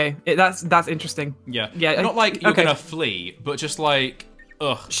 okay. That's interesting. Yeah. Yeah, Not like you're okay. gonna flee, but just like,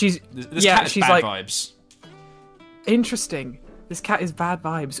 ugh. She's This yeah. cat is She's bad like vibes. interesting. This cat is bad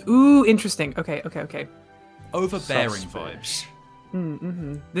vibes. Ooh, interesting. Okay. Overbearing Suspect.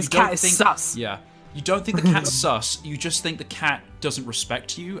 vibes. This You don't cat is think- sus. Yeah. You don't think the cat's sus. You just think the cat doesn't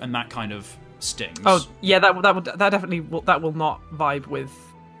respect you, and that kind of stings. Oh yeah, that definitely that will not vibe with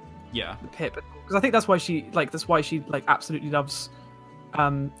yeah. Pip, because I think that's why she absolutely loves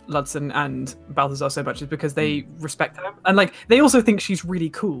Ludson and Balthazar so much, is because they respect her, and like they also think she's really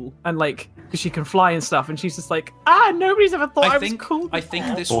cool, and like because she can fly and stuff, and she's just like, nobody's ever thought I was cool. I think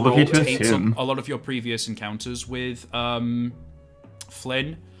this All of role you to takes assume. on a lot of your previous encounters with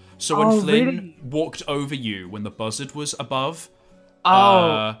Flynn. So when Oh, Flynn really? walked over you when the buzzard was above,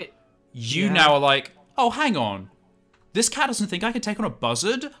 Oh, you yeah. now are like, oh, hang on. This cat doesn't think I can take on a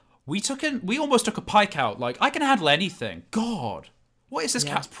buzzard? We almost took a pike out. Like, I can handle anything. God, what is this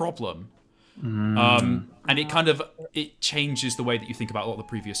cat's problem? And it changes the way that you think about a lot of the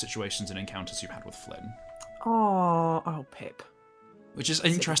previous situations and encounters you've had with Flynn. oh, Pip. Which is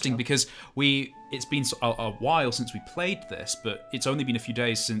interesting because it's been a while since we played this, but it's only been a few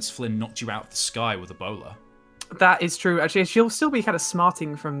days since Flynn knocked you out of the sky with Ebola. That is true. Actually, she'll still be kind of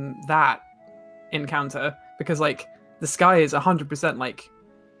smarting from that encounter, because like the sky is 100% like,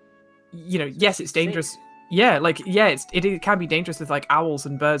 yes, it's dangerous. Yeah, like it can be dangerous with like owls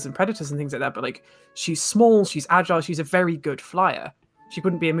and birds and predators and things like that. But like she's small, she's agile, she's a very good flyer. She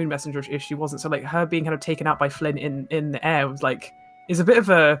couldn't be a moon messenger if she wasn't. So like her being kind of taken out by Flynn in the air was like is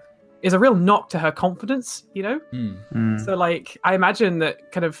a real knock to her confidence, So like I imagine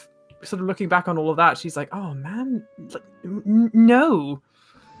that kind of sort of looking back on all of that, she's like, oh man, like, no.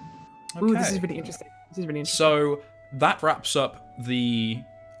 Ooh, this is really interesting. So that wraps up the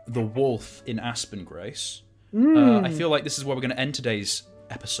wolf in Aspen Grace. I feel like this is where we're going to end today's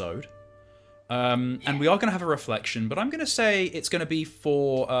episode. And we are going to have a reflection, but I'm going to say it's going to be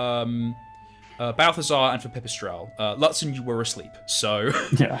for Balthazar and for Pipistrel. Lutzen, you were asleep, so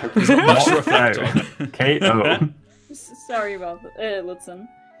Yeah. there's not much to reflect on. KO. Sorry about that, Lutzen.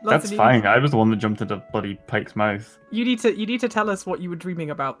 That's fine. I was the one that jumped into bloody Pike's mouth. You need to tell us what you were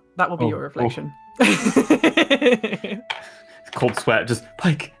dreaming about. That will be your reflection. Cold sweat, just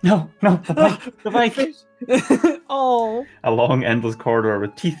Pike. No, the Pike. Oh. A long, endless corridor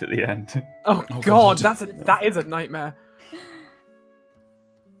with teeth at the end. Oh, God. God, that is a nightmare.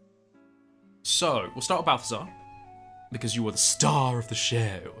 So we'll start with Balthazar because you were the star of the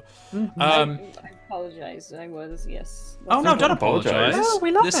show. I apologize. I was, yes. Oh no, don't apologize. apologize. No,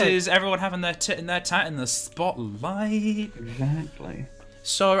 we love this it. is everyone having their tit in their tat in the spotlight. Exactly.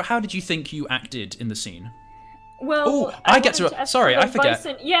 So, how did you think you acted in the scene? Well, Oh, I get wanted to- ask sorry, for I forget.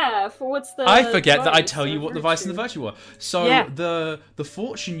 advice for what's the I forget that I vice tell you or what the vice and the virtue? virtue were. So Yeah. the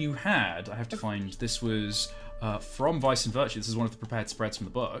fortune you had, I have to find. This was from Vice and Virtue. This is one of the prepared spreads from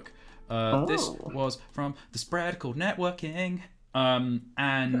the book. This was from the spread called Networking.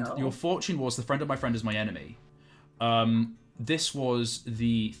 And your fortune was the friend of my friend is my enemy. This was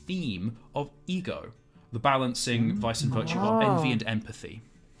the theme of ego, the balancing vice and virtue of envy and empathy.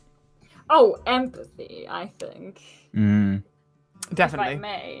 Oh, empathy, I think. If I Definitely.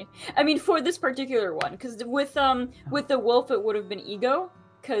 may. I mean, for this particular one, because with the wolf, it would have been ego,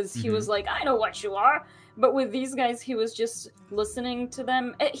 because he was like, I know what you are. But with these guys, he was just listening to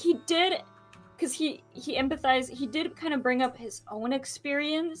them. He did, because he empathized. He did kind of bring up his own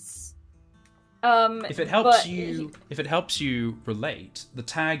experience. If it helps but you relate, the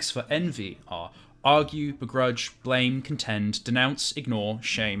tags for envy are argue, begrudge, blame, contend, denounce, ignore,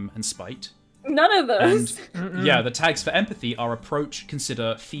 shame, and spite. none of And those. yeah, the tags for empathy are approach,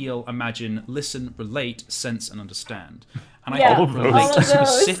 consider, feel, imagine, listen, relate, sense, and understand. And Yeah, I all think of relate those.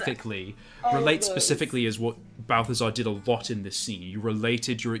 specifically, All of relate those. specifically is what Balthazar did a lot in this scene. You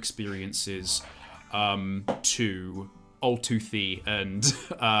related your experiences to Old Toothy and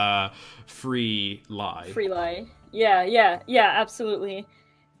Free Lie. Free lie. Yeah, absolutely.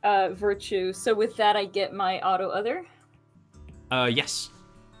 Virtue. So with that, I get my auto other. Yes.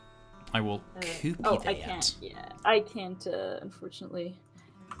 I will copy Oh, that. I can't. Yeah, I can't. Unfortunately,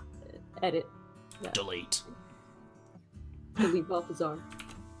 edit. Delete. Delete Balthazar.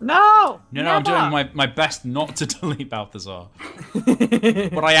 No! No, I'm never! doing my best not to delete Balthazar.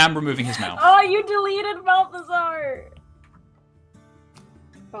 But I am removing his mouth. Oh, you deleted Balthazar!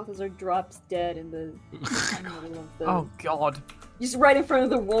 Balthazar drops dead in the middle of the... Oh, God. Just right in front of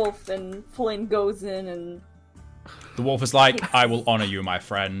the wolf, and Flynn goes in and... The wolf is like, I will honor you, my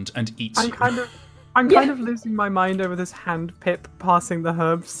friend, and eats I'm you. kind of losing my mind over this hand Pip passing the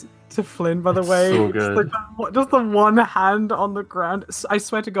herbs to Flynn, by the way. so good. Just the one hand on the ground. I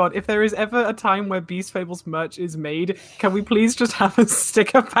swear to God, if there is ever a time where Beast Fables merch is made, can we please just have a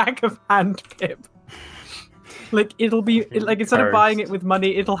sticker pack of hand Pip? Like, it'll be, like, instead of buying it with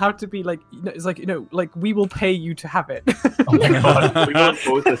money, it'll have to be, like, you know, it's like, you know, like, we will pay you to have it. Oh my god, we will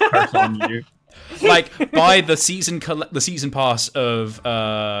impose this curse on you. Like, buy the season pass of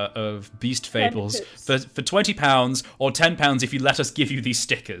Beast Fables for £20 or £10 if you let us give you these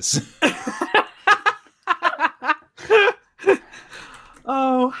stickers.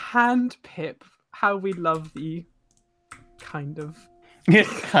 Oh, hand Pip, how we love thee. Kind of.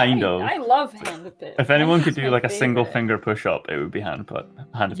 Kind of. I love Hand Pip. If anyone could That's do my like a single favorite. finger push up, it would be hand Pip.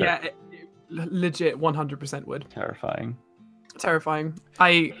 Yeah, legit 100% would. Terrifying. Terrifying. Pip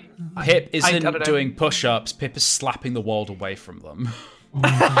I isn't don't know. doing push-ups, Pip is slapping the world away from them.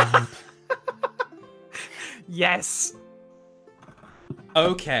 Yes.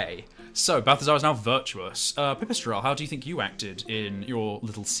 Okay, so Balthazar is now virtuous. Pipistrel, how do you think you acted in your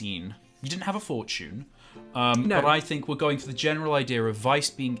little scene? You didn't have a fortune, No. but I think we're going for the general idea of vice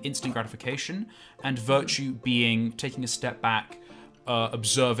being instant gratification and virtue being taking a step back,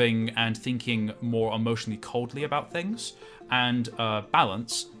 observing and thinking more emotionally coldly about things, and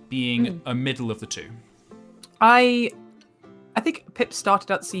balance being a middle of the two. I think Pip started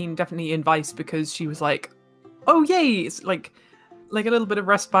that scene definitely in Vice because she was like, oh yay, it's like a little bit of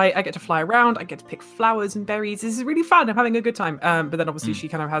respite. I get to fly around, I get to pick flowers and berries. This is really fun. I'm having a good time. But then obviously she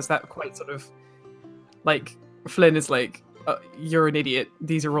kind of has that quite sort of like Flynn is like, you're an idiot.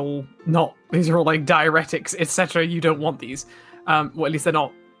 These are all like diuretics, etc. You don't want these. Well, at least they're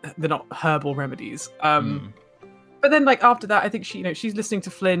not herbal remedies. But then, like, after that, I think she's listening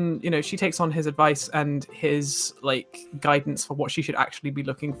to Flynn. You know, she takes on his advice and his like guidance for what she should actually be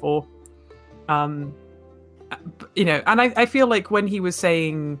looking for. You know, and I feel like when he was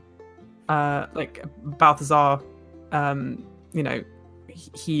saying, like Balthazar, you know,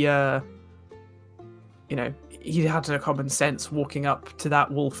 he had no common sense walking up to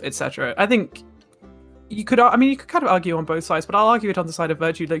that wolf, etc. I think. You could kind of argue on both sides, but I'll argue it on the side of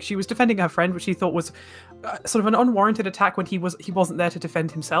virtue. Like, she was defending her friend, which she thought was sort of an unwarranted attack when he wasn't there to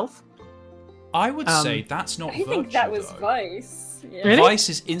defend himself. I would say that's not virtue, I think that was though. Vice. Yeah. Really? Vice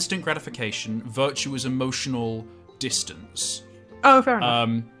is instant gratification, virtue is emotional distance. Oh, fair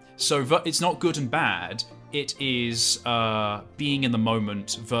enough. So it's not good and bad. It is being in the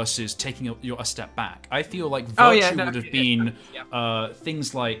moment versus taking a step back. I feel like virtue would have been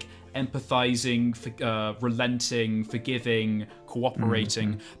things like empathizing, relenting, forgiving,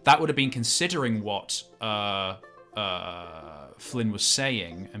 cooperating. That would have been considering what Flynn was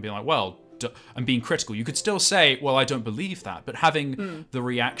saying and being like, well, and being critical. You could still say, well, I don't believe that, but having the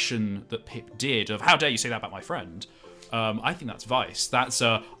reaction that Pip did of, how dare you say that about my friend? I think that's Vice. That's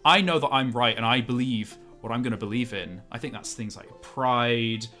I know that I'm right and I believe what I'm going to believe in. I think that's things like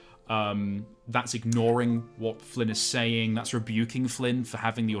pride. That's ignoring what Flynn is saying. That's rebuking Flynn for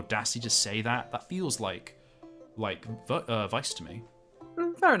having the audacity to say that. That feels like Vice to me.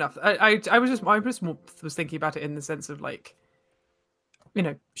 Fair enough. I was thinking about it in the sense of like, you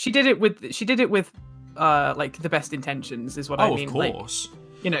know, she did it with like the best intentions is what I mean. Of course. Like,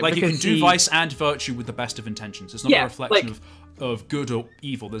 you know, like you can do vice and virtue with the best of intentions. It's not a reflection of good or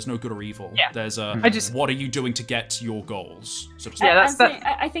evil. There's no good or evil. Yeah. There's what are you doing to get your goals? So to speak.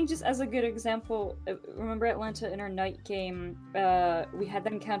 Yeah, I think just as a good example, remember Atlanta in our night game, we had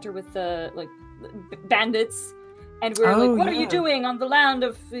that encounter with the bandits, and we were like, "What are you doing on the land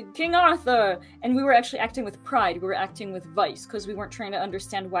of King Arthur?" And we were actually acting with pride. We were acting with vice because we weren't trying to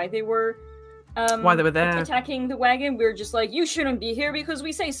understand why they were there attacking the wagon. We were just like, "You shouldn't be here because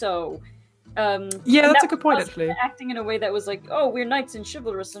we say so." Yeah, that's a good point, us actually. Acting in a way that was like, "Oh, we're knights and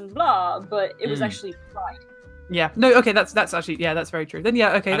chivalrous and blah," but it was actually pride. Yeah. No. Okay. That's actually that's very true. Then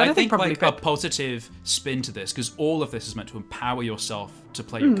okay. And then I think probably like a positive spin to this, because all of this is meant to empower yourself to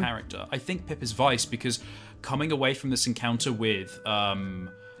play your character. I think Pip is Vice because coming away from this encounter with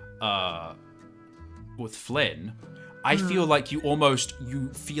Flynn, I feel like you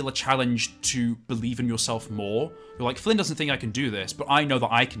feel a challenge to believe in yourself more. You're like, Flynn doesn't think I can do this, but I know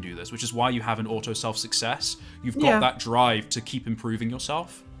that I can do this, which is why you have an auto self-success. You've got that drive to keep improving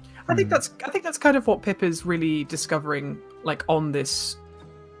yourself. I think that's kind of what Pip is really discovering, like on this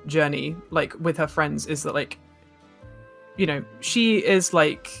journey, like with her friends, is that like, you know, she is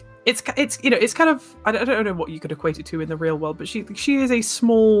like it's you know, it's kind of I don't know what you could equate it to in the real world, but she's a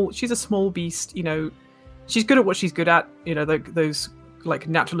small beast. You know, she's good at what she's good at. You know, those like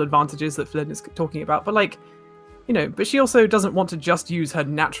natural advantages that Flynn is talking about, but like, you know, but she also doesn't want to just use her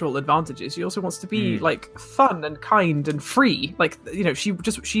natural advantages. She also wants to be like fun and kind and free. Like, you know,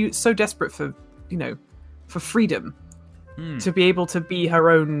 she's so desperate for, you know, for freedom, to be able to be her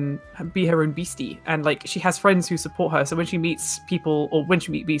own beastie. And like, she has friends who support her. So when she meets people, or when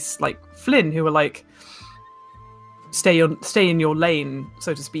she meets beasts like Flynn, who are like, stay in your lane,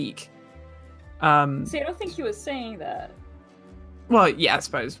 so to speak. See, I don't think he was saying that. Well, yeah, I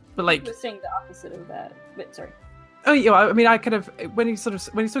suppose, but like, He was saying the opposite of that. But sorry. Oh yeah, I mean, I kind of when he's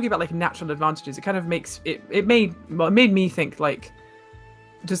talking about like natural advantages, it kind of makes it made me think like,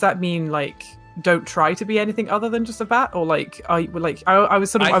 does that mean like don't try to be anything other than just a bat, or like I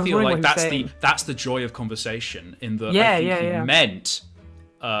was sort of I feel wondering like what that's the joy of conversation in the Yeah, I think yeah, he yeah. meant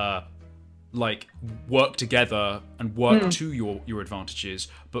like work together and work to your advantages,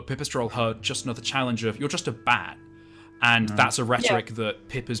 but Pipistrel heard just another challenge of you're just a bat. And that's a rhetoric that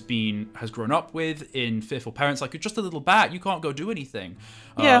Pip has grown up with in Fearful Parents. Like, you're just a little bat, you can't go do anything.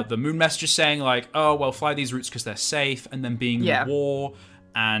 The Moon Messenger saying like, oh, well, fly these routes because they're safe, and then being in war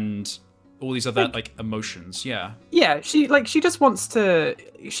and all these other like emotions. Yeah, she just wants to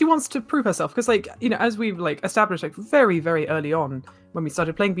prove herself, because like, you know, as we've like established like very, very early on when we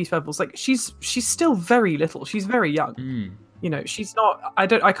started playing Beast Fevels, like she's still very little. She's very young. You know, she's not. I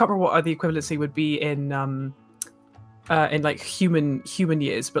can't remember what the equivalency would be in like human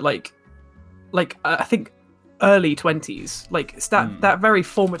years, but like I think early 20s, like it's that very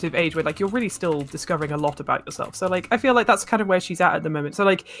formative age where like you're really still discovering a lot about yourself. So like I feel like that's kind of where she's at the moment. So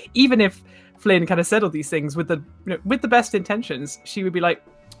like even if Flynn kind of said all these things with the best intentions, she would be like,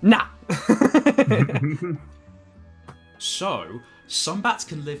 nah. So some bats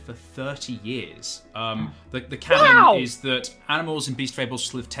can live for 30 years. The canon is that animals in Beast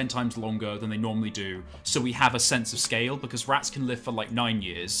Fables live 10 times longer than they normally do. So we have a sense of scale, because rats can live for like 9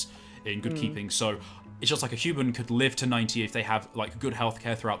 years in good keeping. So it's just like a human could live to 90 if they have like good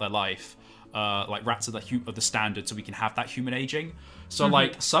healthcare throughout their life. Like rats are the standard, so we can have that human aging. So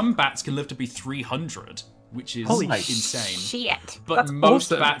like some bats can live to be 300, which is insane. Shit. But That's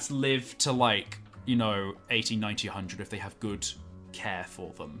most awesome. bats live to like, you know, 80, 90, 100 if they have good care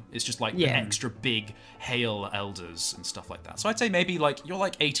for them. It's just like the extra big hale elders and stuff like that. So I'd say maybe like you're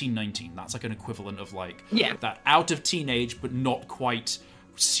like 18, 19. That's like an equivalent of like that out of teenage but not quite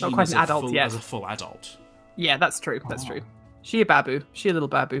seen as, an adult yet. As a full adult. Yeah, that's true. That's true. She a babu. She a little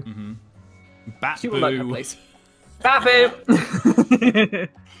babu. She will learn her Bat-boo. place. Babu.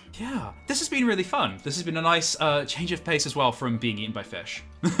 Yeah, this has been really fun. This has been a nice change of pace as well from being eaten by fish.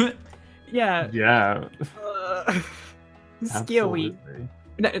 Yeah. Yeah. Scary.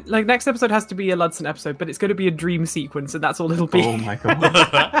 Absolutely. Like next episode has to be a Ludson episode, but it's going to be a dream sequence, and that's all it'll be. Oh my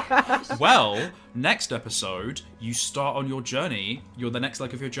god. Well, next episode, you start on your journey. You're the next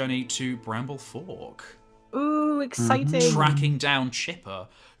leg of your journey to Bramble Fork, Ooh, exciting! tracking down Chipper,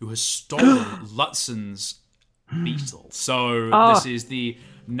 who has stolen Lutson's beetle. So this is the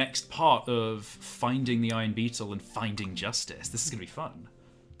next part of finding the Iron Beetle and finding justice. This is going to be fun.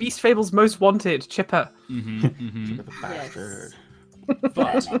 Beast Fable's most wanted, Chipper. The bastard.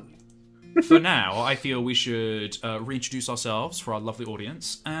 But for now, I feel we should reintroduce ourselves for our lovely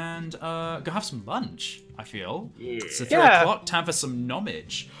audience and go have some lunch, I feel. It's 3 o'clock, time for some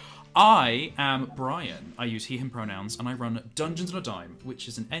knowledge. I am Brian. I use he, him pronouns, and I run Dungeons on a Dime, which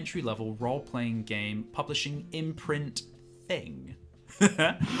is an entry-level role-playing game publishing imprint thing.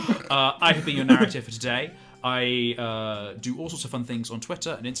 I have been your narrator for today. I do all sorts of fun things on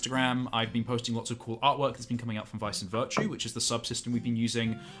Twitter and Instagram. I've been posting lots of cool artwork that's been coming out from Vice and Virtue, which is the subsystem we've been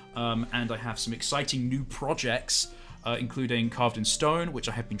using. And I have some exciting new projects, including Carved in Stone, which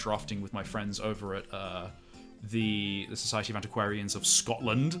I have been drafting with my friends over at the Society of Antiquarians of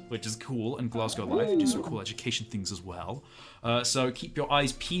Scotland, which is cool, and Glasgow Life, do some cool education things as well. So keep your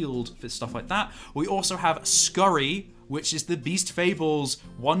eyes peeled for stuff like that. We also have Scurry, which is the Beast Fables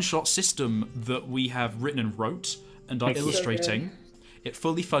one-shot system that we have written and wrote and are illustrating. It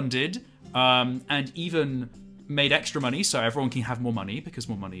fully funded, and even made extra money, so everyone can have more money, because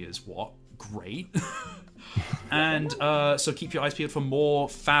more money is what? Great. And so keep your eyes peeled for more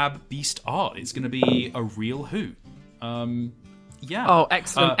fab Beast art. It's going to be a real hoot. Yeah. Oh,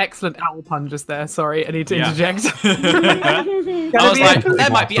 excellent owl pun just there. Sorry, I need to interject. I was like, there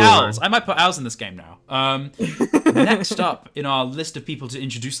might be owls. I might put owls in this game now. Next up in our list of people to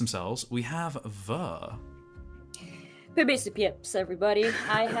introduce themselves, we have Ver. Pibisi Pips, everybody.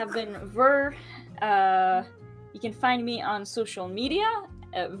 I have been Ver. You can find me on social media,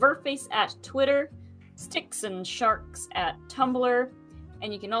 Verface at Twitter, Sticks and Sharks at Tumblr,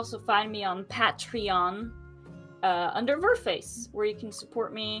 and you can also find me on Patreon under Verface, where you can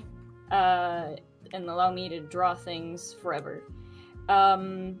support me and allow me to draw things forever.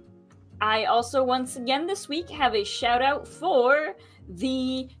 I also, once again this week, have a shout out for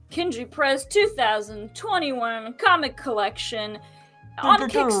the Kindry Press 2021 comic collection on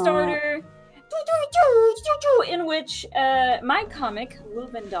Kickstarter, in which my comic,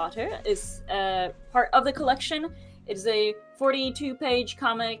 Leuven Daughter, is part of the collection. It is a 42-page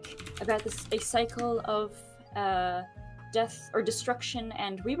comic about a cycle of death or destruction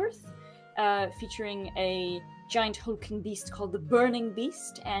and rebirth, featuring a giant hulking beast called the Burning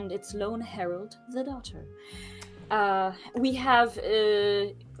Beast and its lone herald, the Daughter. We have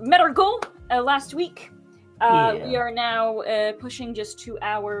met our goal last week. We are now pushing just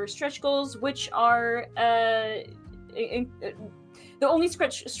 2-hour stretch goals, which are the only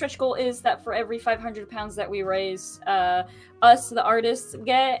stretch goal is that for every £500 that we raise, us, the artists,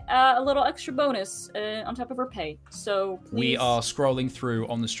 get a little extra bonus on top of our pay. So please... We are scrolling through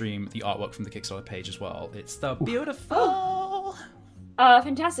on the stream the artwork from the Kickstarter page as well. It's the beautiful...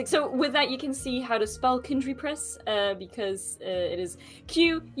 Fantastic. So with that, you can see how to spell Kindry Press, because it is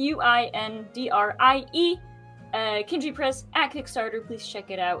Quindrie. Kindry Press at Kickstarter. Please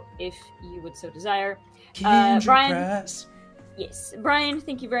check it out if you would so desire. Kindry Brian, Press. Yes, Brian,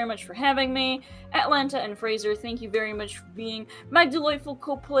 thank you very much for having me. Atlanta and Fraser, thank you very much for being my delightful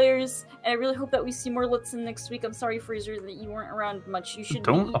co-players. I really hope that we see more Lutzen next week. I'm sorry, Fraser, that you weren't around much. You should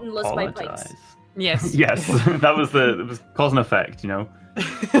be eaten less by pikes. Yes. Yes, that was it was cause and effect, you know.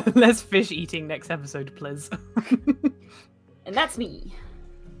 Less fish eating next episode, please. And that's me.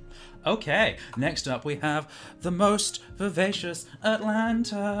 Okay, next up we have the most vivacious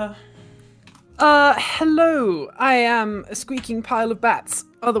Atlanta. Hello. I am a squeaking pile of bats,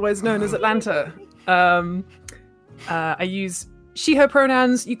 otherwise known as Atlanta. I use she, her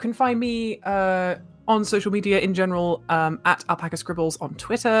pronouns. You can find me on social media in general, at Alpaca Scribbles on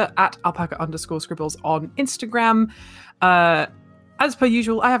Twitter, at Alpaca_Scribbles on Instagram. As per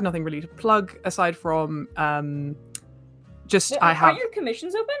usual, I have nothing really to plug aside from just I have. Are your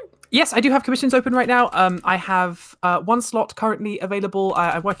commissions open? Yes, I do have commissions open right now. I have one slot currently available.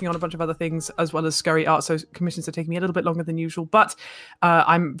 I'm working on a bunch of other things as well as scurry art, so commissions are taking me a little bit longer than usual. But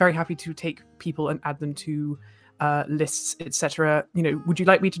I'm very happy to take people and add them to lists, etc. You know, would you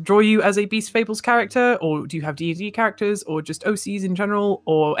like me to draw you as a Beast Fables character, or do you have D&D characters, or just OCs in general,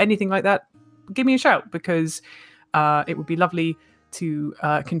 or anything like that? Give me a shout, because it would be lovely to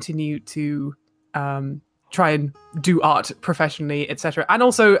continue to try and do art professionally, etc. And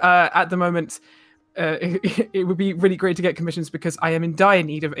also, at the moment, it would be really great to get commissions, because I am in dire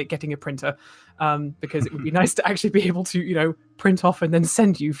need of getting a printer, because it would be nice to actually be able to, you know, print off and then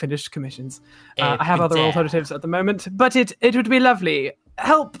send you finished commissions. I have other alternatives at the moment, but it would be lovely.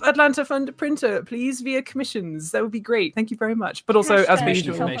 Help Atlanta fund a printer, please, via commissions. That would be great. Thank you very much. But also, as per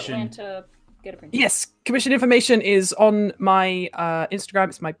usual, Get a printer. yes, commission information is on my Instagram.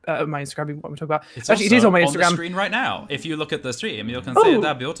 It's my Instagram. What we're talking about. It's Actually, also it is on my the Instagram. screen right now. If you look at the stream, you can see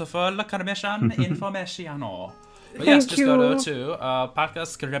the beautiful commission information. But yes, just go to Alpaca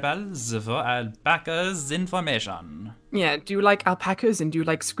Scribbles for Alpaca's information. Yeah, do you like alpacas and do you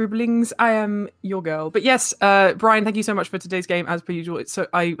like scribblings? I am your girl. But yes, Brian, thank you so much for today's game. As per usual,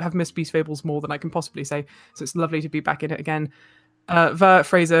 I have missed Beast Fables more than I can possibly say, so it's lovely to be back in it again. Ver,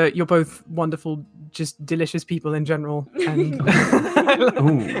 Fraser, you're both wonderful, just delicious people in general. And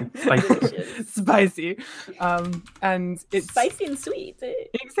Ooh, spicy. spicy. And it's Spicy and sweet.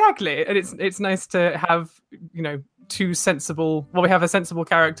 exactly, and it's nice to have, you know, two sensible. Well, we have a sensible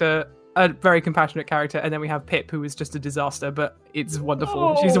character, a very compassionate character, and then we have Pip, who is just a disaster, but it's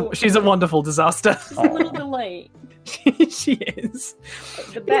wonderful. Oh. She's a wonderful disaster. Just a little delay. She is.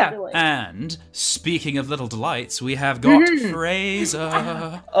 The bad Yeah. delay. And speaking of little delights, we have got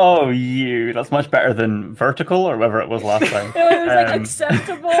Fraser. Oh, that's much better than vertical or whatever it was last time. No, it was like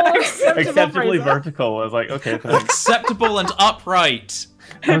acceptable. Acceptably Fraser. vertical. I was like, okay, thanks. Acceptable and upright.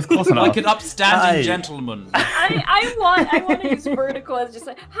 I was close enough. Like an upstanding Aye. gentleman. I want to use vertical as just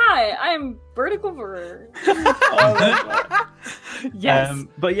like, hi, I'm Vertical Ver. Yes.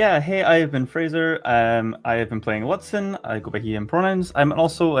 But yeah, hey, I have been Fraser. I have been playing Lutzen. I go by he and pronouns. I'm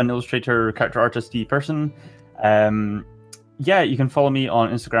also an illustrator, character artist-y person. Yeah, you can follow me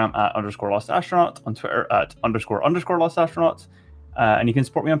on Instagram at _LostAstronaut, on Twitter at __LostAstronaut, and you can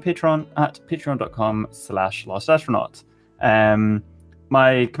support me on Patreon at patreon.com/LostAstronaut.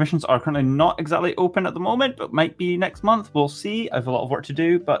 my commissions are currently not exactly open at the moment, but might be next month. We'll see. I have a lot of work to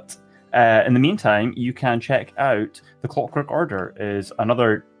do, but in the meantime, you can check out The Clockwork Order. Is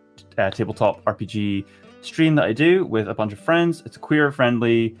another tabletop RPG stream that I do with a bunch of friends. It's a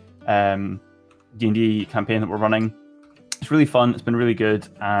queer-friendly D&D campaign that we're running. It's really fun. It's been really good,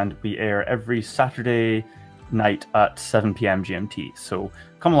 and we air every Saturday night at 7 p.m. GMT. So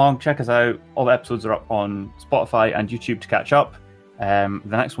come along, check us out. All the episodes are up on Spotify and YouTube to catch up. The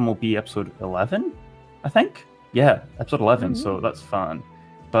next one will be episode 11, I think. Yeah, episode 11. So that's fun.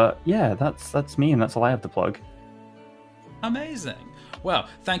 But yeah, that's me, and that's all I have to plug. Amazing. Well,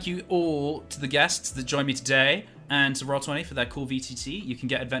 thank you all to the guests that joined me today, and to Roll20 for their cool VTT. You can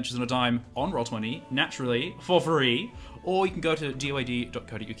get Adventures on a Dime on Roll20, naturally, for free, or you can go to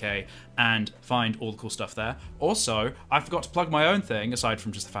doad.co.uk and find all the cool stuff there. Also, I forgot to plug my own thing, aside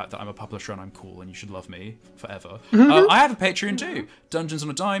from just the fact that I'm a publisher and I'm cool and you should love me forever. I have a Patreon too, Dungeons on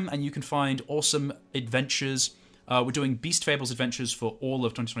a Dime, and you can find awesome adventures. We're doing Beast Fables adventures for all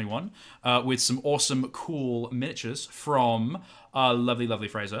of 2021 with some awesome, cool miniatures from lovely, lovely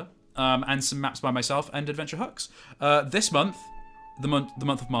Fraser, and some maps by myself and Adventure Hooks. This month, the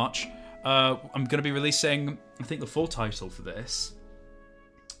month of March, I'm going to be releasing, I think, the full title for this.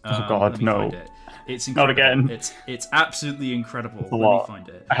 Oh God, no! Find it. It's incredible. Not again. It's absolutely incredible. Let me find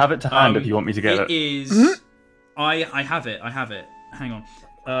it. I have it to hand if you want me to get it. It is. I have it. Hang on.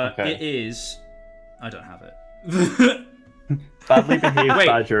 Okay. It is. I don't have it. Badly behaved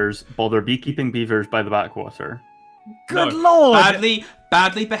badgers bother beekeeping beavers by the backwater. Good lord!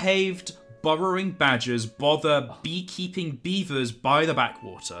 Badly behaved burrowing badgers bother beekeeping beavers by the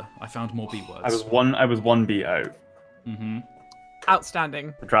backwater. I found more B words. I was one beat out.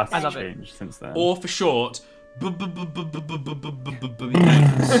 Outstanding. The draft I has love it. changed since then. Or for short, Yep.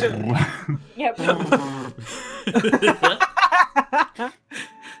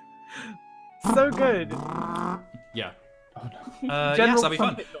 So good. yeah. General Yes, that'll be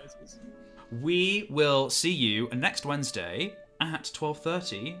fun. trumpet noises. We will see you next Wednesday at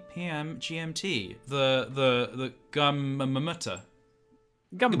 12:30 p.m. GMT. The Gummamutta.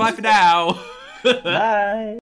 Goodbye for now. Bye.